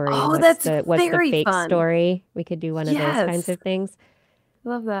real story. Oh, what's that's the very fake fun. story? We could do one of those kinds of things.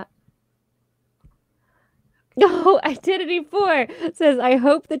 Love that. Oh, I did it before. It says, I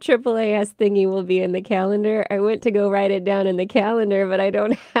hope the AAAS thingy will be in the calendar. I went to go write it down in the calendar, but I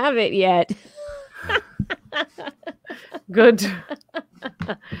don't have it yet. Good.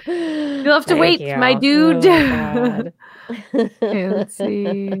 You'll have to wait, my dude. Oh, Okay, let's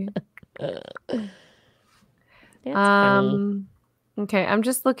see. That's funny. Okay, I'm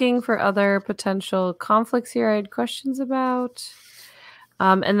just looking for other potential conflicts here I had questions about.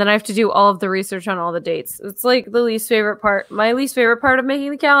 And then I have to do all of the research on all the dates. It's like the least favorite part. My least favorite part of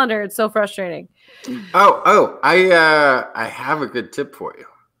making the calendar. It's so frustrating. I have a good tip for you.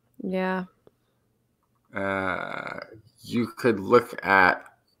 Yeah. You could look at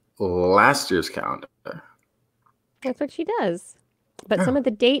last year's calendar. That's what she does. But some of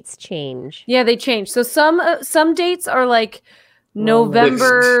the dates change. Yeah, they change. So some dates are like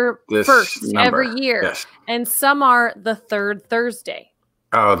November 1st every year. Yes. And some are the 3rd Thursday.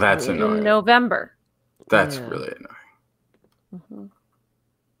 Oh, that's annoying. In November. That's really annoying.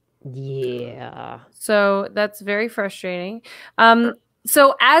 Yeah. So that's very frustrating.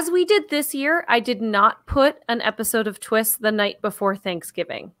 So as we did this year, I did not put an episode of TWIS the night before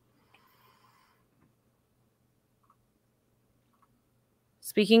Thanksgiving.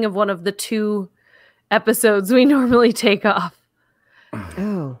 Speaking of one of the 2 episodes we normally take off.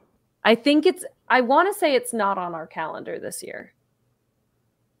 Oh. I want to say it's not on our calendar this year.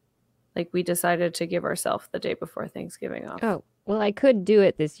 We decided to give ourselves the day before Thanksgiving off. Oh, well, I could do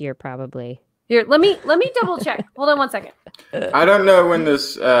it this year probably. Here, let me double check. Hold on one second. I don't know when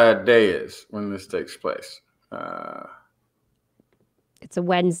this day is, when this takes place. It's a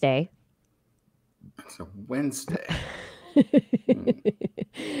Wednesday. It's a Wednesday.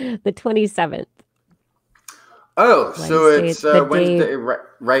 The 27th. Oh, so it's the Wednesday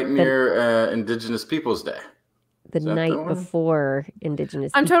right near Indigenous Peoples Day. The night before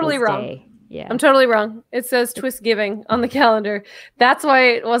Indigenous I'm Peoples totally wrong. Day. Yeah. I'm totally wrong. It says TWIS Giving on the calendar. That's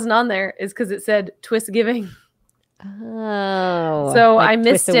why it wasn't on there, is because it said TWIS Giving. Oh. So like I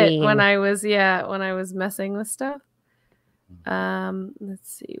missed it Twist-a-ween. when I was messing with stuff. Let's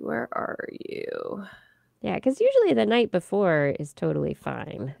see, where are you? Yeah, because usually the night before is totally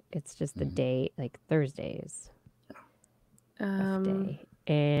fine. It's just the day, like Thursdays. Day.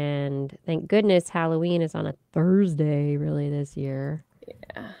 And thank goodness Halloween is on a Thursday, really, this year.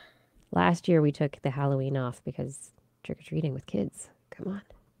 Yeah. Last year we took the Halloween off because trick-or-treating with kids. Come on.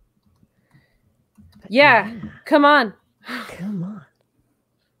 But Yeah, come on. Come on.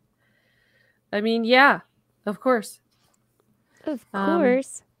 I mean, yeah, of course. Of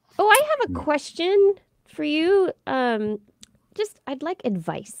course. Oh, I have a question for you. I'd like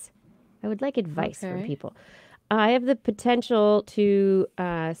advice. I would like advice from Okay. people. I have the potential to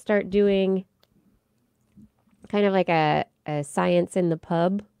start doing kind of like a science in the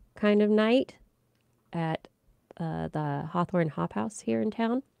pub kind of night at the Hawthorne Hop House here in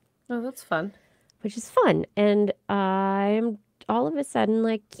town, Oh, that's fun. which is fun. And I'm all of a sudden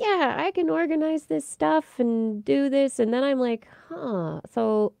like, yeah, I can organize this stuff and do this. And then I'm like,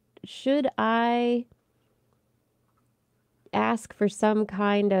 so should I ask for some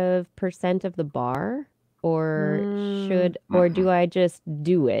kind of percent of the bar? Or do I just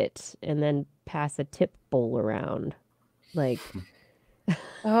do it and then pass a tip bowl around? Like,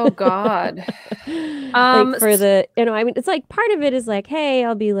 Oh God. like for the, I mean, it's like part of it is like, hey,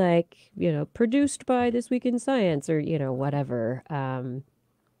 I'll be like, produced by This Week in Science or, whatever.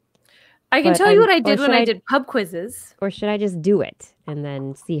 I can tell you what I did when I did pub quizzes. Or should I just do it and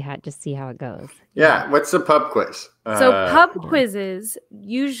then see how it goes? Yeah. What's the pub quiz? So pub quizzes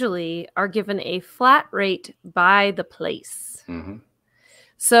usually are given a flat rate by the place. Mm-hmm.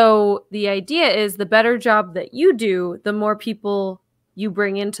 So the idea is the better job that you do, the more people you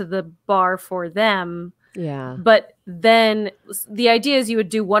bring into the bar for them. Yeah. But then the idea is you would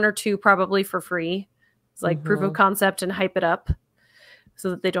do one or two probably for free. It's like proof of concept and hype it up so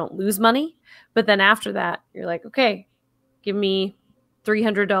that they don't lose money. But then after that, you're like, okay, give me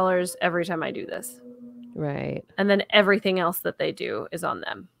 $300 every time I do this. Right. And then everything else that they do is on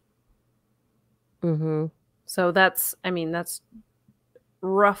them. Mm-hmm. So that's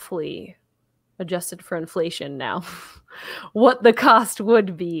roughly adjusted for inflation now what the cost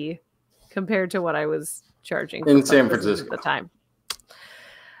would be compared to what I was charging in San Francisco at the time.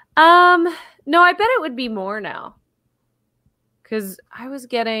 No, I bet it would be more now because I was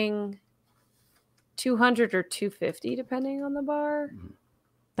getting $200 or $250 depending on the bar.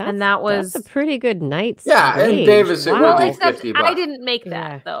 That's a pretty good night's Yeah, wage. in Davis it well, would be except $50. I didn't make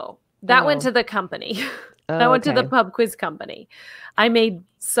that though. That went to the company. That went to the pub quiz company. I made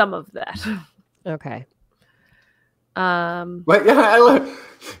some of that. Okay. But yeah,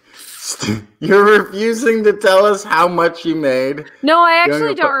 you're refusing to tell us how much you made. No, I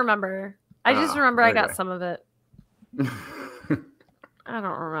actually don't remember. I just remember I got some of it. I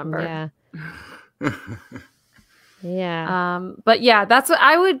don't remember. Yeah. Yeah. But yeah, that's what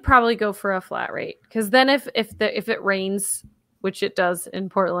I would probably go for, a flat rate, because then if it rains, which it does in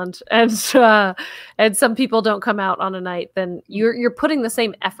Portland, and some people don't come out on a night, then you're putting the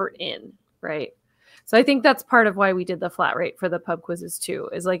same effort in, right? So I think that's part of why we did the flat rate for the pub quizzes too,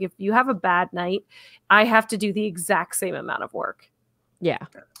 is like if you have a bad night, I have to do the exact same amount of work. Yeah.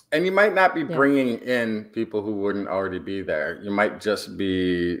 And you might not be bringing in people who wouldn't already be there. You might just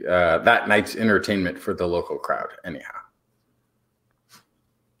be that night's entertainment for the local crowd anyhow.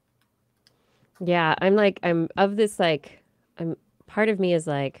 Yeah. Part of me is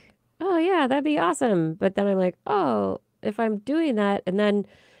like, oh yeah, that'd be awesome. But then I'm like, oh, if I'm doing that, and then,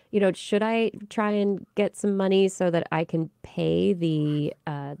 should I try and get some money so that I can pay the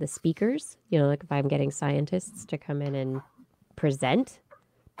speakers? Like if I'm getting scientists to come in and present,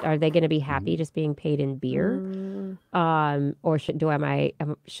 are they going to be happy just being paid in beer? Or should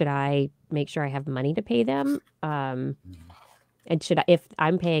I make sure I have money to pay them? And if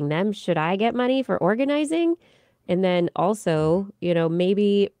I'm paying them, should I get money for organizing? And then also,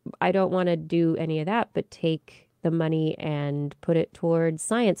 maybe I don't want to do any of that, but take the money and put it towards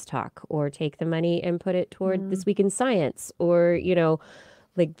science talk, or take the money and put it toward This Week in Science, or,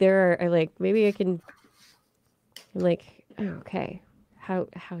 like there are like, maybe I can, I'm like, okay,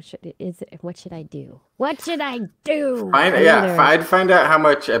 what should I do? What should I do? I'd find out how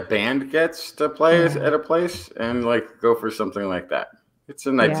much a band gets to play at a place and like go for something like that. It's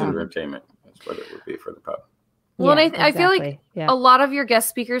a night's entertainment. That's what it would be for the pub. Well, and I feel like a lot of your guest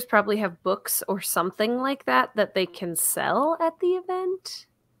speakers probably have books or something like that they can sell at the event,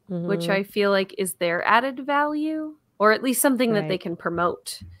 which I feel like is their added value, or at least something that they can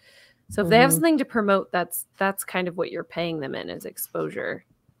promote. So if they have something to promote, that's kind of what you're paying them in, is exposure.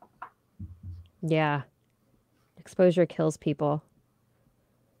 Yeah. Exposure kills people.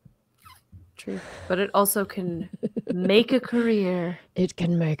 True. But it also can make a career. It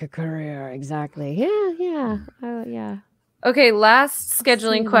can make a career, exactly. Yeah. Yeah. Okay, last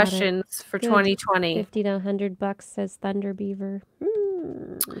scheduling questions for 2020. $50 to $100 says Thunder Beaver.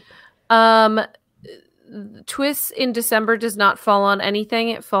 TWIS in December does not fall on anything.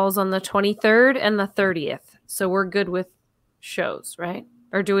 It falls on the 23rd and the 30th. So we're good with shows, right?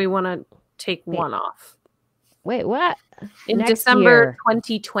 Or do we want to take one off. Wait, what? In Next December year.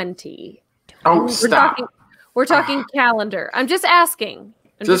 2020. Oh, stop. We're talking calendar. I'm just asking.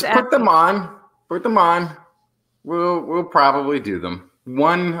 Just put them on. Put them on. We'll probably do them.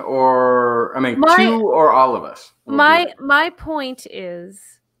 One or two or all of us. My point is,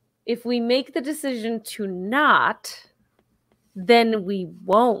 if we make the decision to not, then we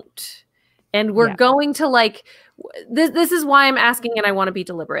won't. And we're going to like this is why I'm asking, and I want to be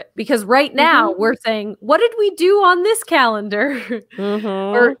deliberate, because right now we're saying, what did we do on this calendar?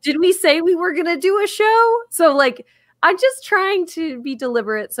 Or did we say we were going to do a show? So like, I'm just trying to be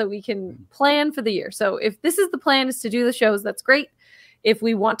deliberate so we can plan for the year. So if this is the plan, is to do the shows, that's great. If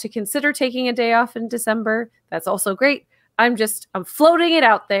we want to consider taking a day off in December, that's also great. I'm floating it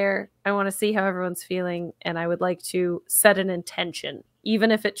out there. I want to see how everyone's feeling, and I would like to set an intention,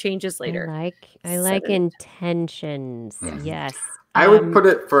 even if it changes later. I like intentions. Yes. I would put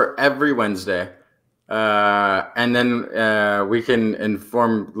it for every Wednesday. And then we can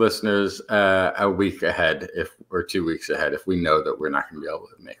inform listeners a week ahead or 2 weeks ahead if we know that we're not going to be able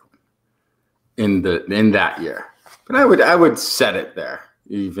to make one in that year. But I would set it there,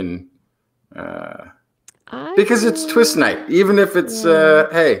 even because it's TWIS night. Even if it's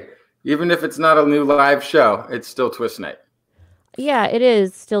even if it's not a new live show, it's still TWIS night. Yeah, it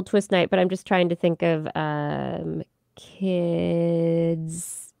is still TWIS night, but I'm just trying to think of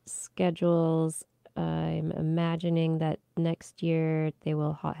kids' schedules. I'm imagining that next year they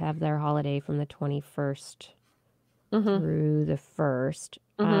will have their holiday from the 21st through the 1st.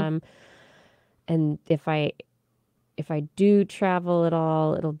 And if I do travel at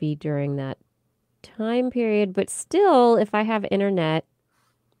all, it'll be during that time period. But still, if I have internet,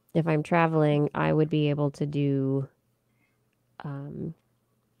 if I'm traveling, I would be able to do,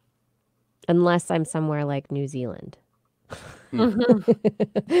 unless I'm somewhere like New Zealand. I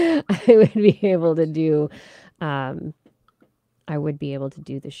would be able to do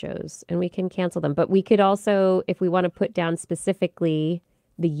the shows, and we can cancel them. But we could also, if we want to put down specifically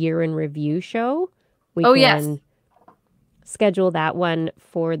the year in review show, we can schedule that one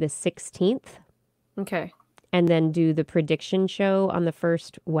for the 16th. Okay. And then do the prediction show on the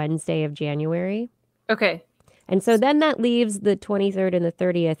first Wednesday of January. Okay. And so then that leaves the 23rd and the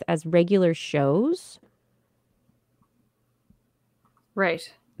 30th as regular shows.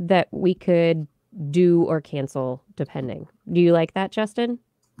 Right. That we could do or cancel, depending. Do you like that, Justin?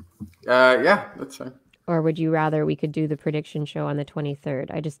 Yeah, that's fine. Or would you rather we could do the prediction show on the 23rd?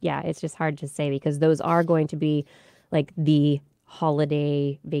 It's just hard to say, because those are going to be like the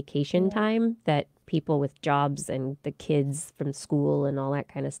holiday vacation time that people with jobs and the kids from school and all that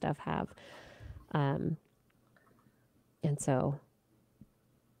kind of stuff have. And so,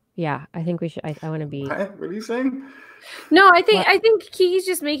 yeah, I think we should, I want to be. What are you saying? No, I think Kiki's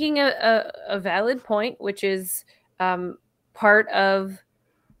just making a valid point, which is part of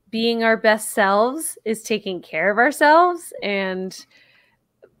being our best selves is taking care of ourselves. And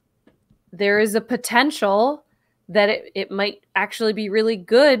there is a potential that it might actually be really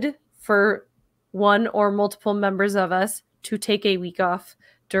good for one or multiple members of us to take a week off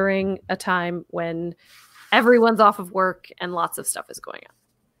during a time when everyone's off of work and lots of stuff is going on.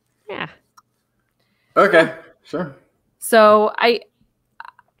 Yeah. Okay, sure. So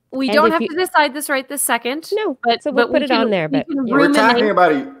we don't have to decide this right this second. No, but we'll put it on there. But we're talking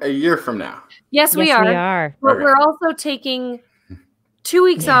about a year from now. Yes, we are. But we're also taking 2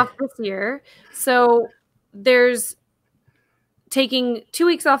 weeks off this year. So there's taking 2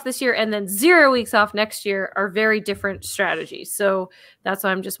 weeks off this year and then 0 weeks off next year are very different strategies. So that's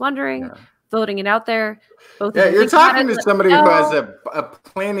why I'm just wondering, floating it out there. You're talking to somebody who has a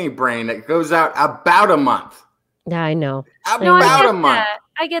planning brain that goes out about a month. Yeah, I know. About a month.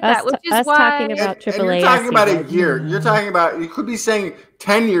 I get that, which is us why talking about AAA. And you're talking about a year. You're talking about, you could be saying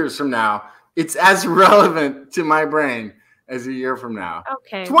 10 years from now. It's as relevant to my brain as a year from now.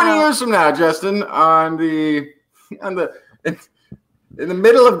 Okay. 20 years from now, Justin, in the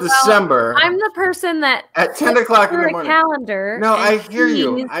middle of December. I'm the person that at 10 o'clock in the morning. Calendar. No, I hear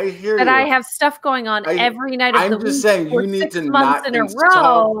you. That I have stuff going on every night of the week. I'm just saying you need to not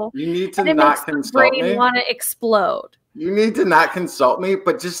consult. You need to not consult me. Want to explode. You need to not consult me,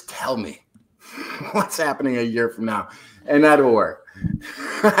 but just tell me what's happening a year from now, and that'll work.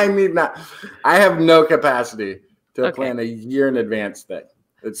 I have no capacity to plan a year in advance thing.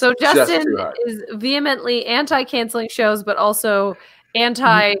 So Justin is vehemently anti-canceling shows, but also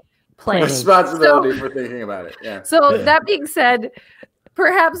anti-planning. Responsibility for thinking about it. Yeah. So that being said,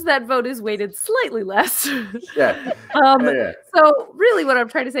 perhaps that vote is weighted slightly less. Yeah. So really what I'm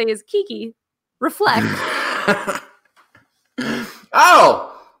trying to say is, Kiki, reflect.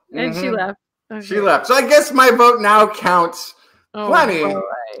 Oh, And she left. Okay. She left. So I guess my vote now counts plenty boy.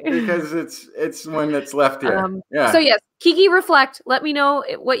 because it's one that's left here. So yes, Kiki, reflect. Let me know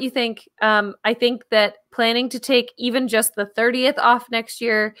what you think. I think that planning to take even just the 30th off next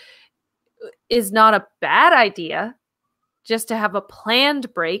year is not a bad idea. Just to have a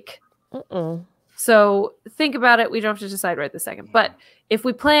planned break. So think about it. We don't have to decide right this second. But if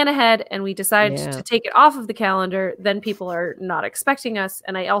we plan ahead and we decide to take it off of the calendar, then people are not expecting us.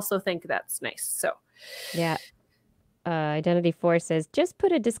 And I also think that's nice. So yeah. Identity Force says, just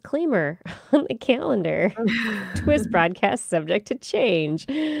put a disclaimer on the calendar. TWIS broadcast subject to change.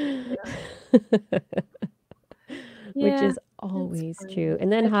 Which is always true.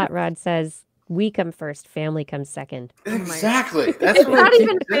 And then Hot Rod says, we come first, family comes second. Exactly. That's it's not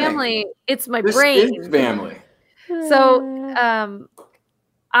even family. It's my brain. Is family. So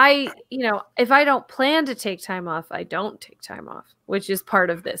if I don't plan to take time off, I don't take time off, which is part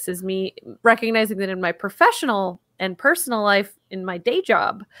of this, is me recognizing that in my professional and personal life, in my day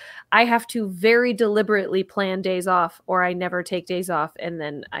job, I have to very deliberately plan days off, or I never take days off, and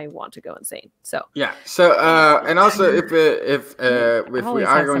then I want to go insane. So yeah. So and also if we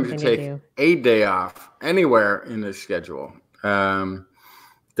are going to take a day off anywhere in the schedule,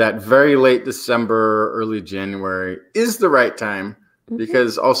 that very late December, early January is the right time.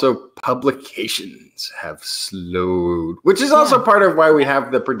 Because also publications have slowed, which is also part of why we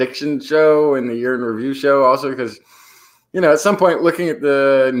have the prediction show and the year in review show. Also, because at some point, looking at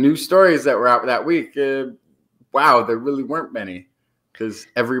the news stories that were out that week, wow, there really weren't many because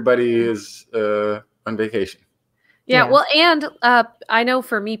everybody is on vacation. Yeah, well, and I know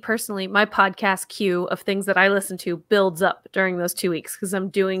for me personally, my podcast queue of things that I listen to builds up during those 2 weeks because I'm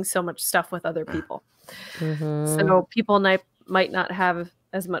doing so much stuff with other people. So people might not have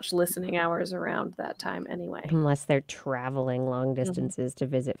as much listening hours around that time anyway. Unless they're traveling long distances to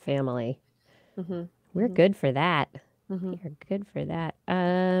visit family. We're good for that. We're good for that.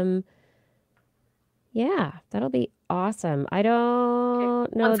 Yeah, that'll be awesome. I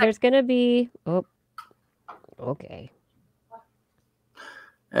don't know. There's going to be... Oh, okay.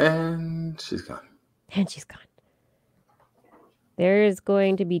 And she's gone. There is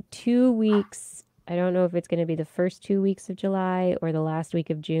going to be 2 weeks... I don't know if it's going to be the first 2 weeks of July or the last week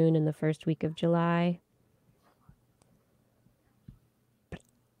of June and the first week of July. But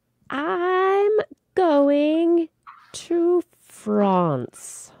I'm going to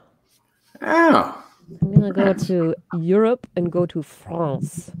France. Oh. I'm going to go to Europe and go to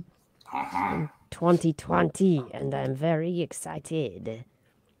France in 2020, and I'm very excited.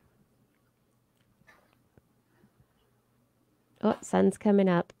 Oh, sun's coming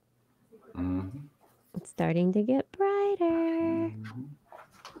up. It's starting to get brighter.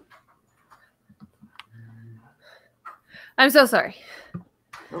 I'm so sorry.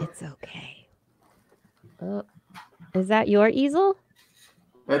 It's okay. Oh, is that your easel?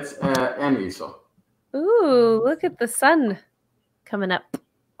 That's an easel. Ooh, look at the sun coming up.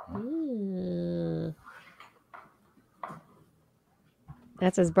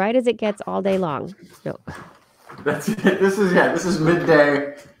 That's as bright as it gets all day long. No. That's it. This is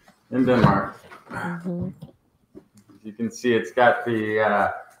midday in Denmark. You can see it's got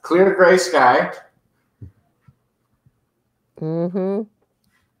the clear gray sky. Some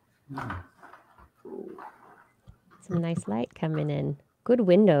nice light coming in. Good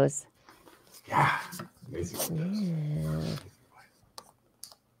windows. Yeah. Amazing.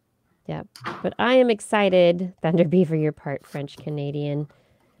 Yeah. But I am excited, Thunderbee, for your part, French Canadian.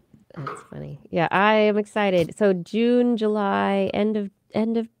 That's funny. Yeah, I am excited. So June, July, end of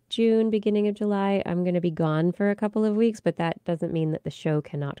June, beginning of July, I'm going to be gone for a couple of weeks, but that doesn't mean that the show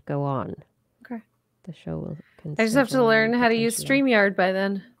cannot go on. Okay. The show will continue. I just have to learn how to use StreamYard by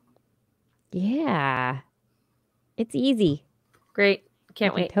then. Yeah. It's easy. Great.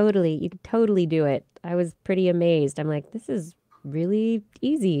 Can't wait. You can totally do it. I was pretty amazed. I'm like, this is really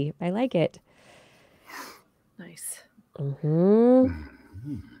easy. I like it. Nice.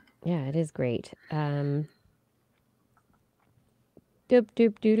 Yeah, it is great. Have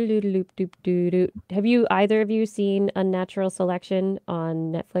you either of you seen Unnatural Selection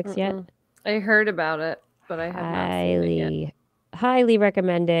on Netflix yet? I heard about it, but I have not seen it yet. Highly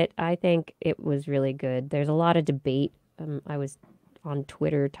recommend it. I think it was really good. There's a lot of debate. I was on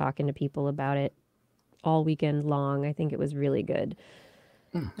Twitter talking to people about it all weekend long. I think it was really good.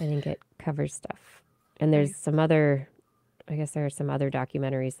 I think it covers stuff. And there's some other, I guess there are some other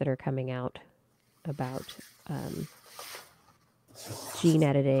documentaries that are coming out about gene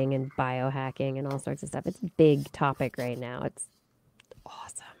editing and biohacking and all sorts of stuff. It's a big topic right now. It's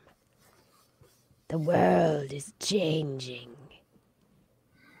awesome. The world is changing.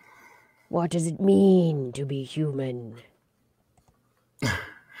 What does it mean to be human?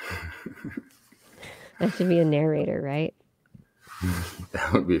 That should be a narrator, right?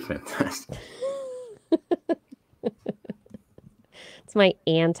 That would be fantastic. It's my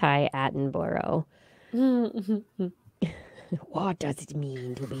anti-Attenborough. What does it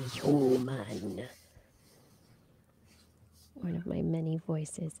mean to be human? One of my many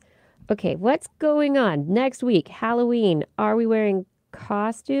voices. Okay, what's going on next week? Halloween. Are we wearing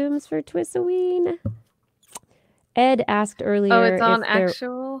costumes for Twissoween? Ed asked earlier. Oh, it's on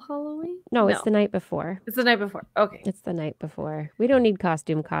actual Halloween? No, it's the night before. It's the night before. Okay. It's the night before. We don't need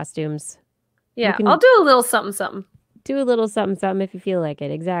costumes. Yeah, I'll do a little something, something. Do a little something, something if you feel like it.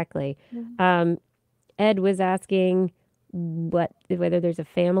 Exactly. Mm-hmm. Ed was asking whether there's a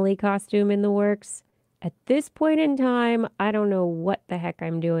family costume in the works. At this point in time, I don't know what the heck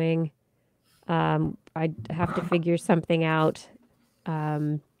I'm doing. I'd have to figure something out.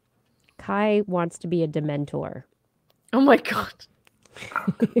 Kai wants to be a Dementor. Oh my god.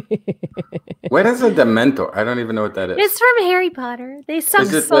 What is a Dementor? I don't even know what that is. It's from Harry Potter. They suck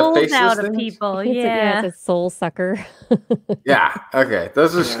souls out of people. It's a soul sucker. Yeah, okay.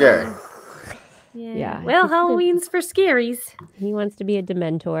 Those are scary. Yeah. Well, Halloween's for scaries. He wants to be a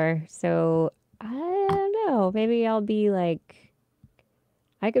Dementor. So, I don't know. Maybe I'll be like...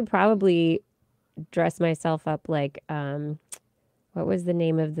 I could probably dress myself up like... what was the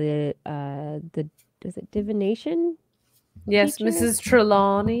name of the is it divination? Yes, teacher? Mrs.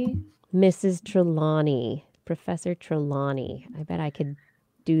 Trelawney. Mrs. Trelawney. Professor Trelawney. I bet I could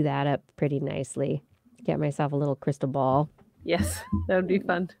do that up pretty nicely. Get myself a little crystal ball. Yes, that would be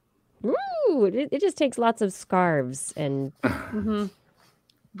fun. Ooh, it just takes lots of scarves and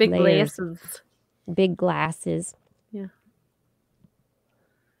big layers. glasses. Big glasses. Yeah.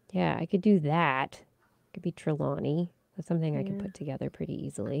 Yeah, I could do that. Could be Trelawney. That's something I could put together pretty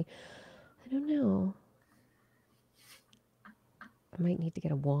easily. I don't know. I might need to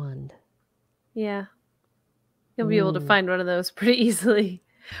get a wand. Yeah. You'll be able to find one of those pretty easily.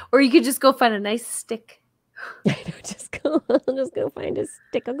 Or you could just go find a nice stick. I don't I'll just go find a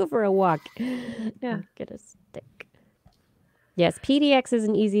stick. I'll go for a walk. Yeah. Get a stick. Yes, PDX is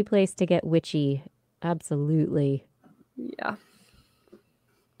an easy place to get witchy. Absolutely. Yeah.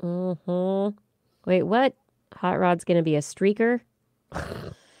 Wait, what? Hot Rod's gonna be a streaker?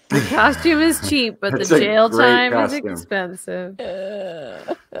 The costume is cheap, but the jail time is expensive.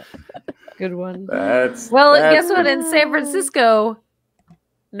 Good one. Guess what? In San Francisco,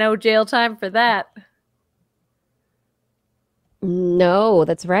 no jail time for that. No,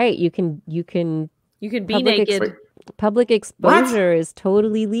 that's right. You can be naked. Public exposure is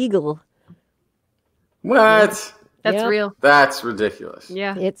totally legal. What? That's real. That's ridiculous.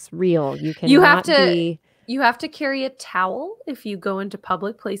 Yeah. It's real. You have to carry a towel. If you go into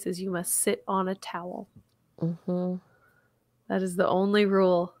public places, you must sit on a towel. That is the only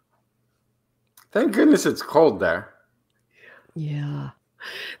rule. Thank goodness it's cold there. Yeah.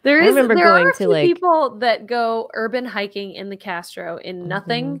 There are a few people that go urban hiking in the Castro in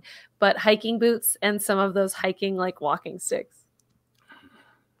nothing but hiking boots and some of those hiking like walking sticks.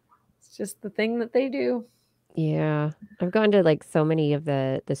 It's just the thing that they do. Yeah. I've gone to like so many of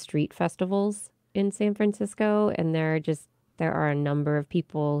the street festivals in San Francisco, and there are a number of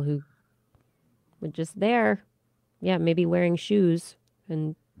people who were just there. Yeah, maybe wearing shoes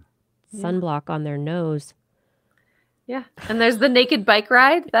and sunblock on their nose. Yeah. And there's the naked bike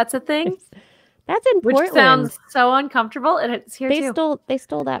ride. That's a thing. That's in Portland. Which sounds so uncomfortable, and it's here too. They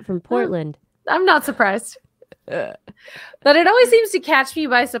stole that from Portland. I'm not surprised. But it always seems to catch me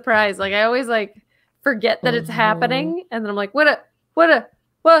by surprise. Like I always like forget that it's happening, and then I'm like, what?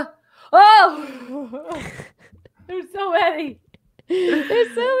 Oh, there's so many. There's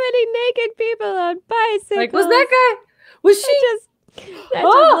so many naked people on bicycles. Like, was that guy? Was she? That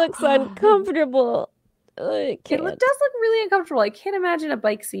just looks uncomfortable. It does look really uncomfortable. I can't imagine a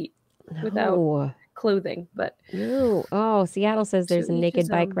bike seat without clothing. But no. Oh, Seattle says there's a naked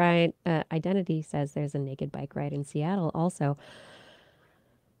bike ride. Identity says there's a naked bike ride in Seattle also.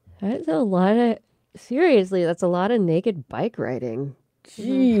 That's a lot of seriously. That's a lot of naked bike riding.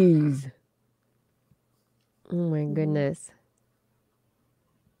 Jeez. Oh my goodness.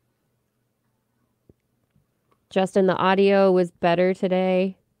 Justin, the audio was better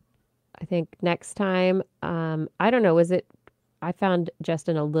today. I think next time, I don't know, I found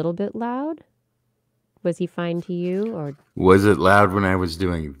Justin a little bit loud. Was he fine to you, or was it loud when I was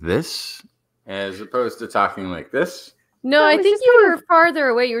doing this as opposed to talking like this? No, I think you were farther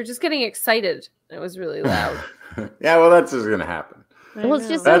away. You were just getting excited. It was really loud. Yeah, well, that's just going to happen. Well, it's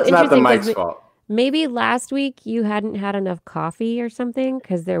just that's so not the interesting mic's fault. Maybe last week you hadn't had enough coffee or something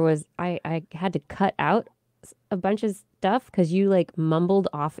because I had to cut out a bunch of stuff because you like mumbled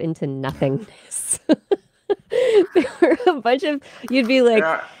off into nothingness. There were a bunch of, you'd be like,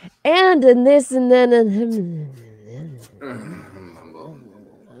 Yeah. and this and then and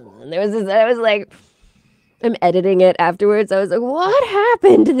there was this, I was like, I'm editing it afterwards. I was like, what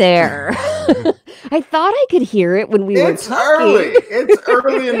happened there? I thought I could hear it when we were It's talking. early. It's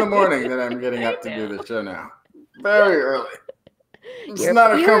early in the morning that I'm getting up to do the show now. Very early. It's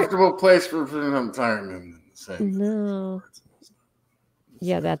not a comfortable place for I'm tired. No.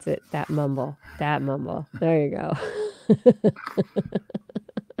 Yeah, that's it. That mumble. There you go.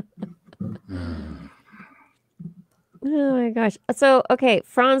 Oh my gosh. So, okay,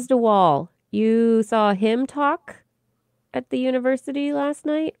 Franz de Waal. You saw him talk at the university last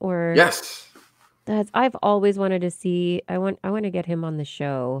night, or Yes. I've always wanted to see. I want to get him on the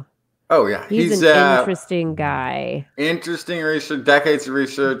show. Oh yeah, He's an interesting guy. Interesting research, decades of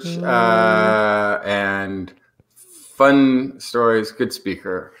research, and fun stories. Good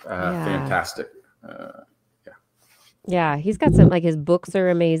speaker, fantastic. Yeah, he's got some, like, his books are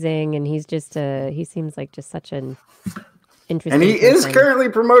amazing, and he's just he seems like just such an interesting. And he is currently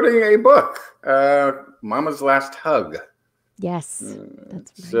promoting a book, Mama's Last Hug. Yes, that's right.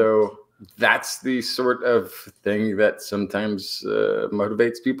 So that's the sort of thing that sometimes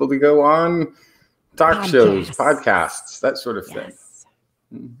motivates people to go on talk shows, podcasts, that sort of thing.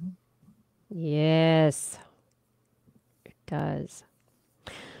 Mm-hmm. Yes, it does.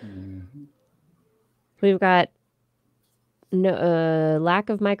 Mm-hmm. We've got lack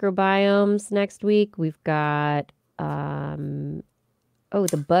of microbiomes next week. We've got the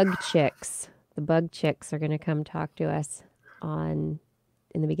bug chicks. The bug chicks are going to come talk to us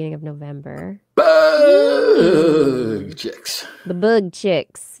in the beginning of November. Bug chicks. The bug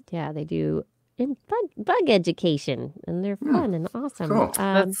chicks. Yeah, they do bug education, and they're fun and awesome. Cool.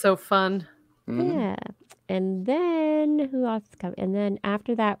 That's so fun. Mm-hmm. Yeah. And then who else is coming? And then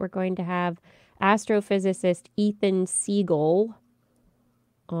after that, we're going to have astrophysicist Ethan Siegel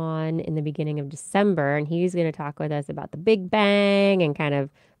on in the beginning of December, and he's going to talk with us about the Big Bang and kind of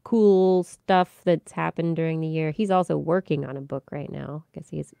cool stuff that's happened during the year. He's also working on a book right now. I guess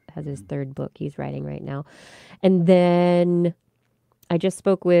he has his third book he's writing right now. And then I just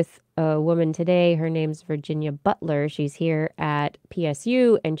spoke with a woman today. Her name's Virginia Butler. She's here at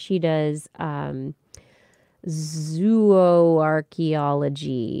PSU, and she does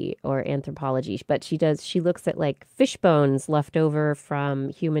zooarchaeology or anthropology, but she looks at like fish bones left over from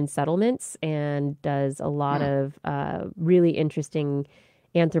human settlements and does a lot of really interesting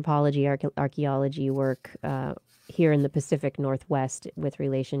anthropology, archaeology work here in the Pacific Northwest with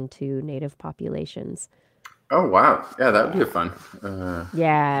relation to native populations. Oh, wow. Yeah, that would be fun.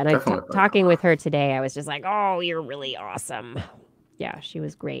 Yeah, and talking with her today, I was just like, oh, you're really awesome. Yeah, she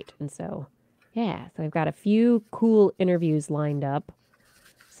was great. And so, yeah, so I've got a few cool interviews lined up.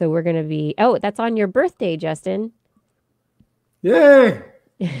 So we're going to be, that's on your birthday, Justin. Yay.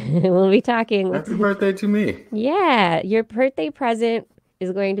 We'll be talking. Happy birthday to me. Yeah, your birthday present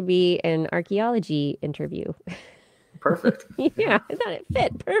is going to be an archaeology interview. Perfect. Yeah, I thought it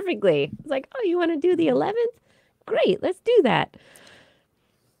fit perfectly. It's like, oh, you want to do the 11th? Great, let's do that.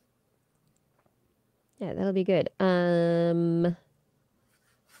 Yeah, that'll be good.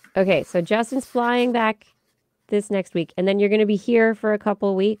 Okay, so Justin's flying back this next week, and then you're going to be here for a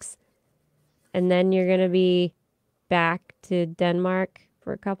couple weeks, and then you're going to be back to Denmark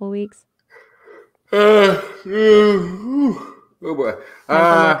for a couple weeks. Oh boy. Time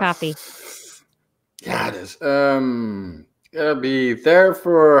for more coffee. Yeah, it is. I'll be there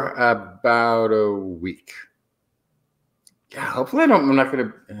for about a week. Yeah, hopefully I'm not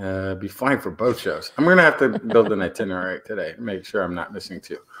going to be flying for both shows. I'm going to have to build an itinerary today to make sure I'm not missing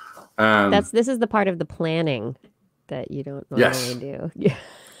two. This is the part of the planning that you don't normally do. Yeah.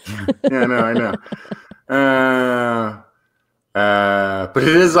 Yeah, no, I know. But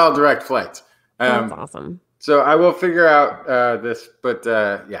it is all direct flights. That's awesome. So I will figure out this, but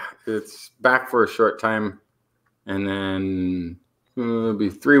yeah, it's back for a short time, and then it'll be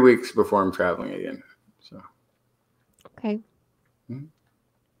 3 weeks before I'm traveling again. So. Okay. Mm-hmm.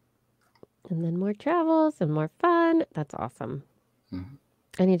 And then more travels and more fun. That's awesome. Mm-hmm.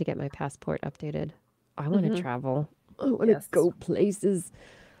 I need to get my passport updated. I want to travel. I want to go places.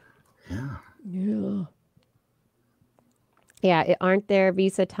 Yeah. Yeah. Yeah, aren't there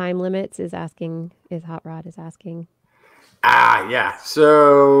visa time limits? Hot Rod is asking. Yeah.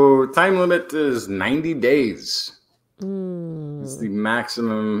 So time limit is 90 days. It's the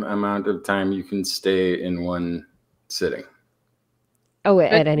maximum amount of time you can stay in one sitting. Oh,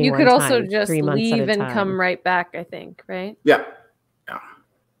 But at any you one could time, also just 3 months leave at a and time. come right back, I think, right? Yeah.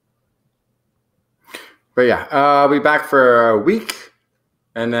 But yeah, I'll be back for a week,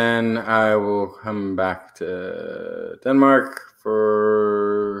 and then I will come back to Denmark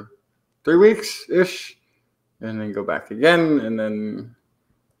for 3 weeks ish, and then go back again, and then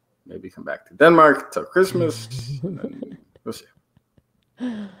maybe come back to Denmark till Christmas, and then we'll see.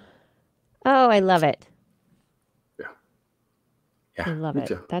 Oh, I love it. Yeah, I love me it.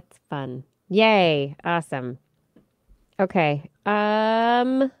 too. That's fun. Yay. Awesome. Okay.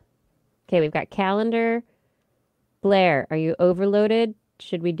 Okay, we've got calendar. Blair, are you overloaded?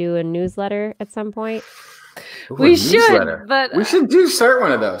 Should we do a newsletter at some point? Ooh, We a should, newsletter. but We should start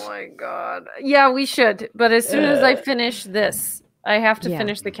one of those. Oh my god. Yeah, we should. But as soon as I finish this, I have to Yeah.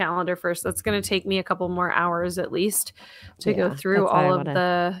 finish the calendar first. That's going to take me a couple more hours at least to go Yeah, through that's why I all of wanna-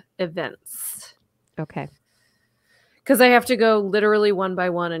 the events. Okay. Because I have to go literally one by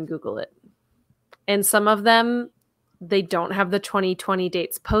one and Google it. And some of them, they don't have the 2020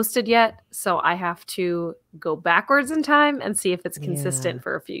 dates posted yet. So I have to go backwards in time and see if it's consistent Yeah.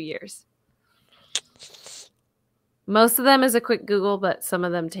 for a few years. Most of them is a quick Google, but some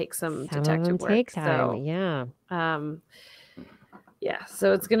of them take some Some of detective them work. take time. So, Yeah. yeah,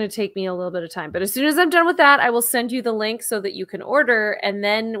 so it's going to take me a little bit of time. But as soon as I'm done with that, I will send you the link so that you can order, and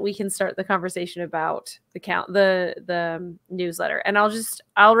then we can start the conversation about the newsletter. And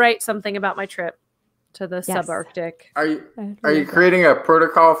I'll write something about my trip to the Yes. subarctic. Are you creating a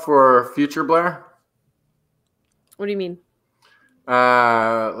protocol for future Blair? What do you mean?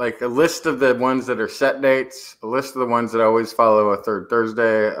 Like a list of the ones that are set dates, a list of the ones that always follow a third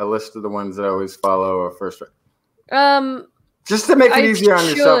Thursday, a list of the ones that always follow a first. Just to make it I easier on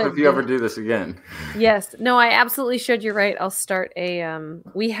yourself if you should. ever do this again. Yes. No, I absolutely should. You're right. I'll start a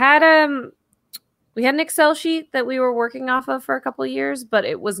we had an Excel sheet that we were working off of for a couple of years, but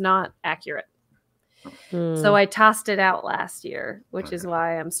it was not accurate. So I tossed it out last year, which is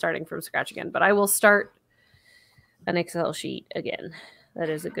why I'm starting from scratch again. But I will start an Excel sheet again. That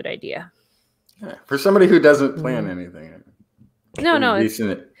is a good idea. Yeah. For somebody who doesn't plan anything. No, it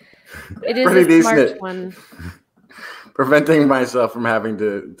it is pretty a smart decent. one. Preventing myself from having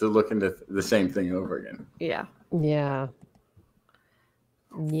to look into the same thing over again. Yeah. Yeah.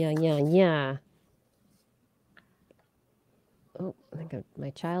 Yeah. Oh, I think my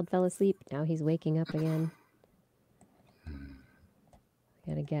child fell asleep. Now he's waking up again.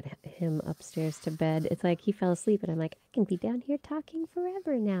 Gotta get him upstairs to bed. It's like he fell asleep, and I'm like, I can be down here talking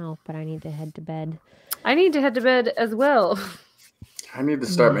forever now, but I need to head to bed. I need to head to bed as well. I need to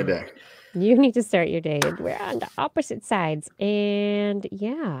start my day. You need to start your day. We're on the opposite sides. And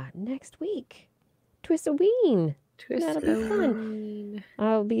yeah, next week, Twist-a-ween. That'll be fun.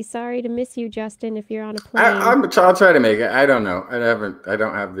 I'll be sorry to miss you, Justin, if you're on a plane. I'll try to make it. I don't know. I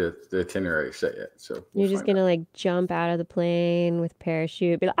don't have the itinerary set yet. So You're just gonna like jump out of the plane with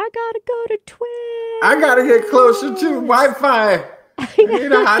parachute. Be like, I gotta go to TWIS. I gotta get closer to Wi-Fi. I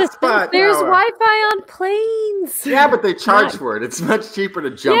need a hotspot. There's tower. Wi-Fi on planes. Yeah, but they charge for it. It's much cheaper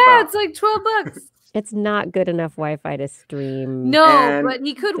to jump Yeah, out. it's like $12. It's not good enough Wi-Fi to stream. No, And- but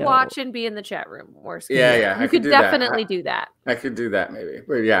he could watch and be in the chat room. Worst case. Yeah, I You could could do that. definitely do that I could do that maybe,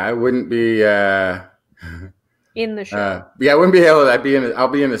 but yeah, I wouldn't be. in the show. Yeah, I wouldn't be able. I'll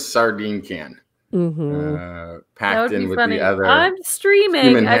be in a sardine can, Mm-hmm. That packed would in be with funny. the other. I'm streaming.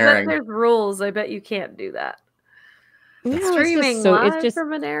 human I herring. bet there's rules. I bet you can't do that. No, Streaming it's live just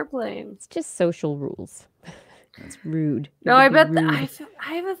from an airplane. it's just social rules. It's rude. It No, would I be bet that rude.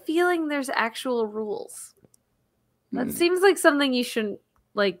 I have a feeling there's actual rules. That Hmm. seems like something you shouldn't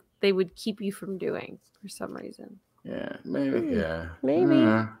like. They would keep you from doing for some reason. Yeah, maybe. Yeah, Maybe.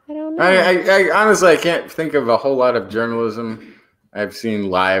 I I don't know. I honestly I can't think of a whole lot of journalism I've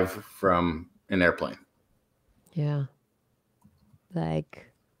seen live from an airplane. Yeah.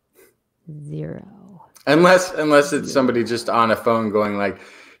 Like 0. Unless it's somebody just on a phone going like,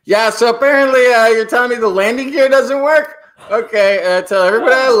 yeah, so apparently you're telling me the landing gear doesn't work? Okay, tell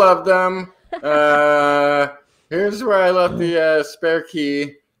everybody I love them. Here's where I left the spare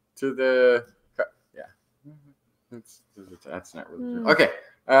key to the car. Yeah. That's not really true. Okay.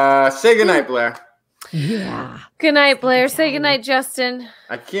 Say goodnight, Blair. Yeah. Good night, Blair. Say good night, Justin.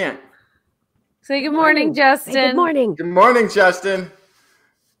 I can't. Say good morning, Justin. Hey, good morning. Good morning, Justin.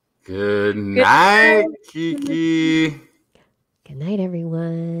 Good night, Kiki. Good night,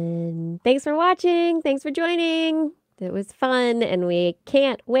 everyone. Thanks for watching. Thanks for joining. It was fun, and we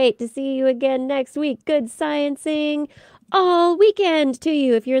can't wait to see you again next week. Good sciencing all weekend to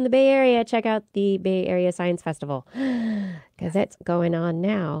you. If you're in the Bay Area, check out the Bay Area Science Festival because it's going on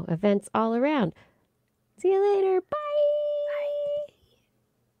now. Events all around. See you later. Bye.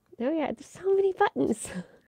 Oh yeah, there's so many buttons.